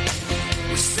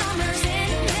 With summer's in,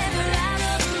 never out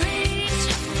of reach,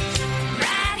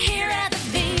 right here at the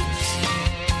beach.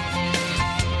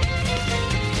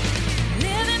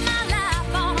 Living my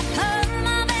life on a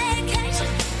perma vacation.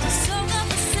 To soak up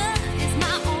the sun is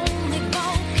my only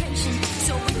vocation.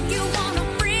 So when you wanna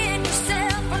free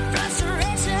yourself from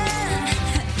frustration,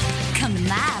 come to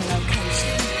my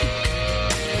location.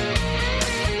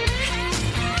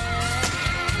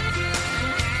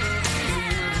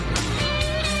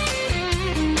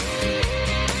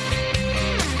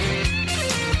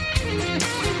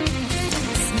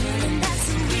 Smelling that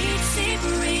sweet sea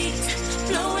breeze,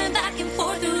 blowing back and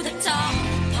forth through the tall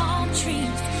palm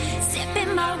trees.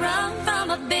 Sipping my rum from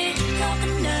a big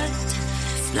coconut,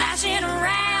 splashing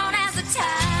around as the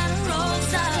tide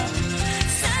rolls up.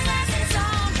 Sunglasses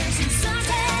on, drinking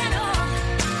suntan oil,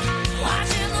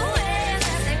 watching the waves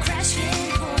as they crash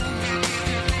and pour.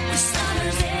 The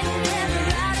summer's in, never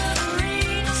out of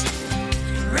reach,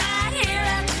 right here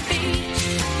at the beach.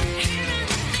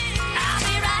 I'll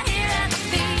be right here at the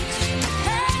beach.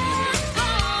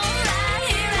 Oh, right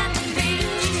here at the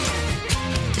beach.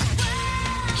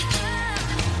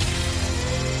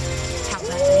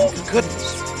 Goodness.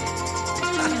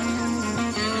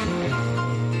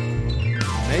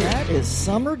 That is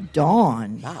Summer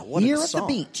Dawn. what a Here at song. the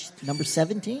beach. Number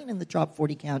 17 in the Top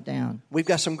 40 Countdown. We've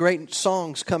got some great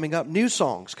songs coming up, new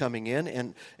songs coming in,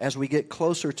 and as we get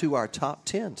closer to our top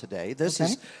 10 today, this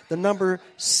is the number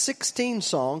 16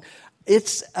 song.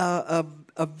 It's a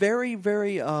very,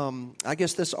 very, I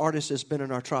guess this artist has been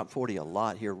in our top 40 a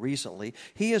lot here recently.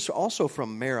 He is also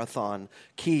from Marathon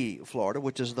Key, Florida,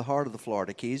 which is the heart of the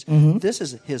Florida Keys. Mhm. This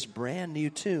is his brand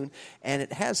new tune, and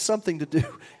it has something to do.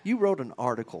 You wrote an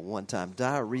article one time,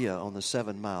 Diarrhea on the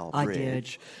 7 Mile I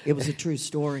Bridge. did. It was a true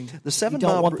story. The 7 you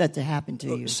don't Mile want Bri- that to happen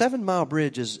to you. 7 Mile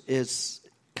Bridge is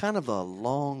kind of a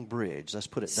long bridge. Let's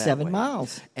put it that 7 way.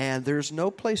 miles. And there's no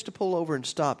place to pull over and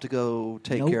stop to go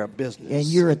take Nope. care of business. And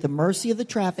you're at the mercy of the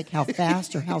traffic, how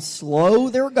fast or how slow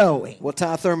they're going. Well,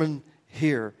 Ty Thurman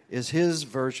here is his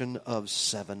version of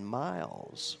 7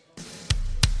 Miles.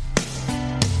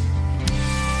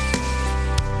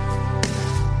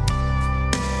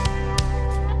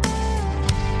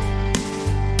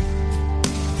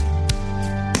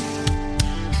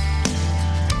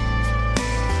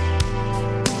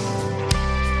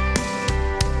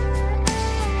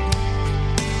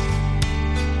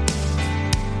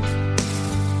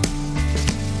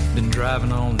 Been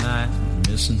driving all night,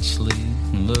 missing sleep.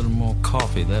 A little more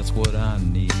coffee, that's what I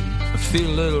need. I feel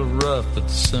a little rough, but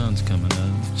the sun's coming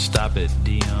up. Stop at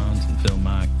Dion's and fill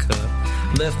my cup.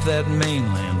 Left that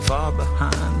mainland far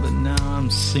behind, but now I'm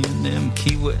seeing them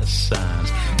Key West signs.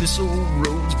 This old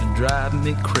road's been driving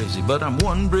me crazy, but I'm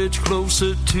one bridge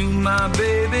closer to my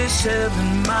baby.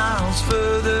 7 miles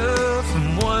further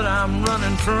from what I'm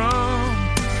running from.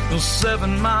 No,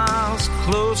 7 miles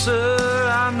closer,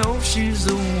 I know she's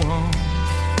the one.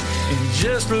 In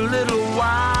just a little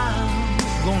while,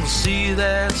 gonna see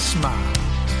that smile.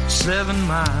 7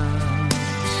 miles.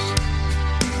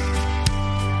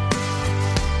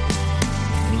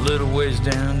 A little ways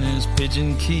down is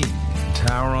Pigeon Key,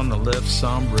 tower on the left,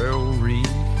 Sombrero Reef.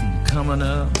 And coming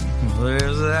up,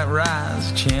 there's that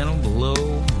rise channel below,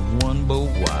 one boat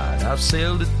wide. I've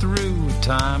sailed it through a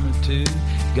time or two.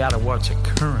 Gotta watch a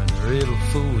current or it'll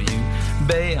fool you.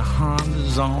 Bay of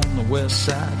Honda's on the west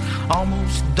side.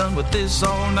 Almost done with this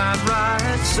all-night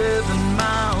ride. 7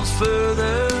 miles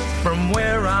further from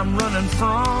where I'm running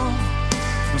from.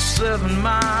 7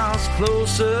 miles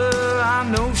closer, I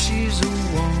know she's the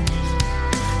one.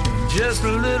 In just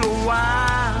a little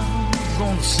while,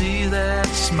 gonna see that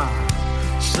smile.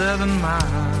 7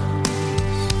 miles.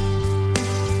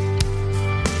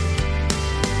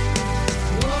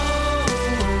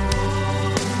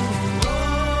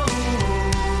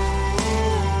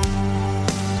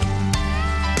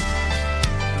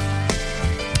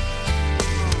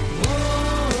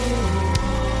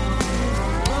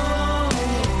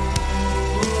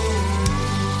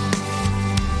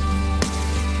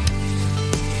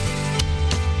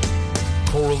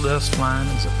 Coral dust incline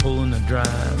as I pull in the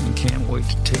drive and can't wait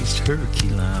to taste her key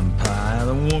lime pie.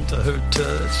 The warmth of her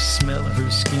touch, smell of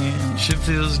her skin, shit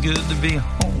feels good to be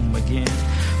home again.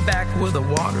 Back where the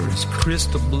water is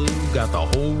crystal blue, got the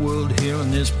whole world here on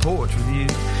this porch with you,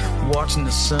 watching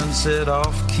the sunset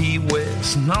off Key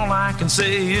West, and all I can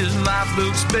say is life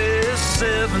looks best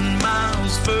 7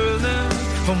 miles further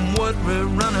from what we're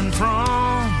running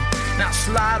from. Now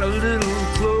slide a little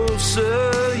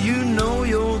closer, you know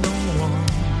you're the one.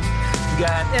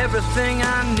 Got everything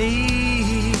I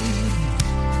need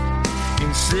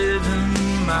in 7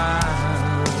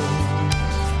 miles.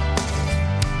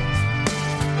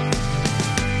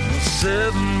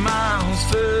 7 miles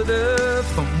further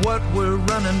from what we're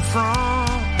running from.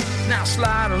 Now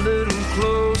slide a little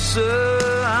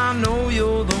closer, I know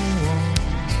you're the one.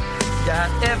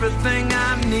 Got everything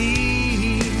I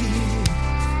need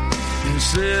in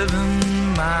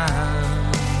 7 miles.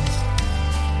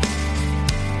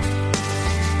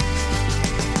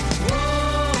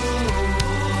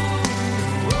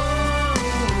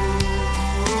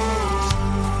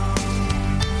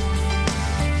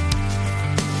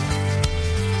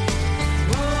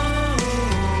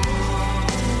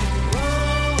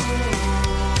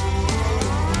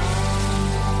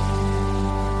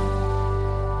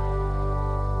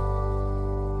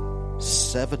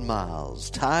 Seven Miles,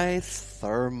 Ty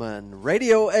Thurman,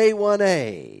 Radio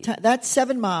A1A. That's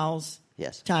 7 miles.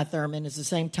 Yes. Ty Thurman is the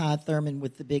same Ty Thurman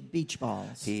with the big beach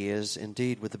balls. He is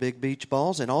indeed with the big beach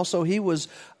balls. And also he was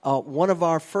one of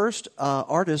our first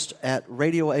artists at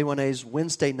Radio A1A's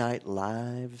Wednesday night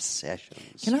live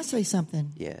sessions. Can I say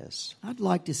something? Yes. I'd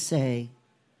like to say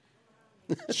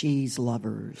cheese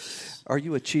lovers. Are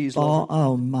you a cheese lover?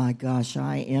 Oh my gosh,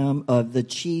 I am of the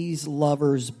cheese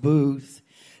lovers booth.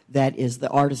 That is the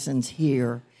Artisans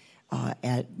here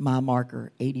at My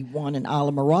Marker 81 in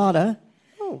Islamorada.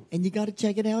 Oh. And you got to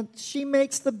check it out. She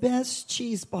makes the best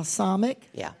cheese balsamic.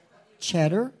 Yeah.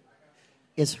 Cheddar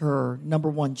is her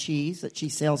 #1 cheese that she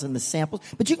sells in the samples.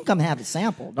 But you can come have a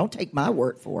sample. Don't take my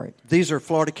word for it. These are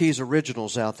Florida Keys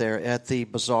originals out there at the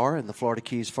Bazaar and the Florida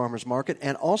Keys Farmers Market.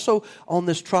 And also on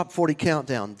this Trop 40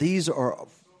 Countdown, these are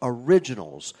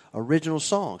original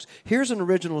songs. Here's an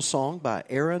original song by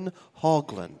Aaron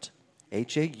Haugland,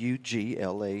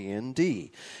 Haugland.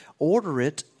 Order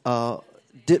it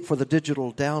for the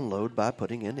digital download by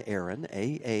putting in Aaron,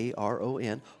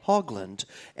 Aaron, Haugland,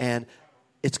 and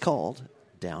it's called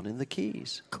Down in the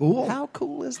Keys. Cool. How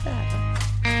cool is that?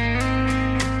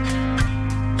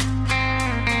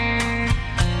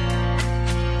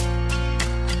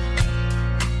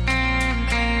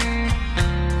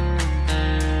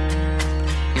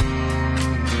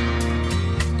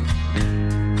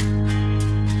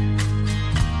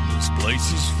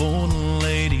 For the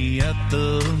lady at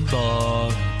the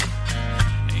bar,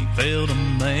 ain't felt a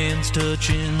man's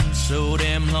touching so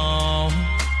damn long.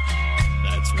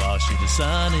 That's why she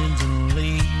decided to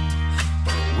leave for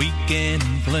a weekend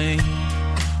fling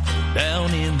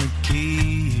down in the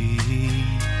Keys.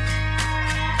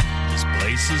 This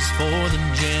place is for the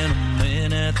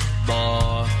gentleman at the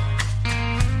bar.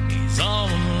 He's all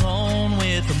alone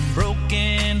with a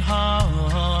broken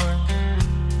heart.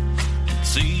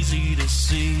 It's easy to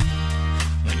see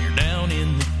when you're down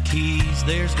in the Keys,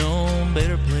 there's no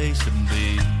better place to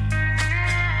be.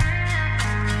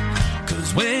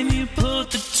 'Cause when you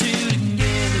put the two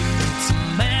together, it's a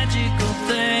magical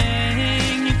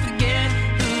thing. You forget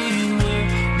who you were,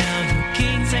 now you're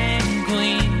kings and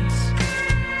queens,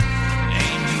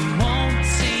 and you won't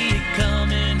see it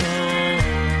coming home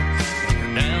when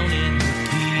you're down in the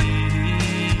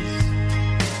Keys.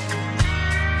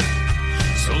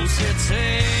 So set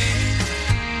sail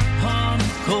on a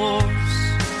course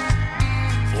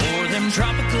for them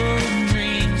tropical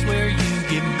dreams where you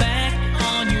get back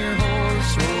on your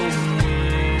horse. Whoa,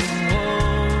 whoa,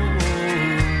 whoa,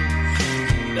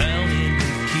 down in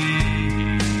the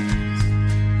Keys.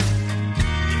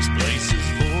 This place is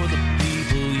for the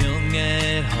people young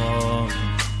at heart,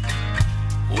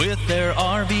 with their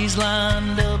RVs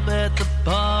lined up at the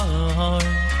park,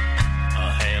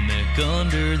 a hammock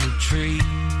under the tree.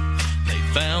 They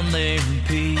found their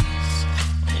peace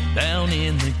down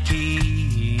in the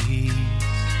Keys.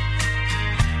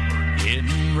 We're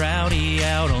getting rowdy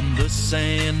out on the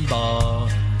sandbar,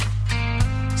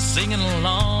 singing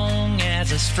along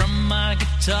as I strum my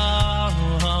guitar.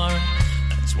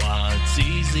 That's why it's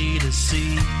easy to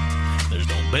see there's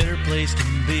no better place to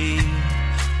be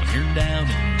when you're down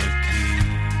in the Keys.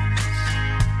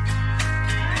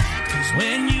 'Cause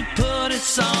when you put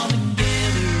it all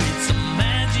together, it's a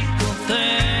magical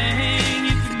thing.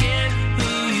 You forget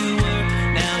who you were,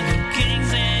 now you're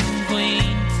kings and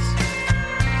queens,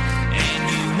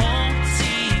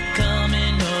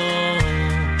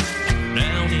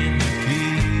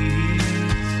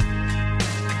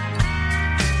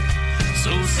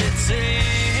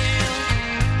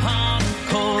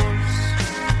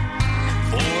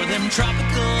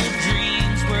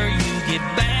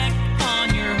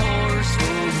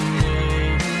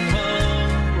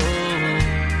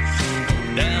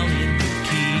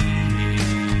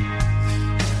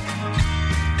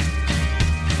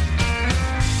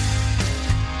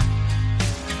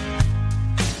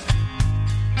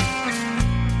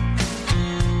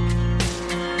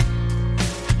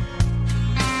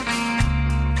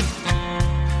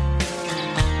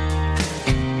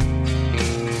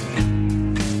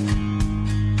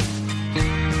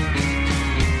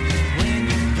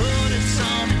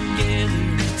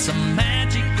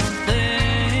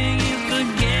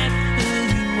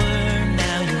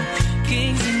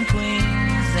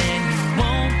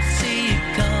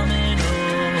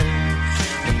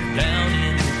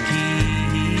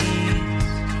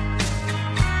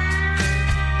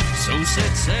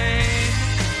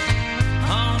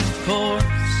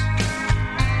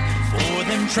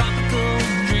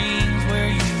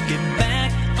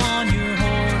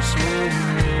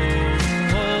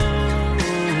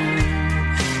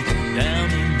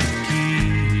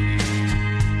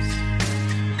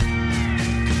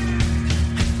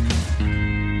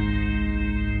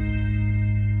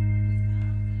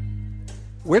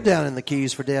 We're down in the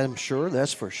Keys for damn sure.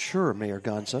 That's for sure, Mayor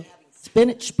Gonza.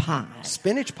 Spinach pie.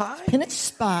 Spinach pie?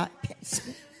 Spinach pie.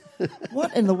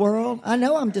 What in the world? I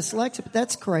know I'm dyslexic, but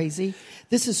that's crazy.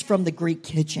 This is from the Greek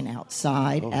Kitchen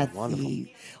outside at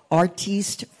the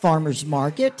Artiste Farmers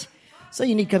Market. So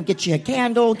you need to come get you a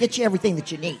candle, get you everything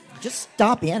that you need. Just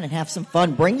stop in and have some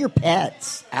fun. Bring your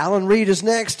pets. Alan Reed is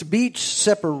next. Beach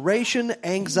Separation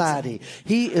Anxiety.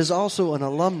 He is also an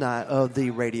alumni of the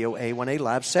Radio A1A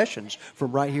live sessions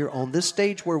from right here on this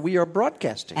stage where we are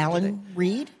broadcasting. Alan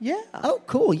Reed? Yeah. Oh,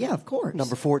 cool. Yeah, of course.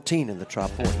 Number 14 in the Trop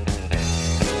 40.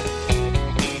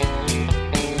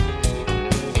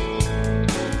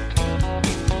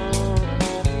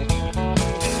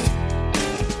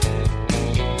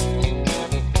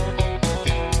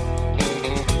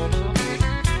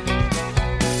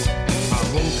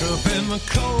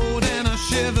 Cold and I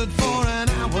shivered for an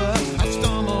hour. I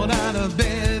stumbled out of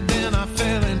bed, then I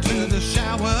fell into the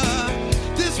shower.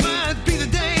 This might be the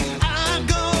day I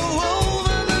go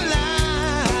over the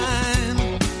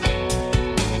line.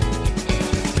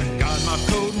 Got my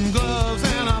coat and gloves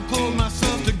and I pulled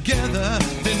myself together.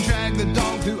 Then dragged the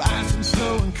dog through ice and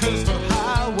snow and cursed for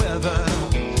high weather.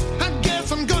 I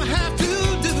guess I'm gonna have to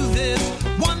do this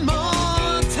one more.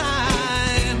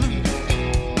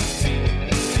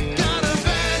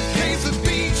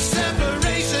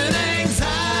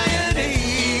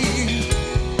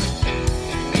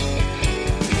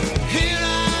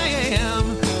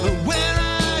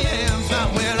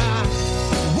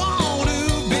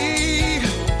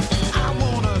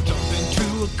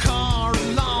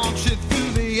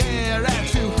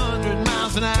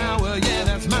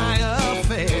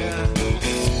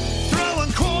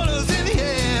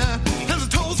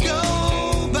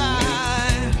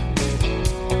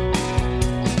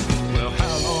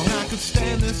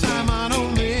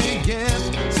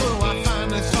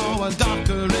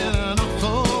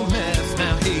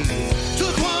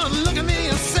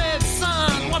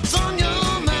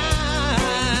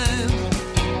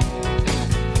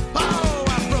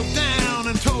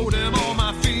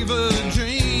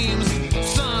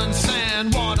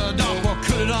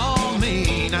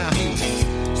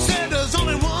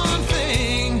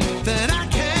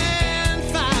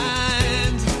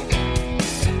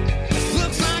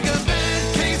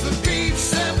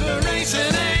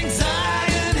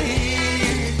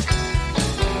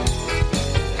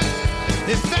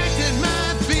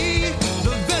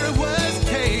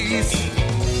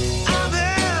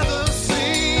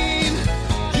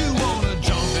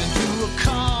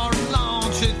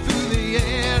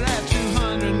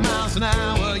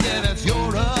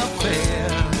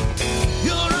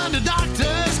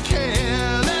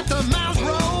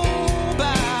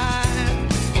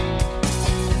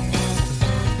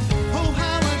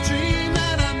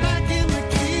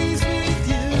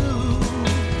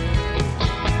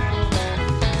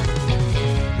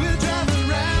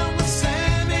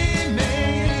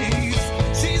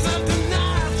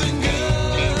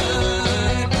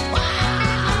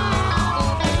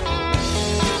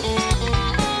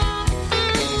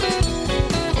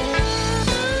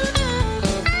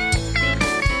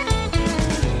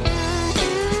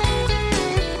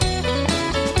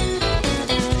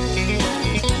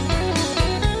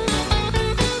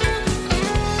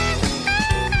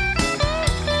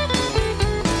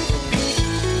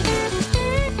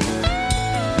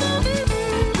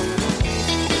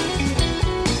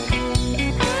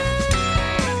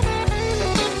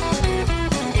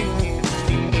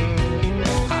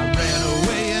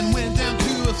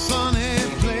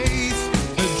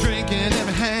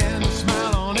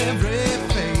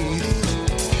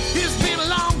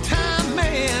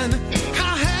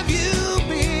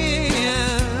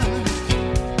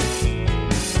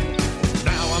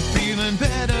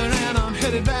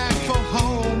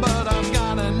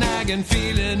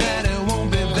 Feeling that it won't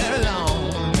be very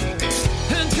long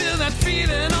until that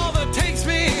feeling overtakes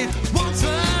me once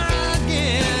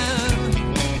again.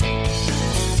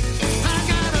 I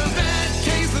got a bad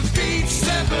case of beach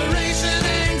separation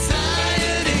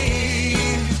anxiety.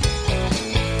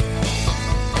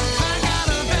 I got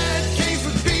a bad case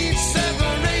of beach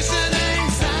separation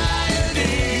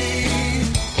anxiety.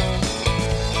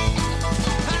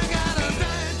 I got a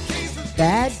bad case of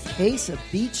Case of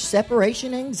beach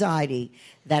separation anxiety.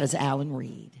 That is Alan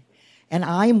Reed. And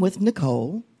I am with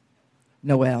Nicole.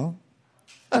 Noel.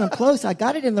 And I'm close. I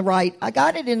got it in the right. I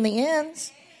got it in the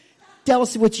ends. Tell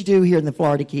us what you do here in the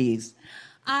Florida Keys.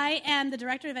 I am the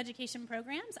Director of Education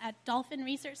Programs at Dolphin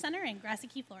Research Center in Grassy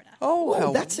Key, Florida.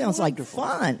 Oh, that sounds like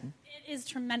fun. It is a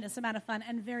tremendous amount of fun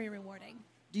and very rewarding.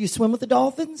 Do you swim with the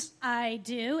dolphins? I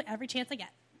do, every chance I get.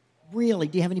 Really?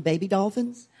 Do you have any baby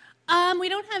dolphins? We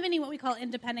don't have any what we call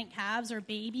independent calves or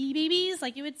babies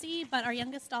like you would see, but our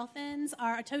youngest dolphins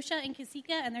are Atosha and Kasika,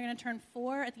 and they're going to turn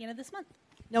 4 at the end of this month.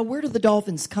 Now, where do the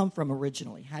dolphins come from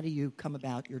originally? How do you come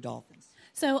about your dolphins?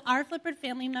 So our Flipper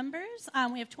family members,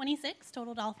 we have 26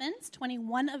 total dolphins.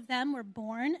 21 of them were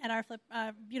born at our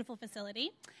beautiful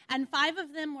facility, and 5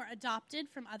 of them were adopted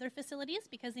from other facilities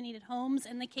because they needed homes.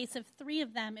 In the case of 3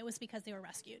 of them, it was because they were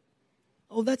rescued.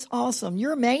 Oh, that's awesome.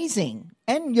 You're amazing,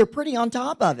 and you're pretty on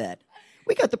top of it.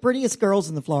 We got the prettiest girls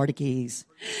in the Florida Keys.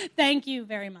 Thank you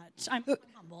very much. I'm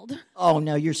humbled. Oh,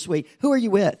 no, you're sweet. Who are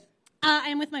you with?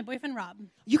 I'm with my boyfriend, Rob.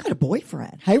 You got a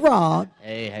boyfriend. Hey, Rob.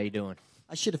 Hey, how you doing?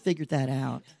 I should have figured that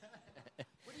out.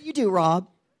 What do you do, Rob?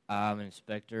 I'm an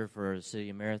inspector for the City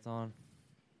of Marathon,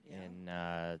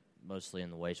 and mostly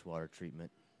in the wastewater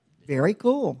treatment. Very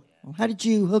cool. Well, how did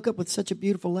you hook up with such a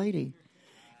beautiful lady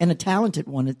and a talented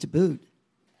one at to boot?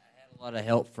 I had a lot of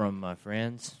help from my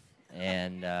friends,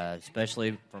 and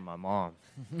especially from my mom.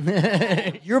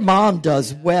 Your mom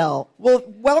does well. Well,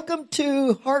 welcome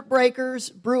to Heartbreakers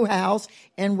Brew House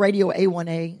and Radio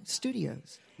A1A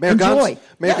Studios. Mayor Enjoy.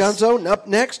 Mayor Yes. Gonzo, up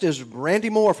next is Randy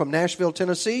Moore from Nashville,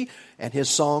 Tennessee, and his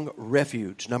song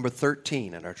Refuge, number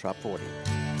 13 in our Top 40.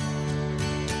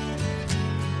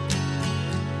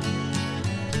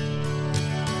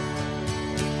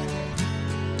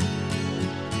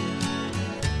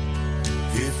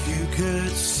 If you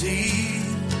could see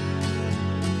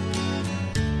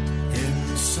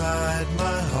inside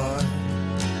my heart,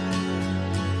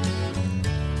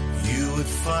 you would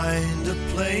find a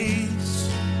place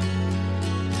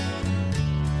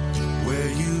where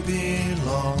you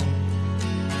belong,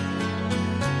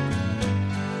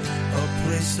 a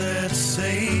place that's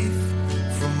safe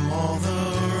from all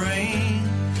the rain,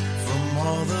 from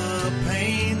all the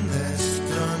pain that's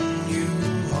done you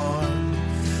harm.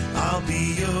 I'll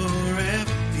be your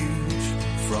refuge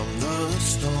from the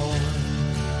storm.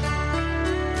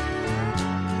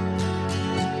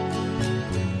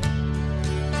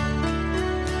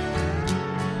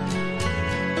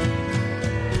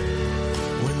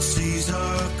 Seas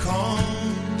are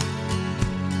calm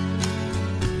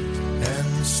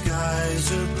and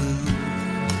skies are blue.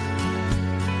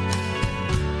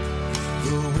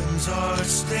 The winds are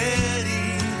steady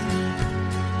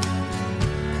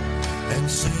and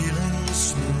sailing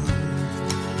smooth.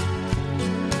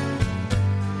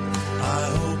 I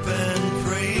hope and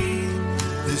pray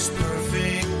this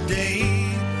perfect day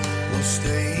will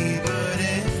stay, but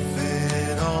if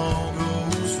it all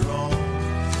goes wrong,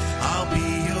 I'll be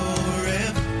your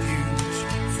refuge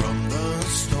from the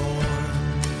storm.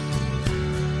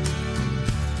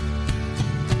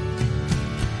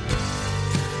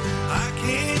 I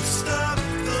can't stop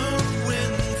the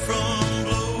wind from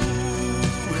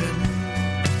blowing.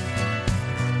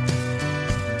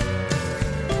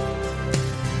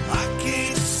 I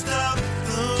can't stop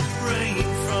the rain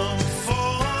from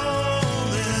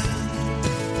falling.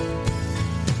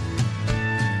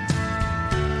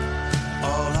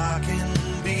 All I can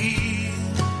be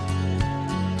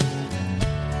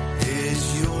is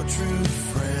your true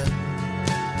friend.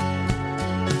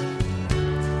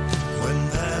 When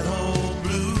that old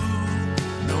blue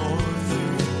norther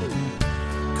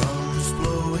comes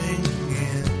blowing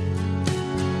in,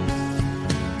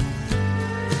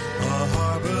 a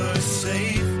harbor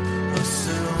safe, a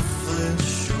selfless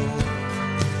shore.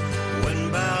 When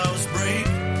bows break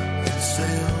and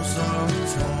sails are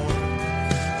torn,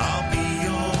 I'll be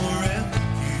your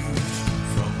refuge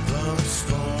from the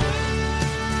storm.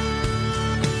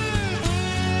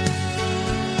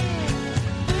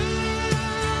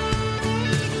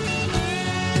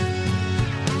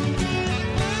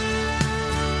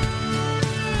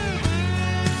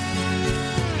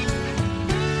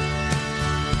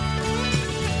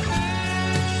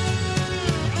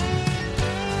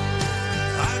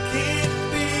 I can't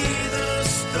be the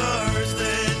stars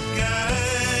that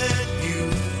guide you.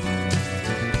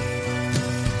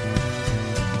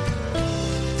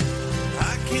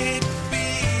 I can't be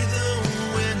the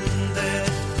wind that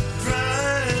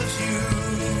drives you.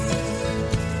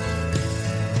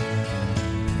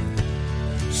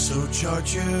 So chart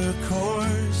your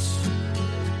course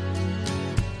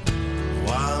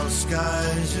while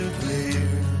skies are clear.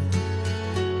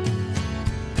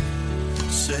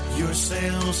 Set your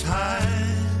sails high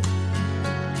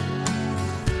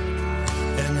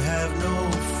and have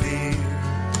no fear.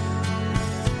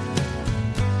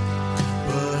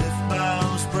 But if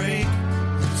bows break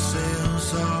and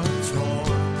sails are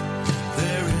torn,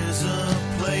 there is a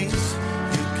place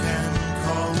you can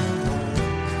call home.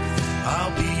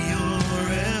 I'll be your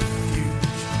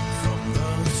refuge from the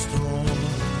storm.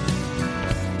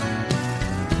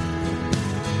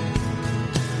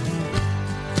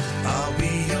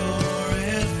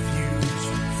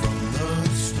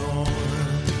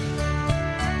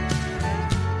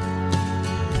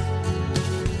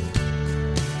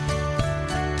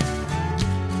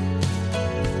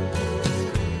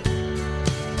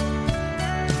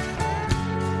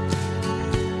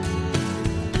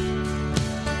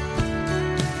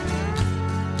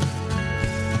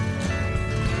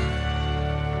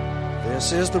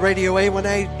 This is the Radio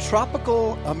A1A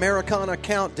Tropical Americana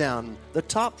Countdown, the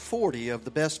top 40 of the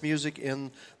best music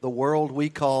in the world. We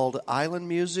called island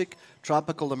music,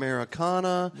 tropical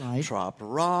Americana, trop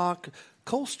rock,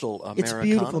 coastal Americana. It's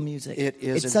beautiful music. It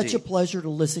is It's indeed. such a pleasure to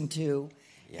listen to.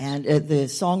 And the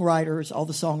songwriters, all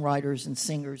the songwriters and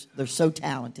singers, they're so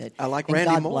talented. I like and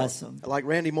Randy God Moore. bless them. I like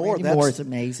Randy Moore. Randy Moore is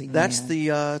amazing. That's man.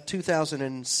 the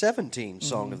 2017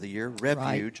 Song of the Year,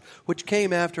 Refuge, which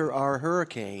came after our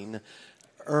Hurricane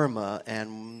Irma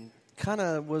and kind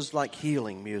of was like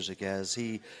healing music as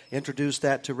he introduced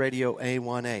that to Radio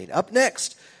A18. Up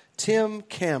next, Tim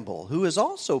Campbell, who has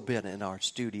also been in our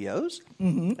studios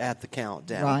at the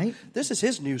Countdown. Right. This is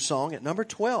his new song at number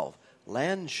 12,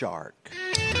 Land Shark.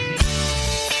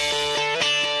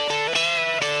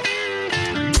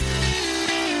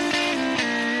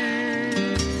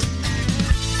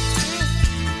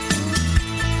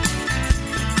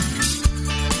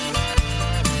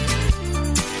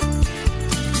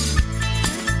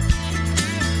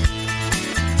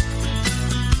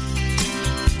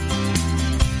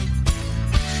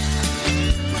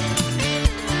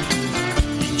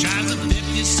 Drives a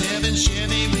 57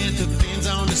 Chevy with the fins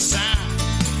on the side.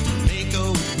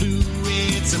 Mako blue,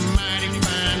 it's a mighty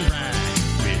fine ride.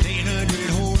 With 800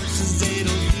 horses,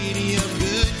 it'll get you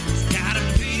good. Got a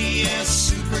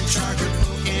BDS supercharger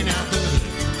poking out the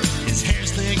hood. His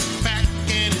hair's thick back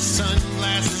and his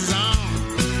sunglasses on.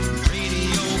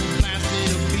 Radio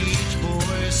blasting a Beach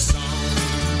Boys song.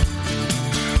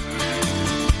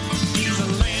 He's a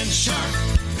land shark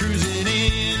cruising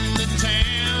in the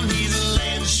town. He's a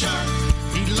land shark.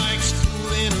 He likes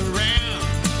fooling around.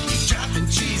 He's dropping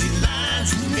cheesy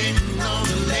lines and hitting on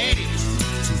the ladies.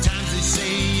 Sometimes they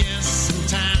say yes,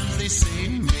 sometimes they say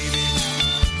maybe.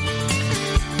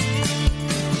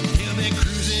 He'll be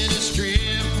cruising the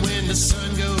strip when the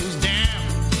sun goes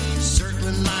down,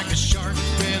 circling like a shark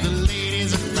where the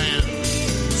ladies are found.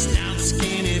 Stout,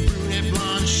 skinny, brunette,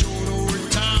 blonde, short or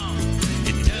tall.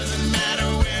 It doesn't matter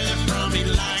where they're from, he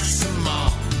likes them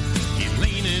all. He's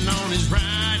leaning on his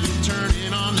ride and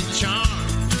turning on the charm.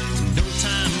 No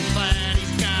time flat,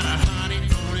 he's got a hottie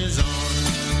on his arm.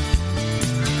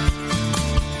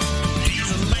 He's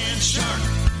a land shark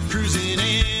cruising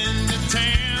in the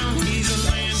town. He's a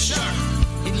land shark.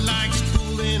 He likes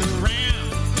fooling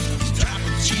around. He's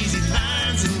dropping cheesy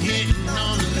lines and hitting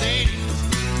on the ladies.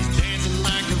 He's dancing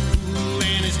like a fool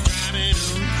and it's driving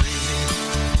him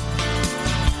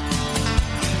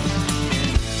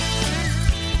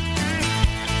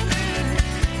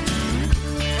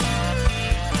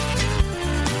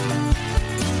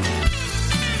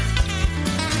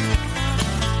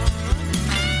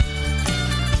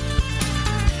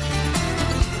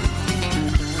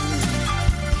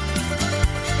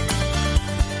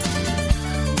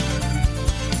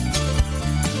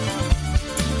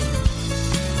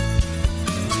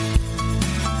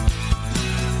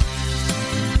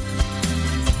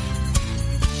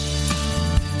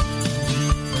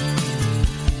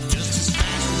just as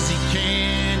fast as he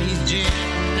can. He's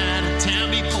jetting out of town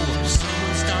before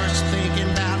someone starts thinking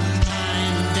about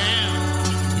tying him down.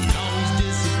 He always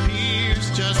disappears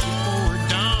just before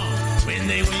dawn. When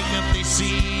they wake up, they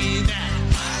see that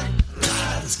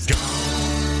ride's gone.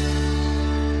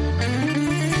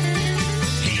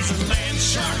 He's a land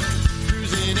shark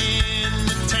cruising in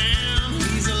the town.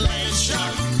 He's a land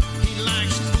shark. He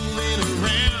likes fooling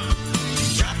around.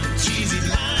 He's dropping cheesy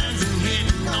lines and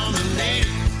hitting on the lady.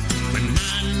 But 9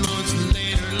 months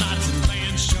later, lots of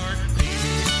land shark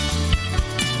babies.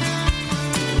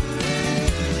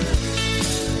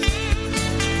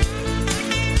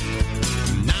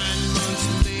 9 months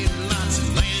later, lots of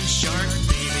land shark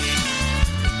babies.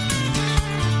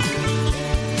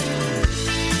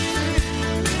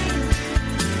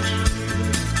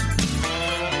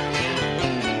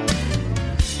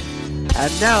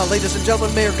 And now, ladies and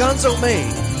gentlemen, Mayor Gonzo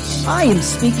Mays. I am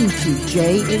speaking to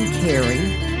Jay and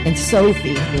Carrie and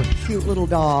Sophie, their cute little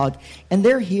dog, and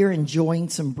they're here enjoying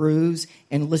some brews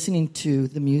and listening to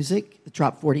the music, the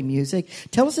Trop 40 music.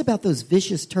 Tell us about those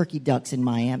vicious turkey ducks in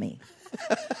Miami.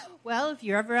 Well, if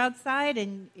you're ever outside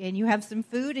and you have some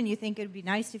food and you think it would be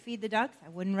nice to feed the ducks, I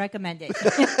wouldn't recommend it.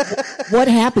 What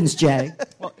happens, Jay?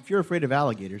 Well, if you're afraid of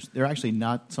alligators, they're actually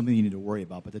not something you need to worry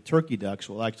about. But the turkey ducks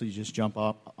will actually just jump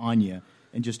up on you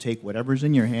and just take whatever's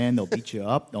in your hand. They'll beat you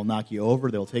up. They'll knock you over.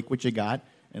 They'll take what you got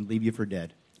and leave you for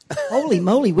dead. Holy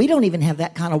moly, we don't even have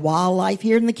that kind of wildlife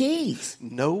here in the Keys.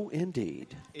 No,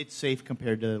 indeed. It's safe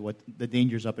compared to what the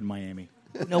dangers up in Miami.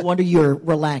 No wonder you're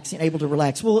relaxing, able to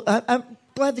relax. Well, I'm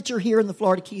glad that you're here in the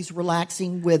Florida Keys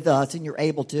relaxing with us and you're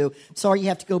able to. Sorry you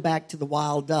have to go back to the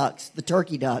wild ducks, the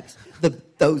turkey ducks,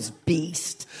 those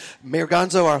beasts. Mayor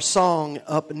Gonzo, our song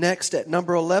up next at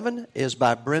number 11 is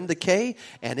by Brenda Kay,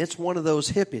 and it's one of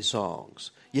those hippie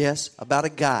songs. Yes, about a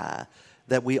guy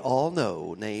that we all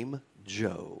know named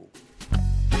Joe.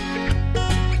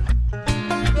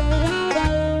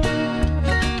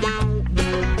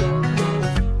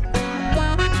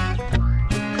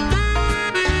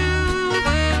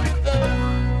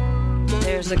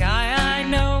 There's a guy I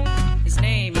know, his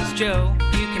name is Joe.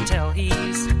 You can tell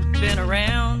he's been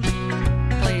around.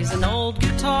 Plays an old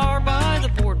guitar by the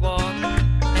boardwalk,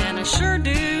 and I sure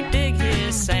do dig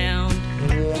his sound.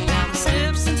 Now the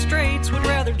Stiffs and Straights would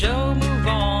rather Joe move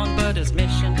on, but his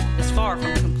mission is far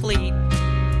from complete.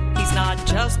 He's not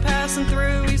just passing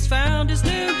through, he's found his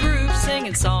new groove,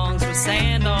 singing songs with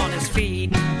sand on his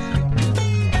feet.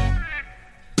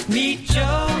 Meet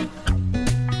Joe,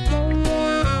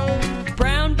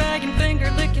 brown bag and finger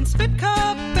licking, spit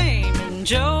cup aiming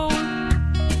Joe.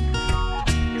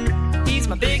 He's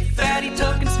my big fatty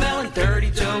token smelling,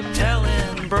 dirty joke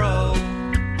telling bro.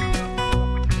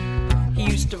 He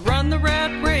used to run the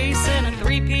rat race in a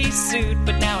three-piece suit,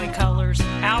 but now he colors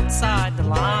outside the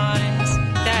lines.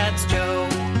 That's Joe,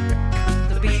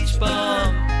 the beach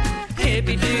bum,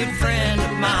 hippie dude friend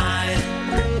of mine.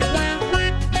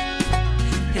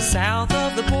 His south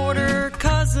of the border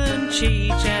cousin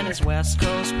Cheech and his west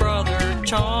coast brother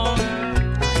Chong.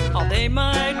 Oh, they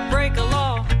might break a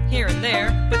law here and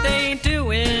there, but they ain't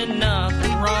doing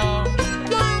nothing wrong.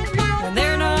 When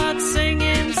they're not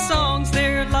singing songs,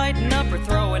 they're lighting up or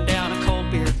throwing down a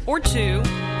cold beer or two.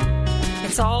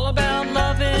 It's all about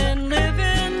loving,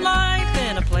 living life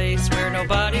in a place where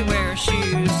nobody wears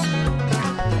shoes.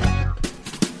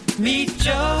 Meet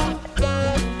Joe,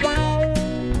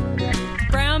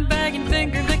 brown bag and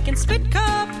finger licking, spit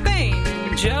cup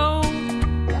aiming Joe.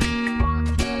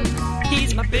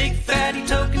 He's my big fatty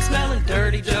token smelling,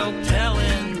 dirty joke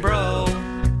telling bro.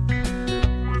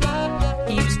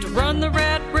 He used to run the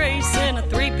rat race in a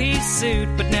three-piece suit,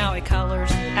 but now he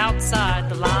colors outside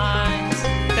the lines.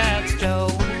 That's Joe,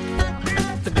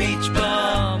 the beach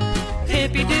bum,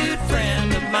 hippie dude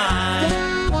friend of mine.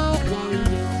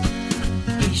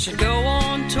 He should go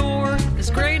on tour as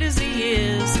great as he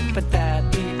is, but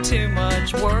that'd be too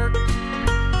much work.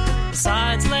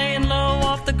 Besides laying low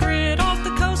off the grid, off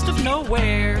the coast of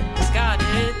nowhere, it's got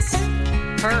its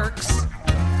perks.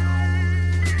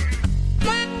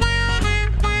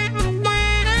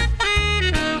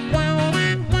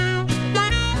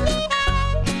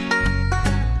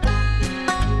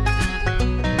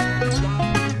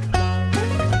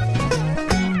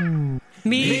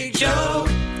 Meet Joe.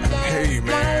 Hey,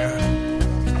 man.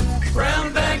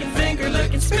 Brown bag and finger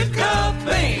licking, spit cup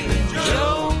aiming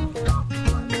Joe.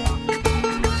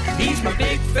 He's my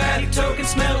big fatty token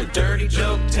smelling, dirty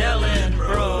joke telling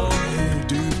bro. Hey,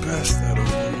 dude, pass that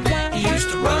over. He used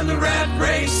to run the rat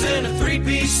race in a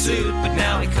three-piece suit, but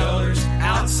now he colors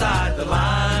outside the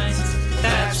lines.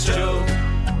 That's Joe,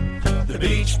 the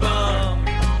beach bum,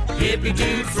 hippie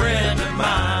dude friend of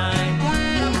mine.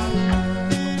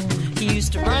 He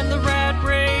used to run the rat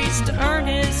race to earn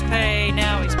his pay.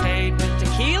 Now he's paid with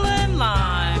tequila and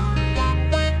lime.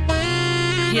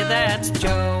 Yeah, that's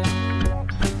Joe,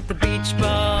 the beach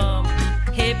bum,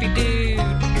 hippie dude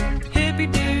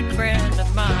friend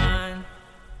of mine.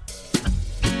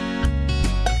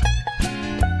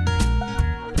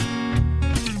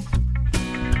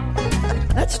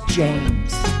 That's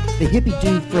James, the hippie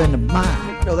dude friend of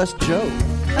mine. No, that's Joe.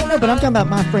 I know, but I'm talking about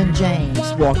my friend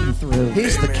James walking through.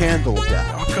 He's the candle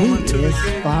guy. He is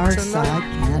Fireside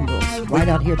Candles, right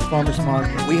out here at the Farmers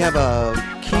Market. We have a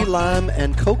key lime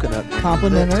and coconut.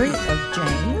 Complimentary of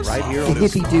James. Right here the on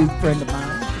hippie dude friend of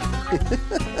mine.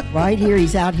 Right here,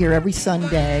 he's out here every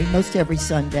Sunday, most every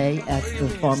Sunday at the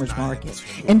Farmers Market.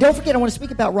 And don't forget, I want to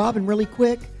speak about Robin really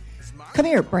quick. Come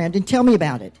here, Brandon. Tell me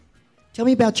about it. Tell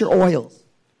me about your oils.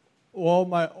 Well,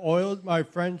 my oils, my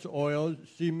friend's oils,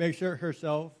 she makes it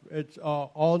herself. It's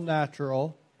all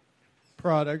natural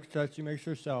products that she makes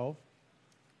herself.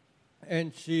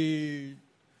 And she's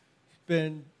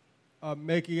been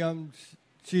making them,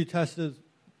 she tests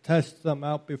them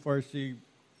out before she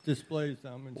displays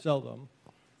them and sell them.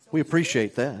 We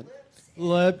appreciate that.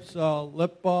 Lips,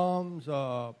 lip balms,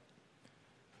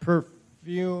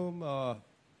 perfume,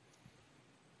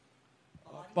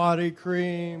 body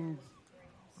cream.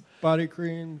 Body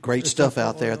cream. Great stuff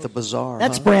out there at the bazaar.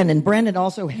 That's huh? Brandon. Brandon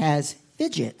also has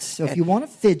fidgets. So if you want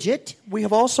to fidget, we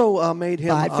have also made him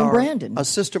buy it from our Brandon.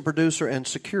 assistant producer and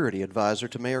security advisor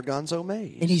to Mayor Gonzo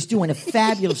Mays. And he's doing a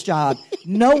fabulous job.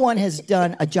 No one has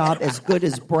done a job as good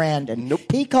as Brandon. Nope.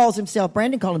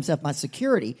 Brandon called himself my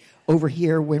security over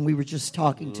here when we were just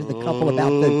talking to the couple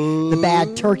about the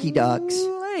bad turkey ducks.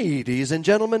 Ladies and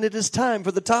gentlemen, it is time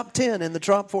for the top 10 in the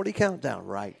Trop 40 Countdown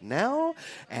right now.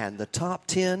 And the top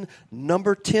 10,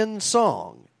 number 10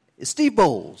 song is Steve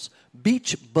Bowles,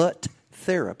 Beach Butt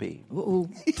Therapy. Uh-oh.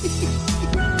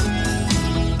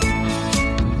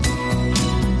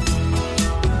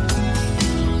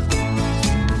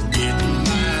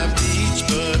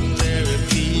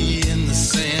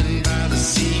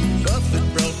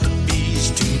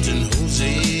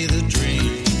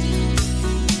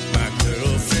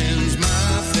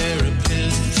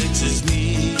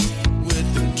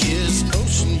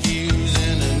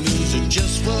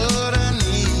 Just what I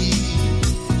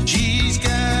need. She's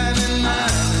got an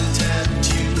island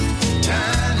tattoo,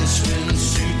 tiny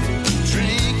swimsuit,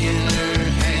 drink in her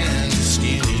hand, a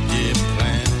skinny dip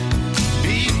plant,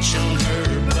 beach on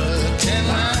her butt, 10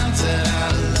 lines that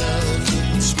I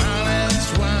love, and smile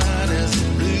as wide as the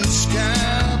blue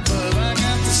sky above. I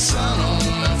got the sun on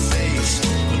my face,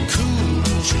 a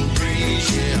cool ocean breeze,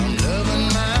 yeah, I'm loving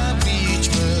my beach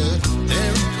butt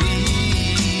therapy.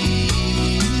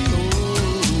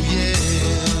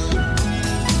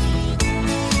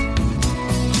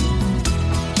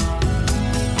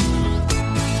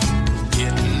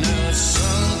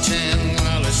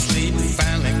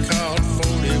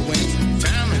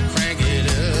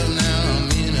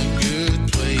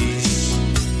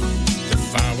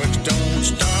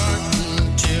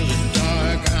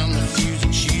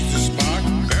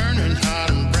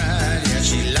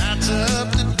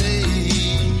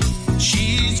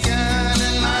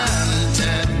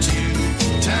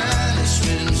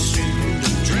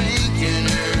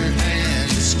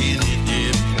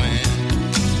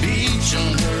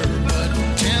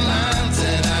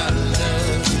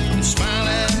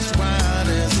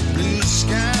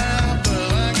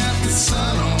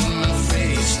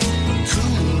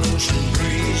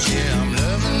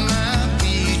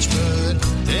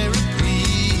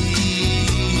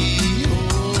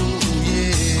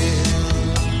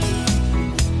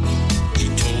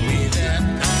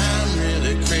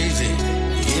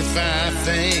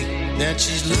 That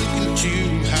she's looking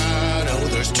too hard. Oh,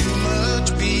 there's too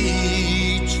much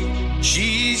beach.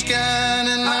 She's got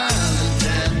an island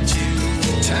tattoo,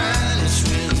 tiny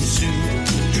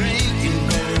swimsuit, drinking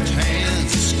both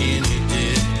hands, a skinny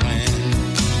dip plant,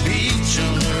 beach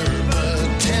on her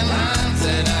butt, 10 lines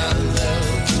that I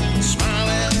love, smile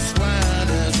as wide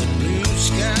as the blue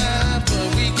sky. But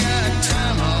we got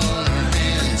time on our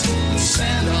hands and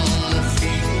sand on our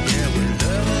feet. Yeah, we're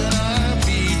loving our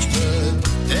beach, but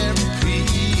therapy.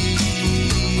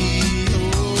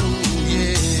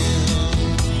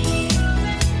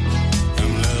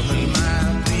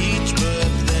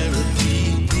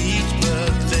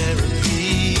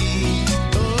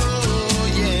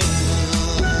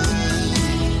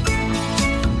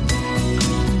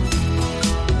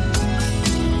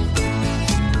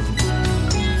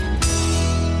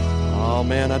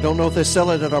 Man, I don't know if they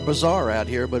sell it at our bazaar out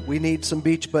here, but we need some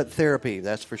beach butt therapy,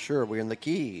 that's for sure. We're in the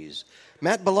Keys.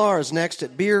 Matt Billar is next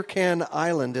at Beer Can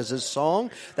Island is his song.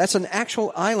 That's an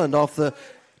actual island off the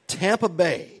Tampa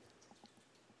Bay.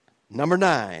 Number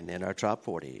 9 in our Top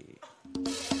 40.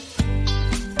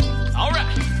 All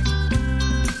right.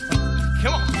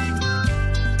 Come on.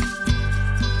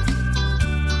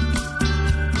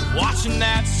 Watching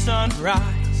that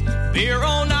sunrise, beer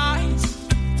on ice,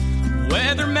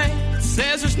 weatherman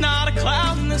says there's not a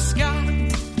cloud in the sky.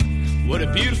 What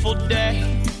a beautiful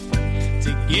day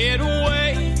to get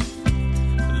away,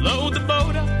 load the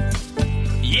boat up.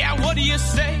 Yeah, what do you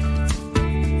say?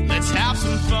 Let's have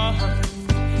some fun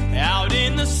out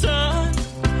in the sun.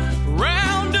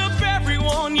 Round up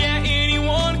everyone, yeah,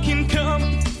 anyone can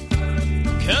come.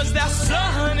 'Cause that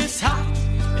sun is hot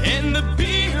and the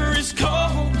beer is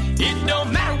cold. It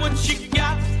don't matter what you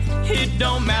got, it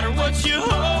don't matter what you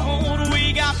hold.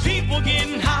 We got people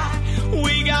getting high,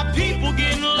 we got people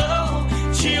getting low,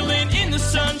 chilling in the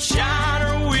sunshine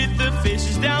or with the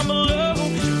fishes down below.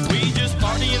 We just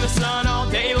party in the sun all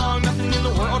day long, nothing in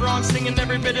the world wrong, singing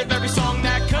every bit of every song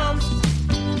that comes.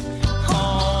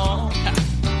 Oh,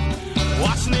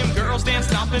 watching them girls dance,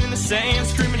 stomping in the sand,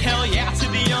 screaming hell yeah to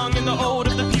the young and the old,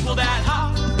 of the people that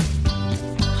hop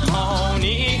on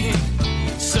in.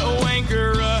 So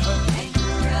anchor up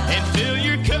and fill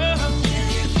your cup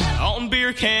on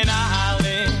Beer Can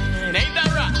Island. Ain't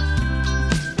that right?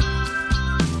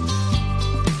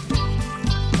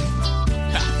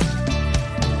 Ha.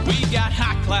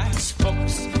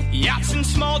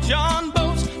 small John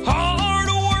boats,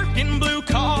 hard-working blue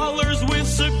collars with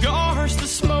cigars to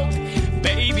smoke.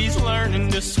 Baby's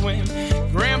learning to swim,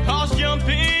 Grandpa's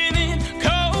jumping in,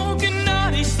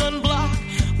 coconutty sunblock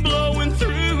blowing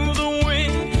through the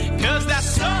wind. 'Cause that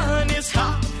sun is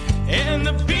hot and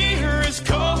the beer is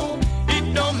cold.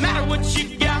 It don't matter what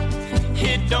you got,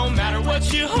 it don't matter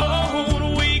what you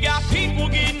hold. We got people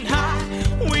getting high,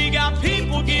 we got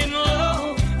people getting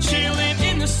low, chilling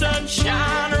in the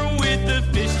sunshine or with the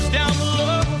fishes down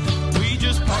below. We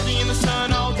just party in the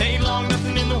sun all day long,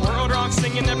 nothing in the world wrong,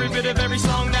 singing every bit of every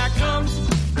song that comes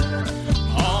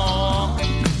on.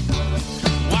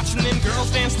 Watching them girls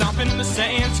dance, stomping in the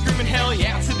sand, screaming hell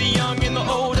yeah to the young and the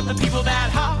old, of the people that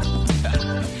hop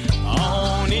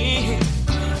on in.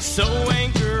 So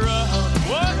anchor up,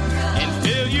 what? And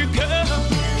fill your cup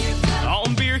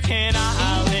on Beer Can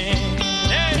Island.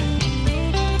 Hey.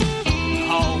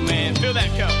 Oh man, fill that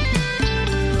cup.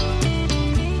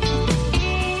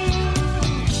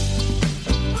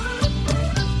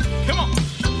 Come on.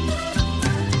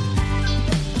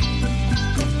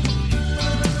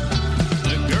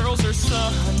 The girls are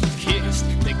sun-kissed,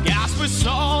 the guys with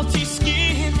salty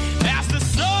skin. As the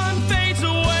sun fades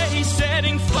away,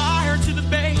 setting fire to the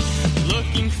bay,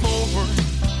 looking forward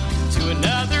to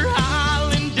another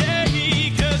island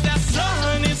day. 'Cause that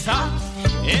sun is hot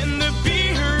and the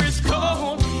beer is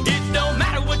cold. It don't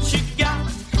matter what you got,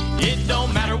 it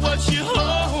don't matter what you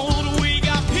hold. We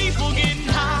got people getting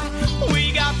high,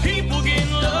 we got people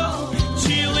getting low,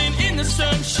 chilling in the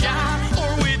sunshine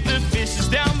or with the fishes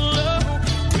down below.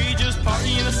 We just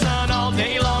party in the sun all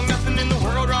day long, nothing in the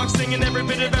world wrong, singing every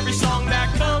bit of every song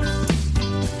that comes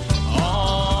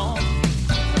on.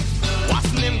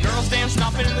 Watching them girls dance,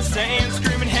 stomping in the sand,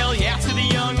 screaming hell yeah to the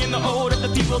young and the old, of the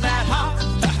people that hop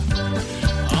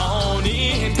on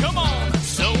in. Come on,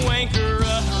 so anchor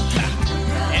up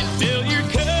and fill your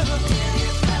cup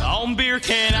on Beer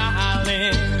Can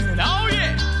Island. Oh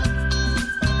yeah.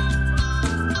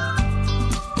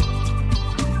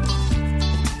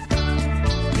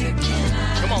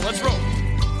 Come on, let's roll.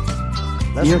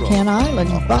 Beer Can Island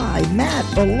by Matt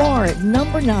Villar at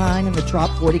number 9 in the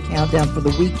Trop 40 countdown for the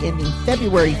week ending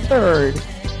February 3rd,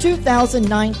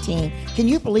 2019. Can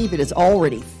you believe it is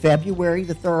already February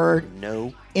the 3rd?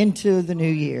 No. Into the new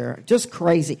year. Just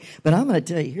crazy. But I'm going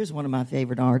to tell you, here's one of my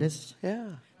favorite artists. Yeah.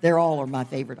 They're all are my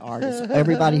favorite artists.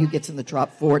 Everybody who gets in the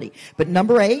Trop 40. But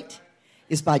number 8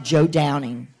 is by Joe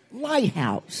Downing,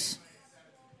 Lighthouse.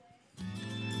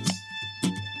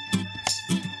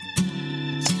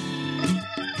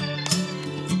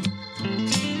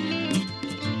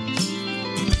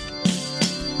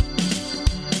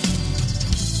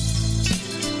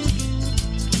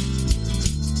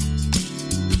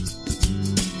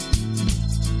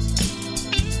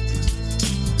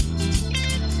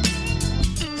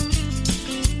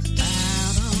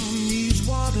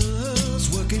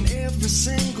 Every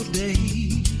single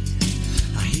day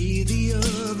I hear the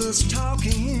others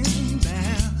talking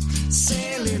about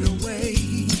sailing away.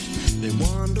 They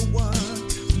wonder what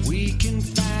we can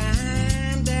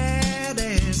find out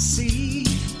at sea,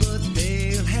 but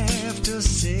they'll have to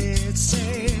set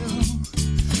sail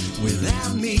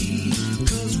without me.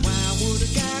 'Cause why would a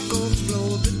guy go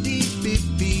explore the deep if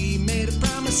he made a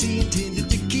promise he intended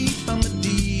to keep? I'm a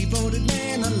devoted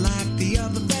man, unlike the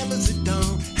other fellas that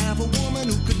don't have a woman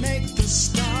who could make the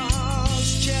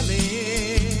stars jealous.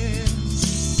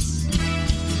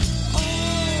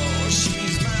 Oh,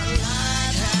 she's my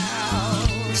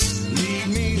lighthouse, lead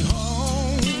me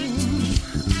home.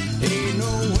 Ain't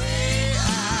no way I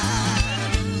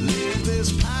live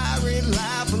this pirate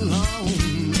life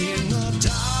alone. In the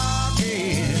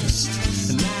darkest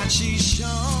night she's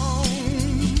shown,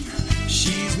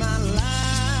 she's my lighthouse.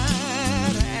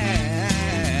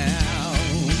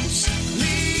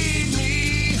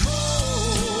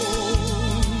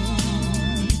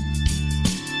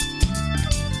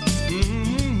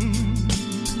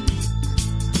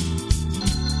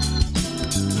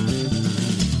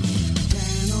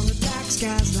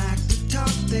 Guys like to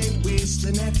talk, they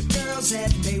whistling at the girls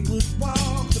that they would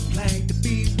walk the plank to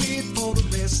be with for the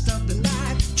rest of the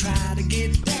night. Try to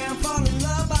get down, fall in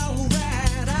love,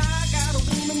 alright. I got a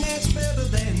woman that's better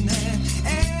than that,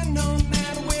 and no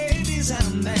matter where it is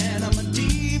I'm at, I'm a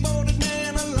devoted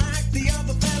man, unlike the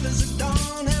other fellas that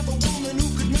don't have a woman who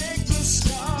could make the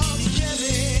stars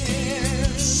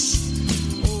jealous.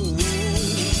 Oh,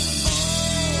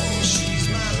 she's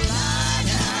my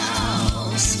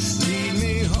lighthouse. Lead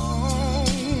me home.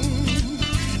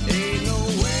 Ain't no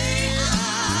way I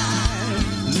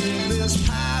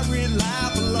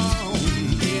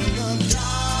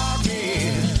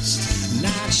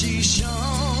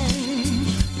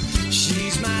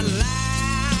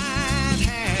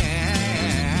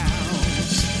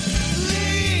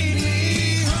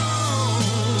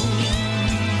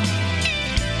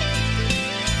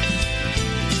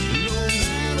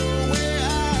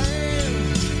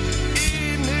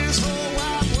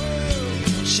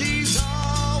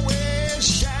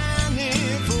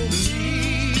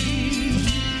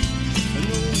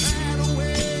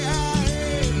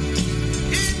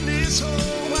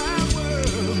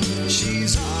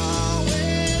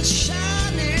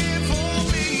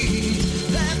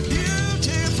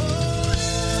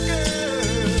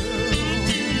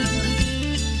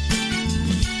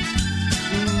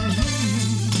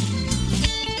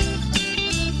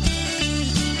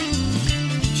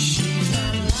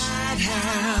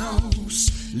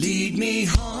house, lead me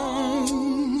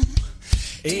home.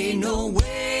 Ain't no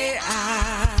way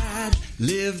I'd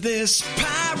live this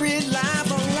pirate life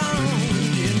alone.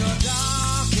 In the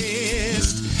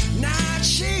darkest night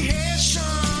she has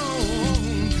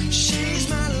shown, she's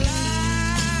my lighthouse.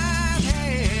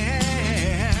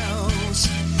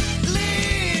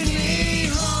 Lead me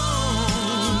home.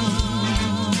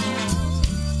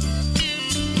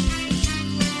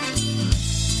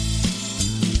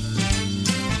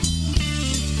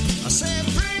 I said,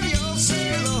 bring your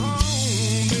sailor home,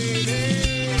 baby.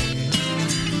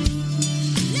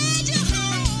 Lead you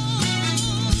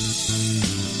home.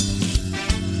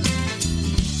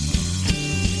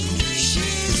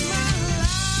 She's my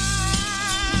lighthouse.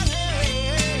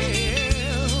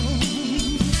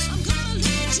 I'm gonna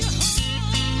lead you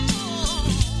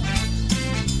home.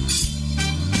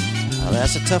 Now,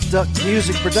 that's a Tough Duck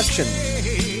music production.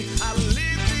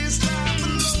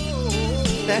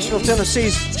 Nashville,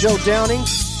 Tennessee's Joe Downing.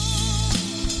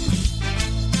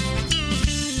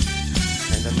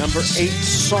 And the number 8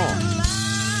 song.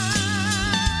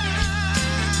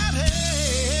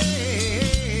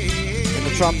 In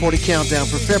the Top 40 Countdown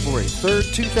for February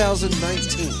 3rd,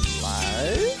 2019.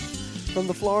 Live from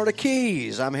the Florida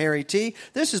Keys. I'm Harry T.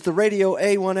 This is the Radio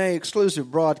A1A exclusive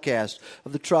broadcast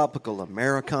of the Tropical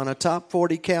Americana Top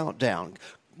 40 Countdown.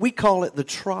 We call it the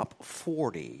Trop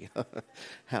 40.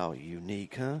 How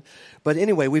unique, huh? But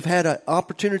anyway, we've had an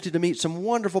opportunity to meet some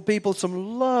wonderful people,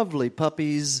 some lovely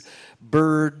puppies,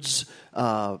 birds,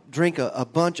 drink a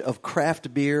bunch of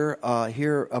craft beer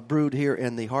brewed here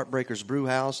in the Heartbreakers Brew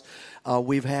House.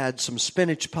 We've had some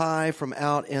spinach pie from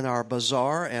out in our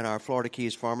bazaar and our Florida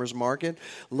Keys Farmers Market.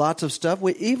 Lots of stuff.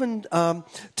 We even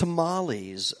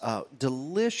tamales,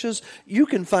 delicious. You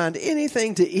can find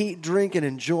anything to eat, drink, and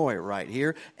enjoy right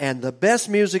here. And the best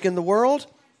music in the world,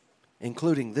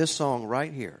 including this song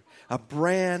right here. A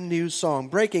brand new song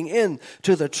breaking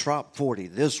into the Trop 40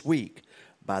 this week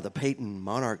by the Peyton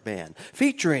Monarch Band,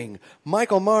 featuring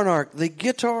Michael Monarch, the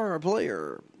guitar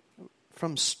player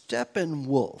from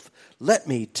Steppenwolf. Let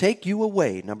Me Take You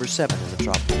Away, number 7 in the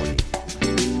Trop 40.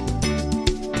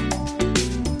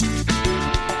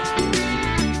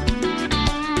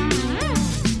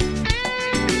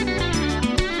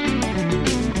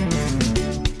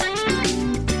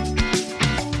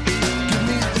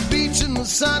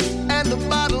 Sun and a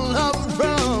bottle of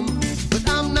rum, but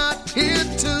I'm not here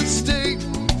to stay.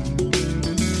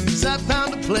 'Cause I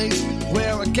found a place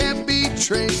where I can't be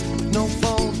traced. No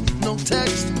phone, no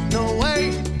text, no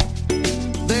way.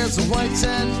 There's a white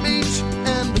sand beach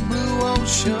and a blue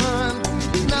ocean.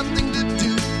 Nothing to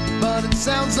do, but it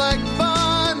sounds like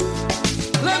fun.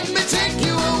 Let me take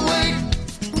you away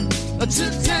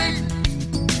today.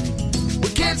 We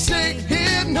can't stay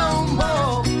here no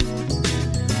more.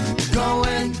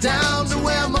 Going down to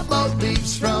where my boat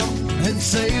leaves from and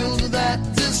sail to that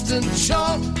distant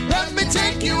shore. Let me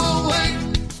take you away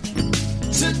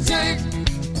today.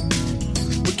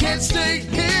 We can't stay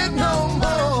here no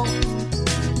more.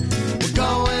 We're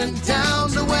going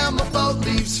down to where my boat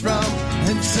leaves from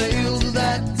and sail to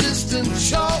that distant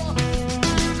shore.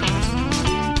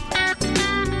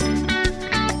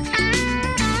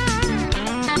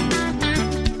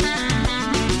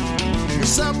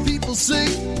 Some people say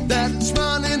that it's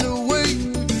running away,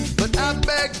 but I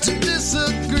beg to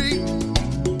disagree.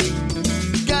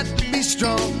 Got to be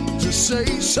strong to say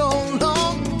so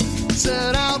long.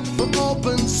 Set out for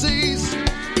open seas.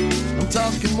 I'm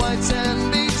talking white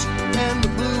sand beach and the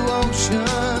blue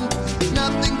ocean.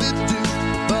 Nothing to do,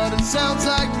 but it sounds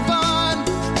like fun.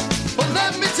 Well,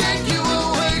 let me take you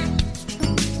away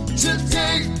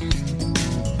today.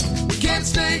 We can't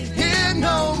stay here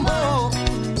no more.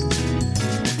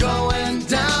 Going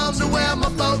down to where my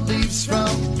boat leaves from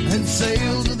and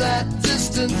sail to that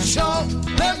distant shore.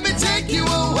 Let me take you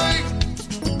away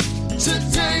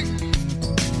today.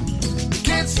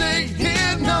 Can't stay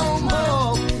here no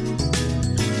more.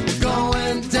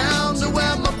 Going down to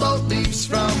where my boat leaves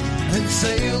from and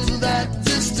sail to that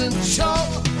distant shore.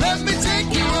 Let me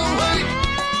take you away.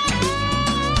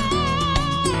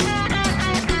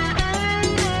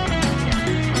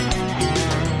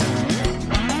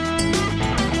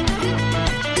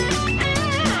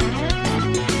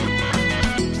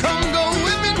 Come go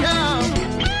with me now.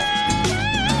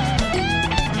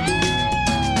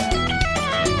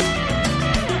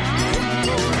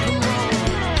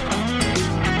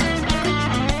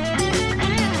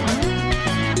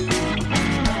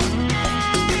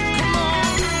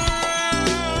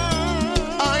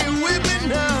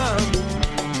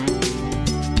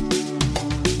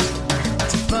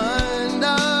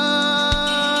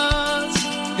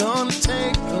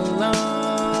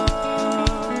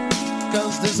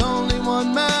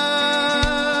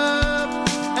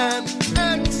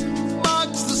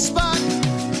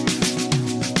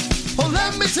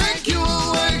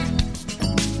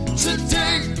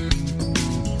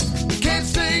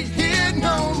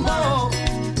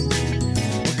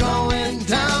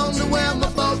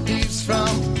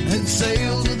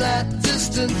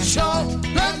 shore.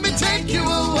 Let me take you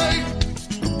away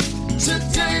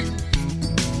today.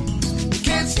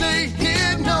 Can't stay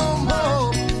here no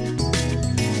more.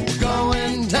 We're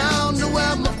going down to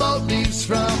where my boat leaves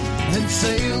from and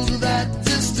sail to that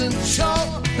distant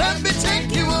shore. Let me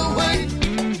take you away.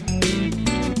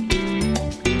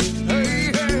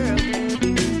 Hey, yeah.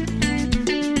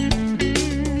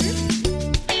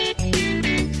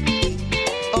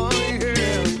 Oh,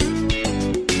 yeah.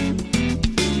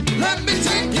 Let me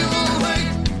take you away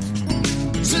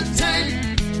today.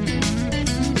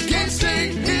 Can't stay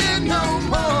here no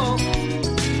more.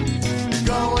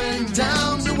 Going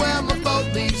down to where my boat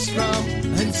leaves from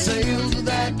and sail to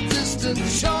that distant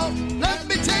shore. Let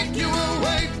me take you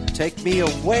away. Take Me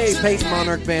Away, Peyton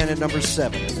Monarch Band at number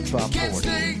 7 in the Top 40.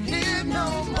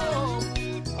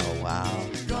 Oh, wow.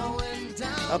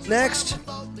 Up next,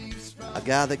 a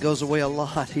guy that goes away a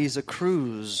lot. He's a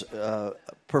cruise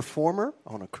performer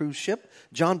on a cruise ship.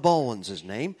 John Baldwin's his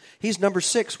name. He's number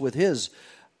 6 with his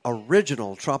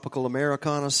original Tropical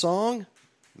Americana song,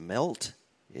 Melt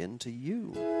Into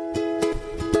You.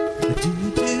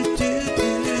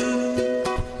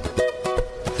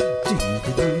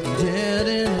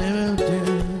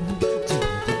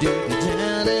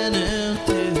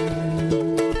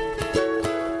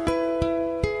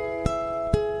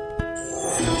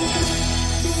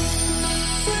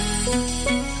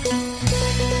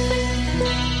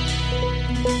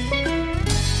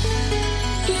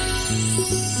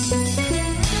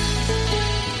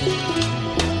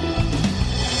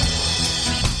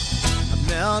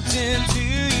 Melt into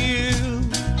you.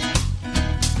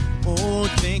 Oh,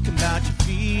 think about your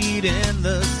feet in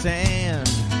the sand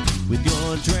with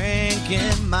your drink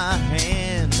in my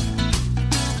hand.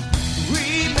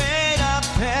 We made our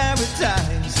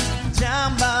paradise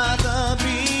down by the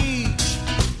beach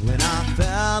when I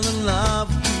fell in love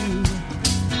with you.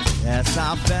 Yes,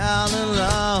 I fell in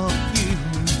love with you.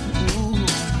 Ooh.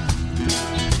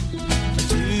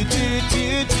 Do, do,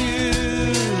 do, do.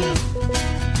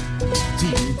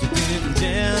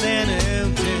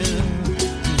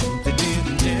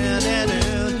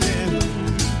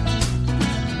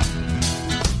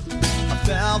 I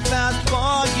fell fast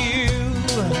for you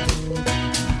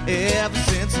ever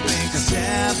since I think I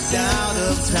stepped out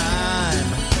of time.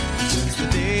 Since the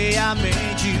day I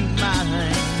made you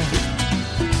mine.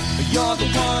 You're the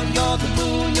one, you're the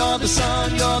moon, you're the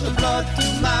sun, you're the blood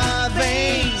through my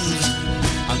veins.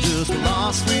 I'm just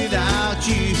lost without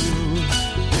you.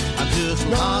 I'm just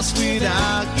lost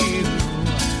without you.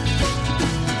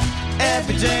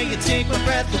 Every day you take my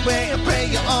breath away. I pray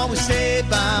you always stay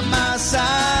by my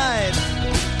side.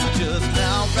 I just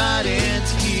melt right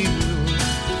into you.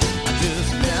 I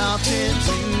just melt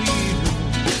into you.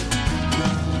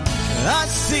 I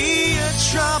see a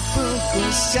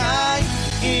tropical sky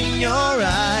in your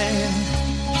eye.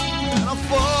 And I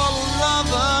fall in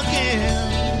love again.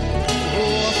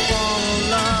 Oh, I fall in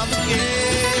love again.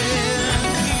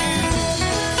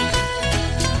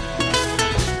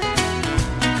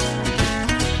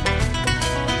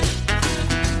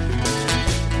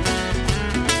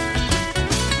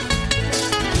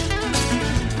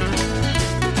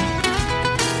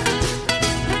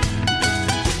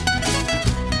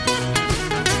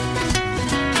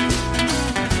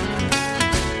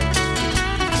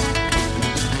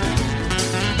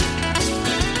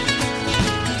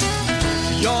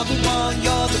 You're the one,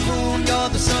 you're the moon, you're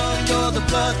the sun, you're the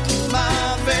blood through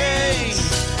my veins.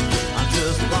 I'm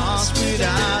just lost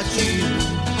without you.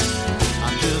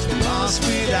 I'm just lost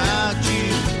without you.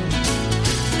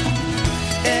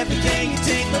 Every day you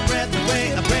take my breath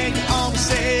away. I pray you always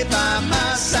stay by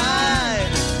my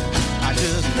side. I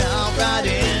just melt right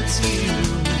into you.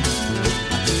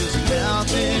 I just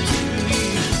melt into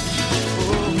you.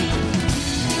 Oh.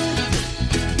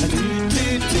 Do,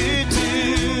 do, do, do.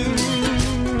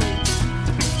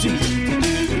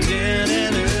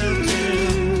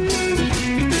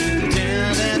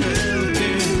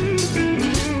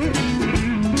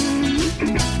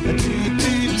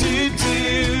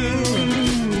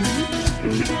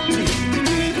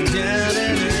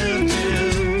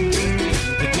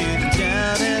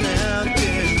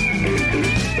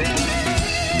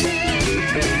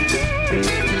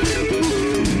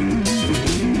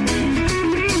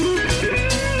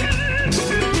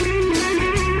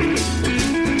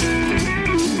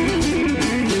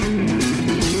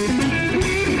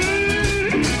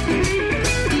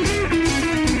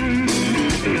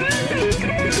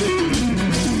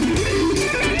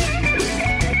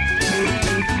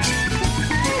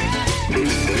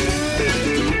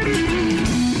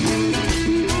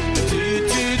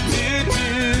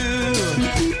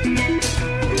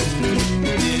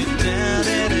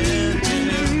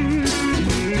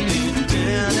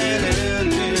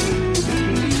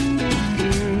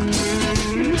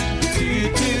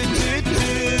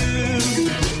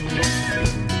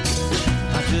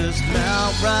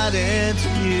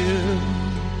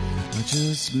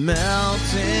 just melt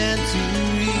into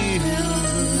you.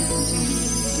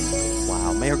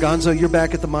 Wow. Mayor Gonzo, you're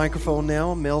back at the microphone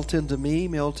now. Melt into me,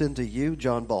 melt into you.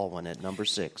 John Baldwin at number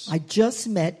 6. I just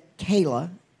met Kayla.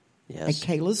 Yes. At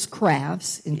Kayla's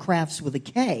Crafts, and Crafts with a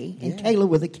K, and Kayla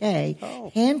with a K.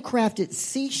 Handcrafted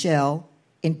seashell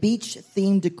and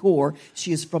beach-themed decor.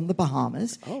 She is from the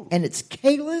Bahamas. And it's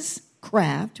Kayla's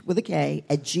Craft with a K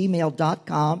at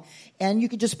gmail.com. And you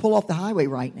can just pull off the highway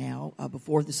right now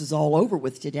before this is all over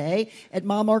with today at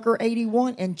mile marker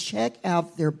 81 and check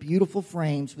out their beautiful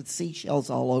frames with seashells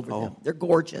all over them. They're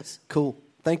gorgeous. Cool.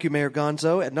 Thank you, Mayor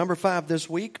Gonzo. At number 5 this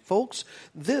week, folks,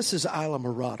 this is Isla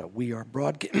Mirada. We are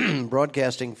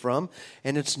broadcasting from,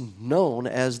 and it's known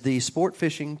as the sport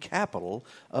fishing capital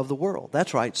of the world.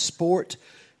 That's right, sport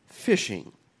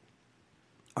fishing.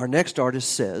 Our next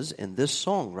artist says, in this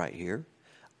song right here,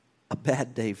 a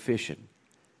bad day fishing.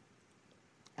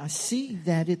 I see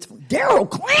that it's Daryl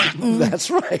Clanton. That's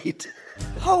right.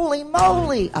 Holy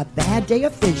moly. A bad day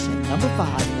of fishing. Number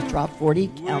 5 in the Top 40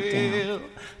 Countdown. Well,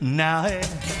 now a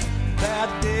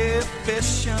bad day of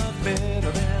fishing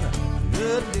better than a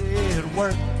good day at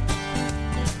work.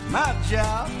 My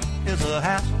job is a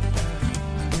hassle.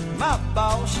 My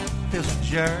boss is a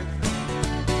jerk.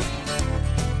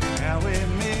 Now we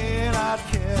may not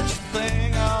catch a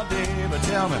thing all day, but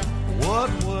tell me, what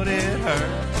would it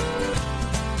hurt?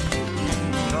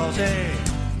 'Cause a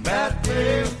bad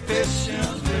day of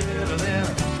fishing's better than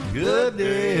a good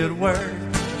day at work.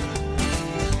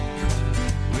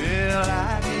 Well,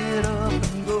 I get up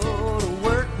and go to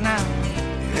work now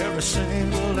every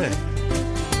single day.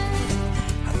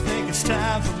 I think it's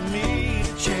time for me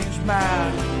to change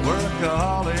my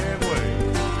workaholic way.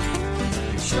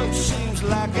 It sure seems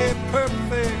like a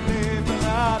perfect day for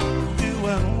not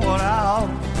doing what I ought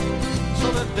to.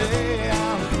 So today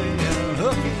I'm playing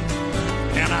hooky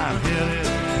and I'm headed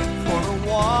for the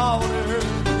water.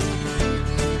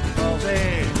 'Cause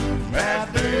a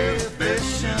bad day of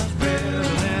fishing's better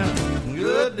than a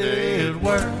good day at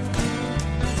work.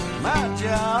 My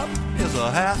job is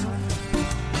a hassle.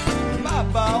 My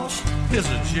boss is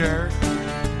a jerk.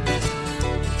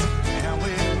 And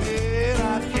we may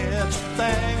not catch a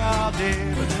thing all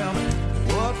day, but tell me,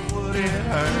 what would it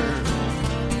hurt?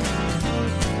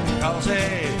 'Cause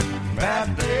a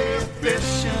bad day of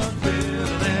fishing's better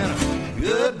than a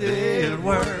good day at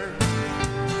work.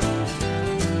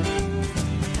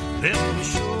 Let me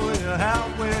show you how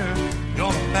we're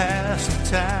gonna pass the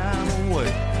time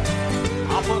away.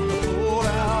 I'll put the boat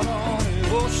out on the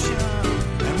ocean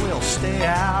and we'll stay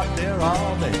out there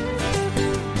all day.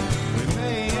 We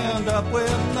may end up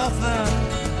with nothing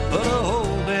but a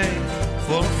whole day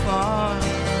full of fun.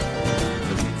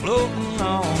 Floating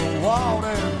on the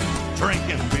water,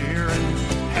 drinking beer and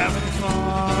having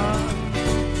fun.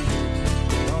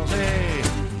 'Cause a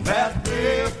bad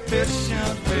day of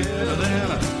fishing's better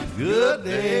than a good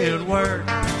day at work.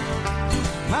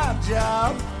 My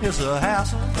job is a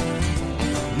hassle.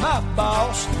 My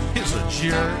boss is a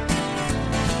jerk.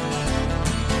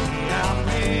 I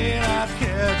may not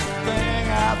catch a thing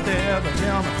out there, but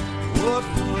tell me, what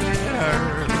would it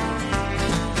hurt?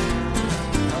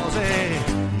 'Cause a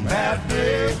bad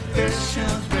day of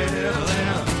fishing's better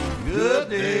than a good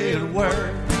day at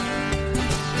work.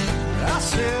 I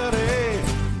said a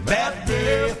bad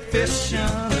day of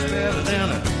fishing's better than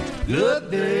a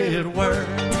good day at work.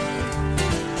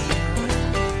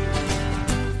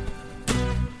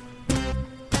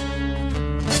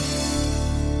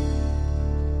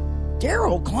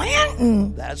 Daryl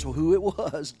Clanton. That's who it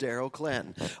was, Daryl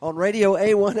Clanton. On Radio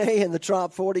A1A in the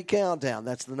Top 40 Countdown.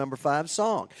 That's the number 5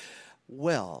 song.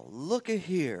 Well, look at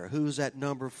here. Who's at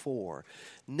number 4?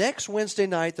 Next Wednesday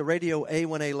night, the Radio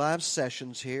A1A live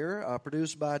sessions here,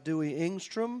 produced by Dewey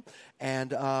Engstrom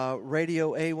and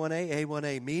Radio A1A,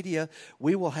 A1A Media.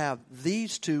 We will have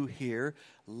these two here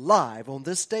live on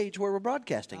this stage where we're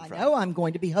broadcasting from. I know I'm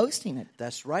going to be hosting it.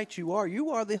 That's right, you are. You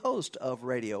are the host of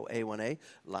Radio A1A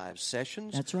live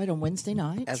sessions. That's right, on Wednesday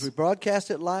nights. As we broadcast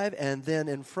it live and then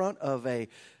in front of a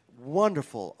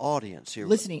wonderful audience here. In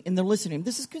the listening room.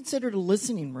 This is considered a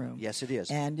listening room. Yes, it is.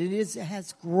 And it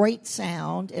has great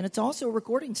sound, and it's also a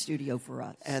recording studio for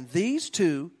us. And these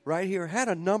two right here had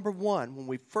a number 1 when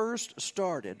we first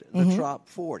started the Top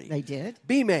 40. They did.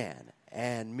 B-Man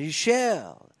and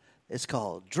Michelle. It's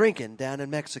called Drinking Down in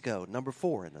Mexico, number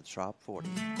 4 in the Top 40.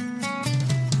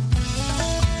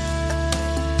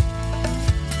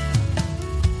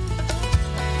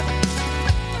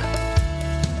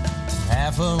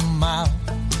 Half a mile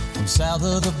from south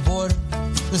of the border,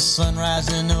 the sun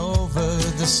rising over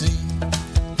the sea.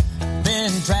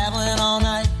 Been traveling all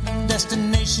night,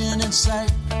 destination in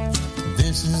sight.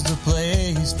 This this is the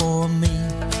place for me.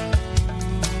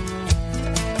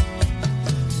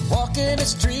 Walking the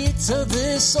streets of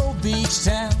this old beach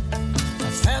town, I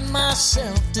found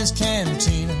myself this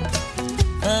cantina,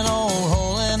 an old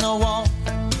hole in the wall.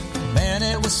 Man,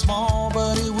 it was small,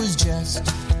 but it was just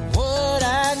what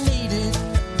I needed.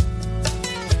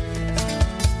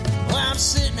 Well, I'm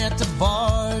sitting at the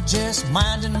bar, just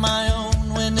minding my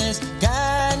own, when this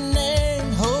guy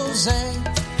named Jose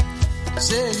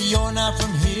said, "You're not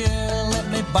from here, let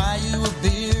me buy you a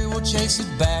beer. We'll chase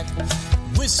it back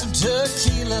with some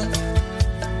tequila."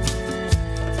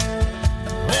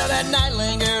 Well, that night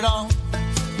lingered on.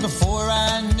 Before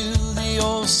I knew, the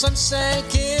old sun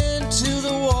sank into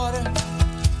the water.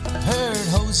 Heard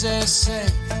Jose say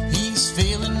he's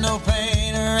feeling no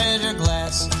pain. Raise your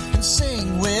glass and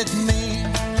sing with me.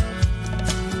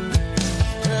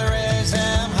 Raise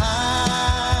them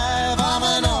high,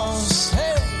 vámonos.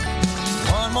 Hey,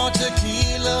 one more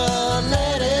tequila,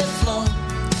 let it flow.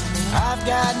 I've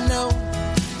got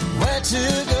nowhere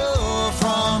to go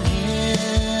from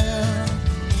here.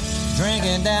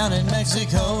 Drinking down in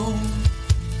Mexico.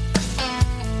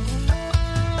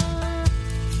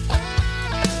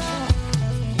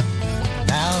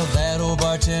 Now that old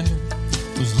bartender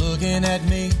was looking at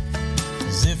me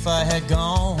as if I had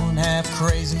gone half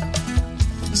crazy.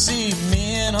 See,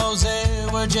 me and Jose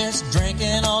were just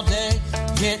drinking all day,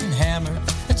 getting hammered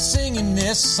and singing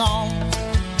this song.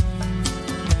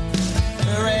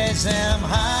 Raise them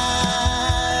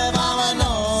high,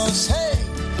 vámonos. Hey,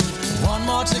 one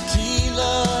more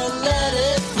tequila, let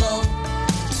it flow.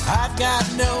 I've got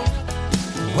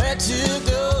nowhere to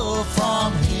go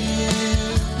from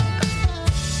here.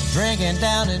 Drinking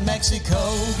down in Mexico.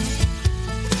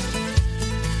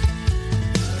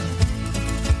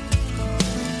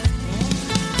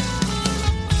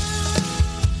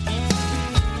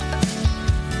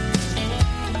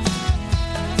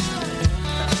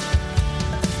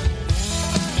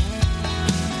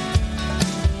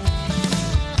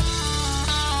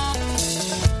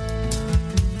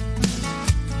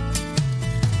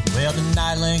 Well, the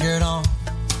night lingered on.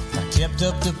 I kept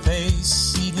up the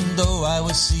pace, even though I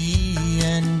was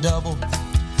seeing double.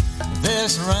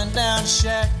 This rundown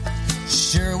shack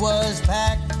sure was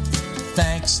packed,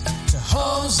 thanks to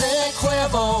Jose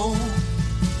Cuervo.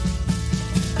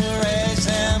 Raise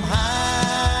them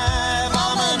high,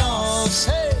 vámonos.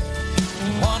 Hey,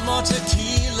 one more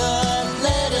tequila,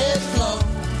 let it flow.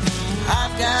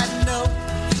 I've got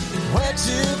nowhere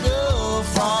to go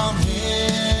from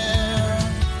here.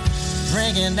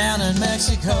 Drinking down in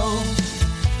Mexico.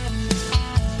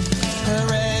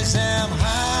 Raise them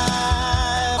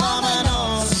high,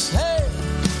 vámonos. Hey,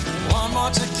 one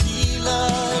more tequila,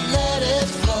 let it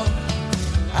flow.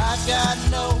 I've got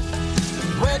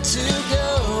nowhere to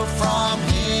go from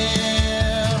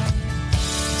here.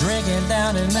 Drinking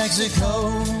down in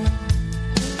Mexico.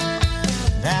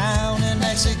 Down in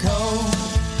Mexico.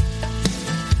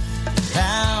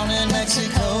 Down in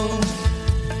Mexico.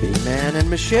 B-Man and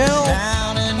Michelle.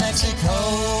 Down in Mexico.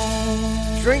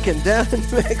 Drinking Down in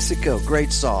Mexico.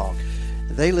 Great song.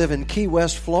 They live in Key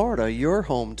West, Florida, your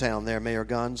hometown there, Mayor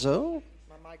Gonzo.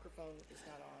 My microphone is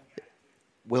not on.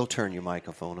 We'll turn your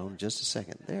microphone on in just a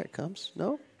second. There it comes.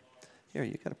 No? Here,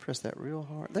 you got to press that real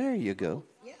hard. There you go.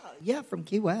 Yeah, from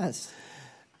Key West.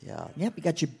 Yeah. Yep, you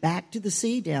got your back to the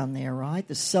sea down there, right?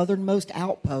 The southernmost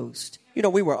outpost. You know,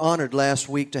 we were honored last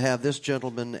week to have this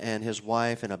gentleman and his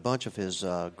wife and a bunch of his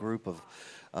group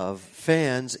of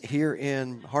fans here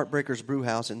in Heartbreakers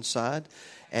Brewhouse inside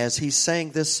as he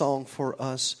sang this song for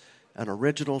us, an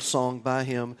original song by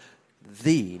him,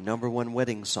 the number one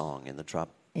wedding song in the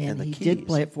And he Keys. did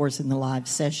play it for us in the live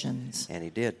sessions. And he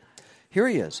did. Here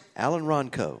he is, Alan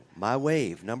Ronco, My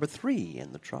Wave, number 3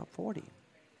 in the Trop 40.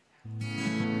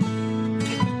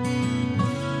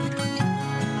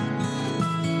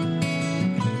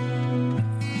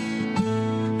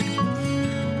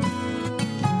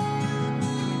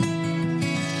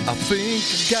 I think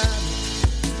I got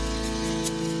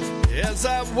it. As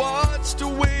I watch the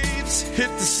waves hit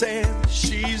the sand,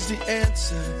 she's the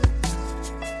answer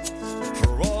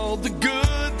for all the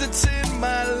good that's in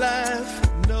my life.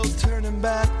 No turning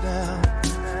back now.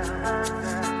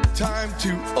 Time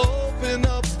to open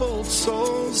up old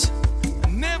souls.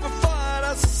 Never thought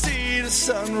I'd see the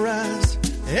sunrise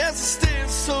as I stare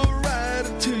so right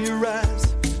into your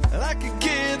eyes. And I could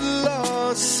get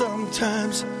lost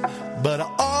sometimes, but I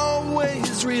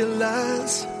always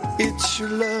realize it's your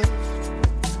love,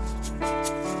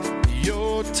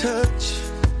 your touch,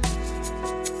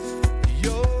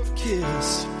 your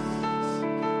kiss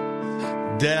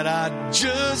that I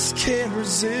just can't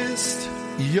resist.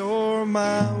 You're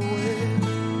my wave,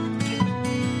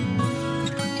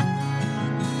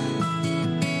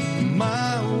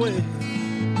 my wave.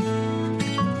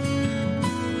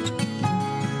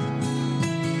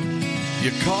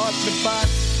 You caught me by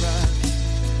surprise.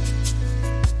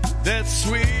 That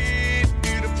sweet,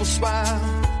 beautiful smile,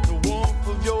 the warmth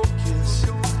of your kiss.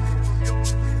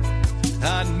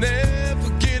 I never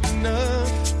get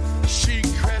enough. She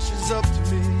crashes up to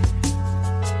me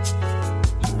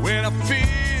when I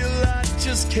feel I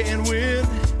just can't win.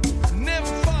 Never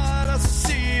thought I'd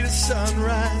see the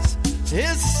sunrise.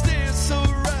 It stares so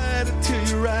right into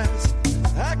your eyes.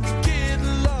 I could get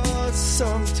lost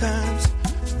sometimes,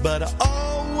 but I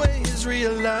always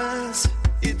realize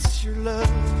it's your love,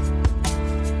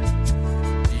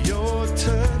 your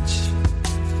touch,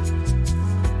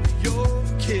 your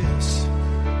kiss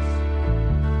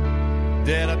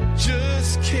that I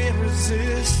just can't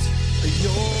resist.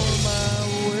 You're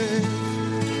my way.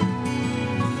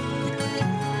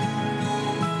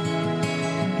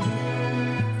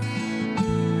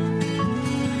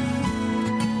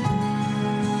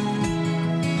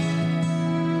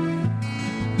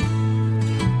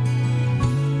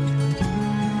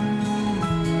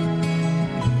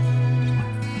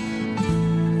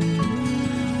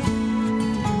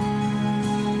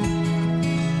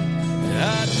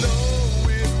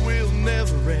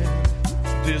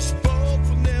 This boat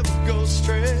will never go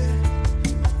stray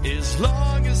as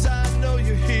long as I know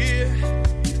you're here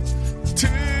to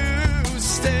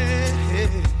stay.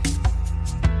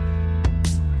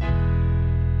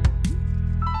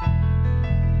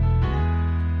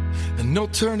 And no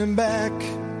turning back.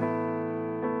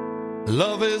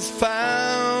 Love has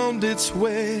found its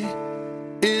way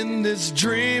in this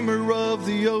dreamer of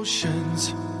the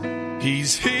oceans.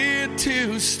 He's here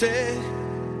to stay.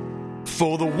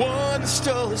 For the one that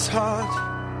stole his heart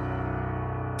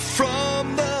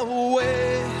from the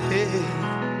way.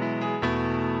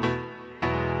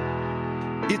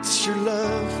 It's your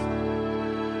love,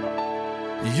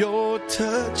 your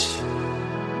touch,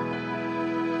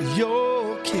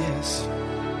 your kiss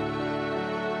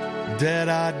that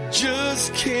I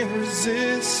just can't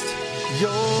resist. You're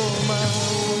my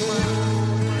way.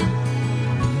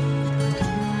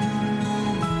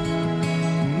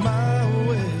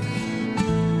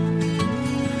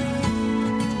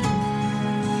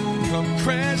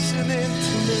 Crashing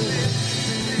into me.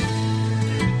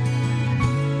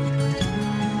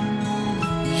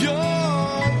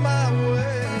 You're my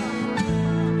way.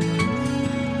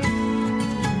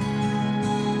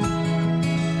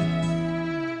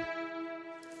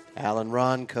 Alan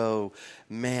Ronco,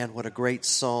 man, what a great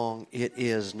song it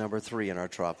is. Number 3 in our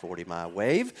Trop 40 My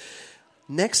Wave.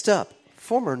 Next up,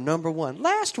 former number 1,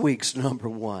 last week's number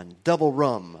 1, Double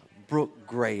Rum, Brooke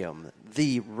Graham,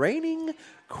 the reigning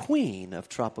queen of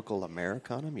tropical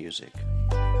Americana music.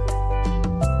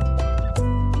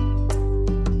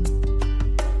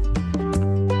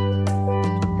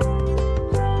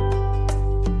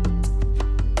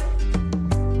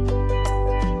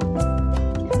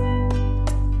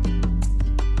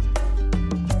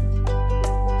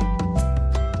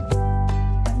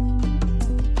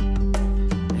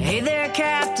 Hey there,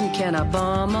 Captain, can I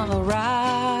bum a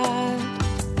ride?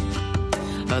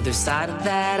 Other side of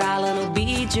that island will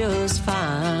be just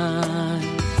fine.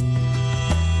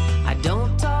 I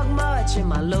don't talk much and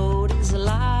my load is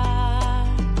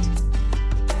light.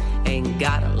 Ain't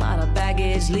got a lot of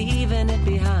baggage, leaving it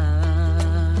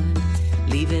behind.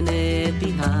 Leaving it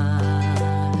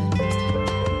behind.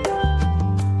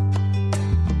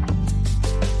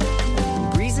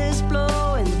 Breezes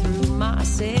blowing through my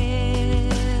sails.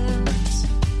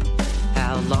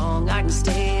 How long I can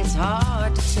stay, it's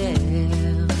hard to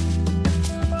tell.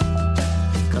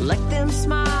 Collect them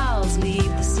smiles, leave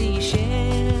the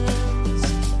seashells.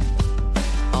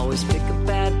 Always pick a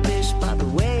bad fish by the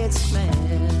way it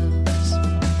smells.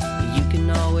 You can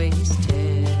always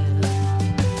tell.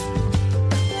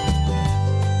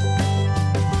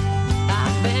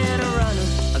 I've been a runner,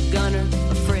 a gunner,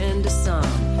 a friend to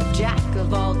some. Jack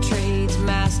of all trades,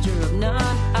 master of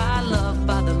none. I love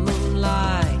by the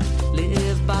moonlight,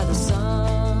 live by the sun.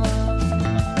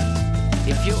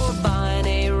 If you're buying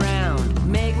a round,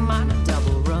 make mine a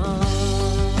double run.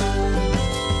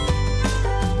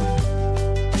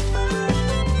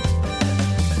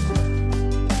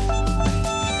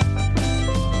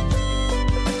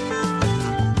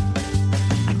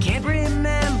 I can't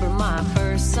remember my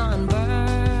first sunburn.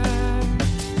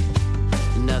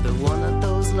 Another one of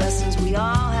those lessons we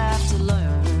all have to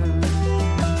learn.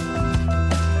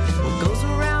 What goes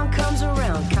around comes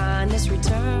around, kindness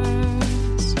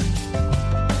returns.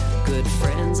 Good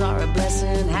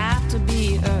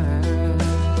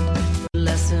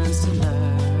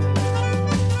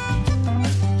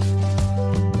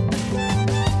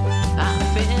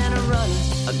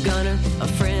gunner, a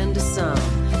friend to some,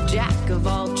 jack of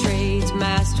all trades,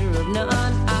 master of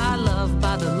none. I love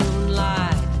by the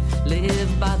moonlight,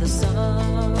 live by the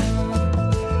sun.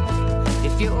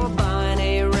 If you're buying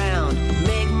a round,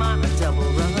 make mine a double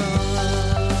run.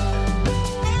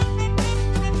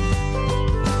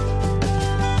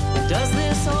 Does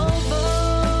this old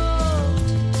boat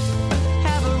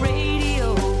have a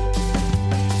radio?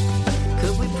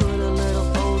 Could we put a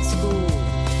little old school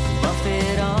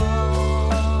Buffett on?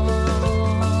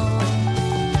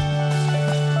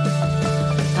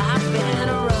 I've been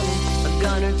a runner, a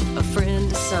gunner, a friend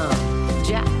to some,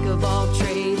 jack of all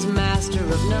trades, master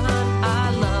of none.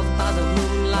 I love by the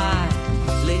moonlight,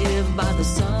 live by the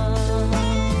sun.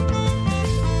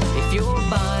 If you're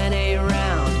buying a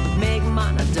round, make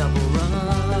mine a double run.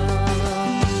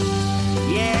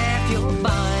 Yeah, if you're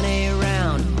buying a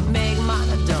round, make mine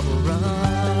a double run.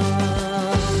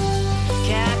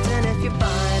 Captain, if you're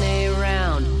buying a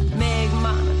round, make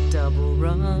mine a double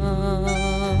run.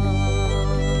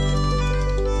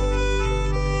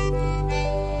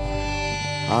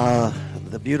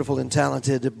 The beautiful and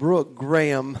talented Brooke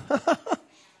Graham.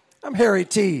 I'm Harry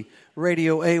T.,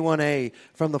 Radio A1A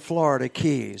from the Florida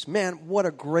Keys. Man, what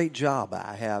a great job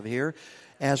I have here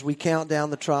as we count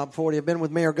down the Trop 40. I've been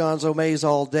with Mayor Gonzo Mays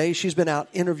all day. She's been out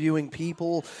interviewing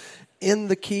people in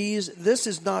the Keys. This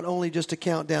is not only just a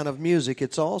countdown of music,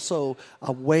 it's also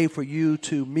a way for you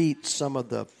to meet some of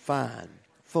the fine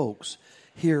folks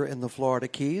here in the Florida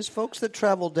Keys, folks that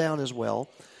travel down as well.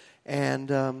 And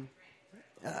the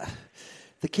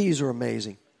Keys are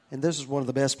amazing. And this is one of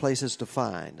the best places to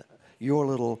find your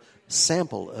little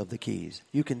sample of the Keys.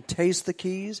 You can taste the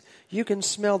Keys. You can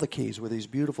smell the Keys with these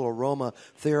beautiful aroma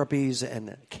therapies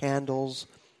and candles.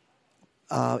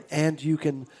 And you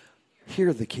can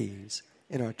hear the Keys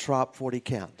in our Trop 40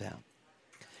 countdown.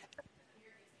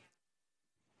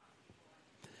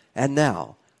 And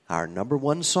now, our number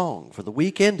one song for the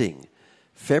week ending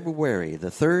February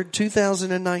the 3rd,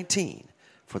 2019,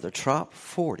 for the Trop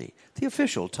 40, the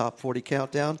official Top 40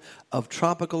 countdown of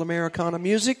tropical Americana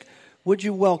music. Would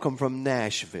you welcome from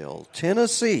Nashville,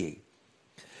 Tennessee,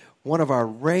 one of our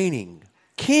reigning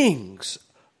kings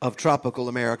of tropical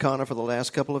Americana for the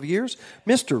last couple of years,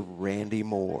 Mr. Randy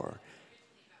Moore.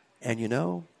 And you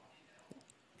know,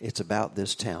 it's about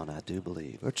this town, I do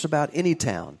believe. It's about any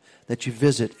town that you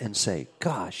visit and say,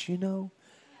 gosh, you know,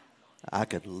 I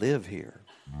could live here.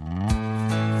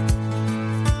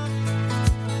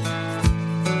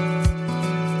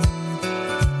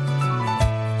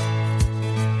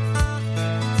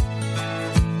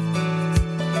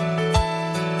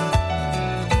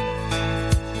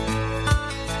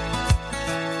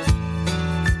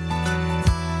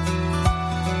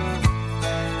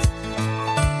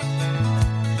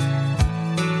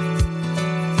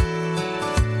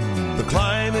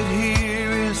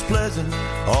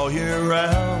 All year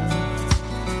round,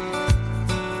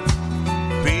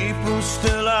 people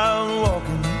still out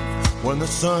walking when the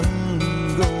sun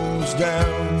goes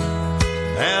down,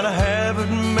 and I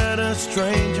haven't met a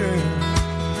stranger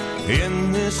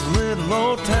in this little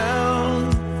old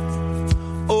town.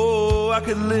 Oh, I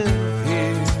could live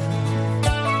here,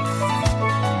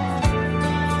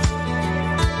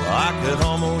 I could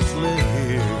almost live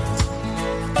here.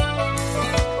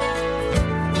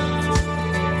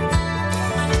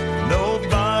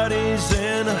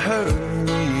 In a hurry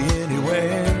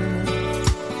anywhere.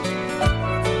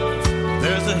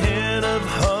 There's a hint of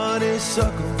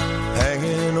honeysuckle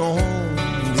hanging on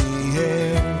the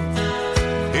air.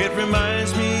 It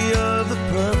reminds me of the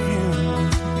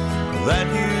perfume that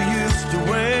you used to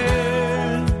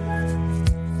wear.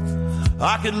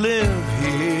 I could live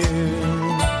here,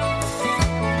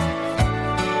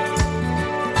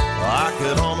 I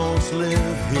could almost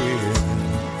live here.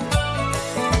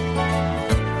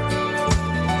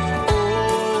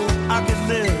 I could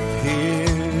live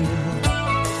here.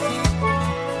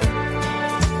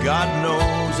 God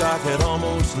knows I could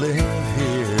almost live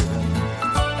here.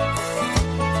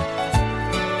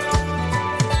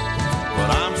 But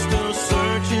I'm still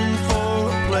searching for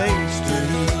a place to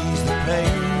ease the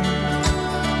pain.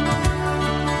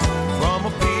 From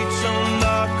a beach on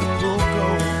Acapulco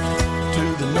to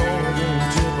the northern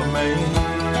tip of Maine.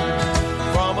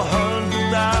 From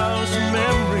 100,000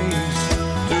 memories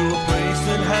to a place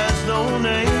that has no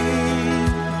name.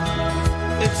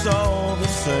 It's all the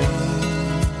same.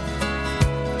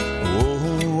 Oh,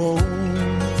 oh,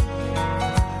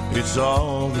 it's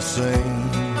all the same.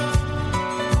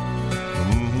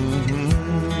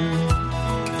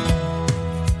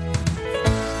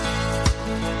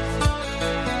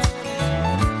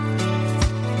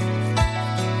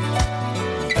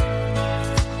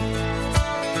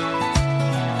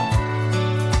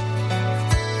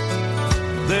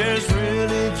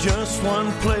 just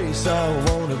one place I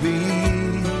wanna be.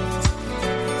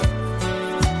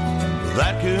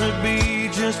 That could be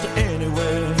just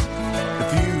anywhere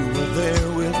if you were there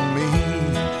with me.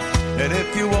 And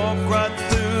if you walk right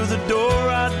through the door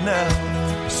right now,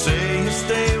 say you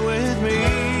stay with me,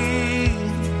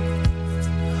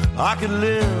 I could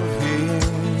live here.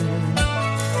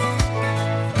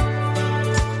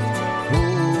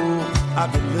 Oh, I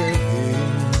could live here.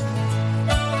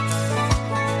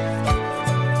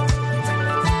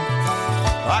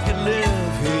 I could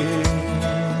live here.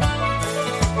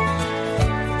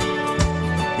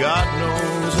 God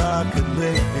knows I could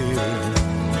live here.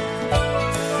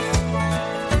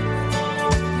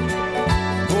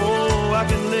 Oh, I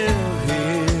can live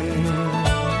here.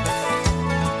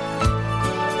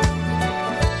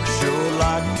 I sure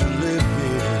like to live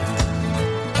here.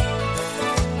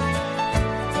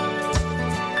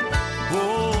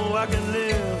 Oh, I can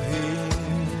live here.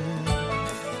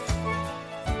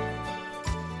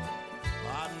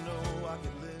 I know I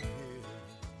can live here.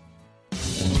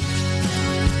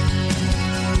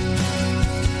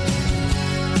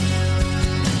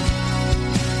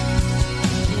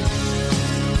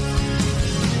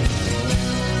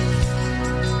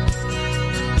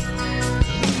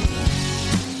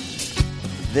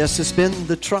 This has been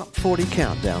the Trop 40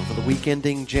 Countdown for the week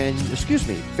ending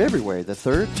February the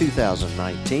 3rd,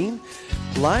 2019.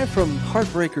 Live from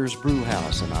Heartbreakers Brew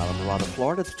House in Islamorada,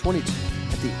 Florida, at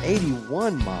the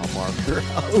 81-mile marker,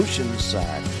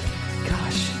 Oceanside.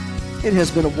 Gosh, it has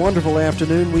been a wonderful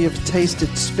afternoon. We have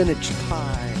tasted spinach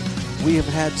pie. We have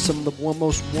had some of the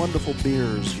most wonderful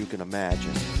beers you can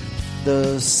imagine.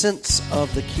 The scents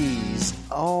of the Keys,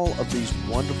 all of these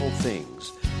wonderful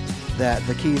things that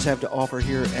the Keys have to offer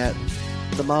here at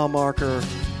the mile marker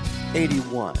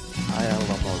 81,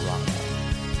 Islamorada.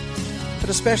 But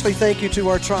especially thank you to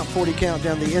our Trop 40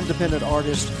 Countdown, the independent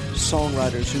artists,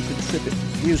 songwriters who contribute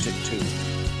music to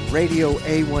Radio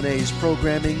A1A's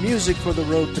programming, Music for the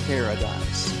Road to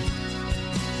Paradise.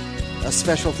 A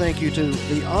special thank you to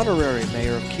the honorary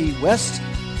mayor of Key West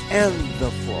and the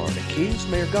Florida Keys,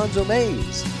 Mayor Gonzo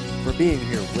Mays, for being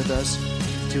here with us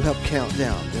to help count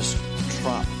down this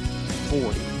Trop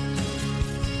 40.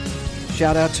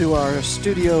 Shout out to our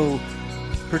studio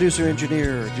producer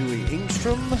engineer Dewey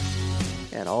Ingstrom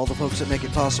and all the folks that make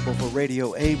it possible for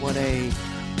Radio A1A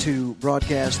to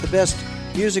broadcast the best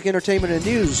music, entertainment, and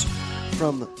news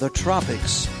from the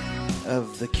tropics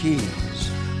of the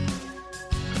Keys.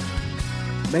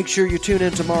 Make sure you tune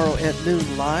in tomorrow at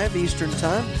noon live Eastern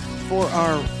Time for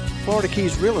our Florida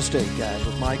Keys Real Estate Guide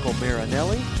with Michael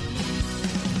Marinelli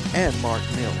and Mark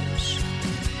Mills.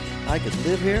 I could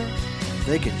live here,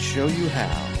 they can show you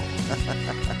how.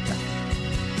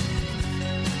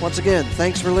 Once again,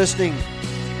 thanks for listening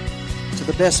to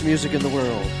the best music in the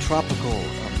world, Tropical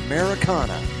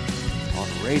Americana, on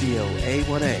Radio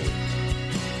A1A.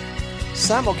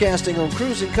 Simulcasting on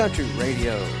Cruising Country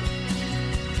Radio.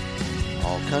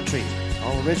 All country,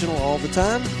 all original, all the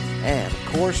time. And, of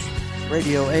course,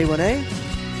 Radio A1A,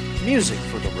 music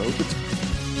for the road to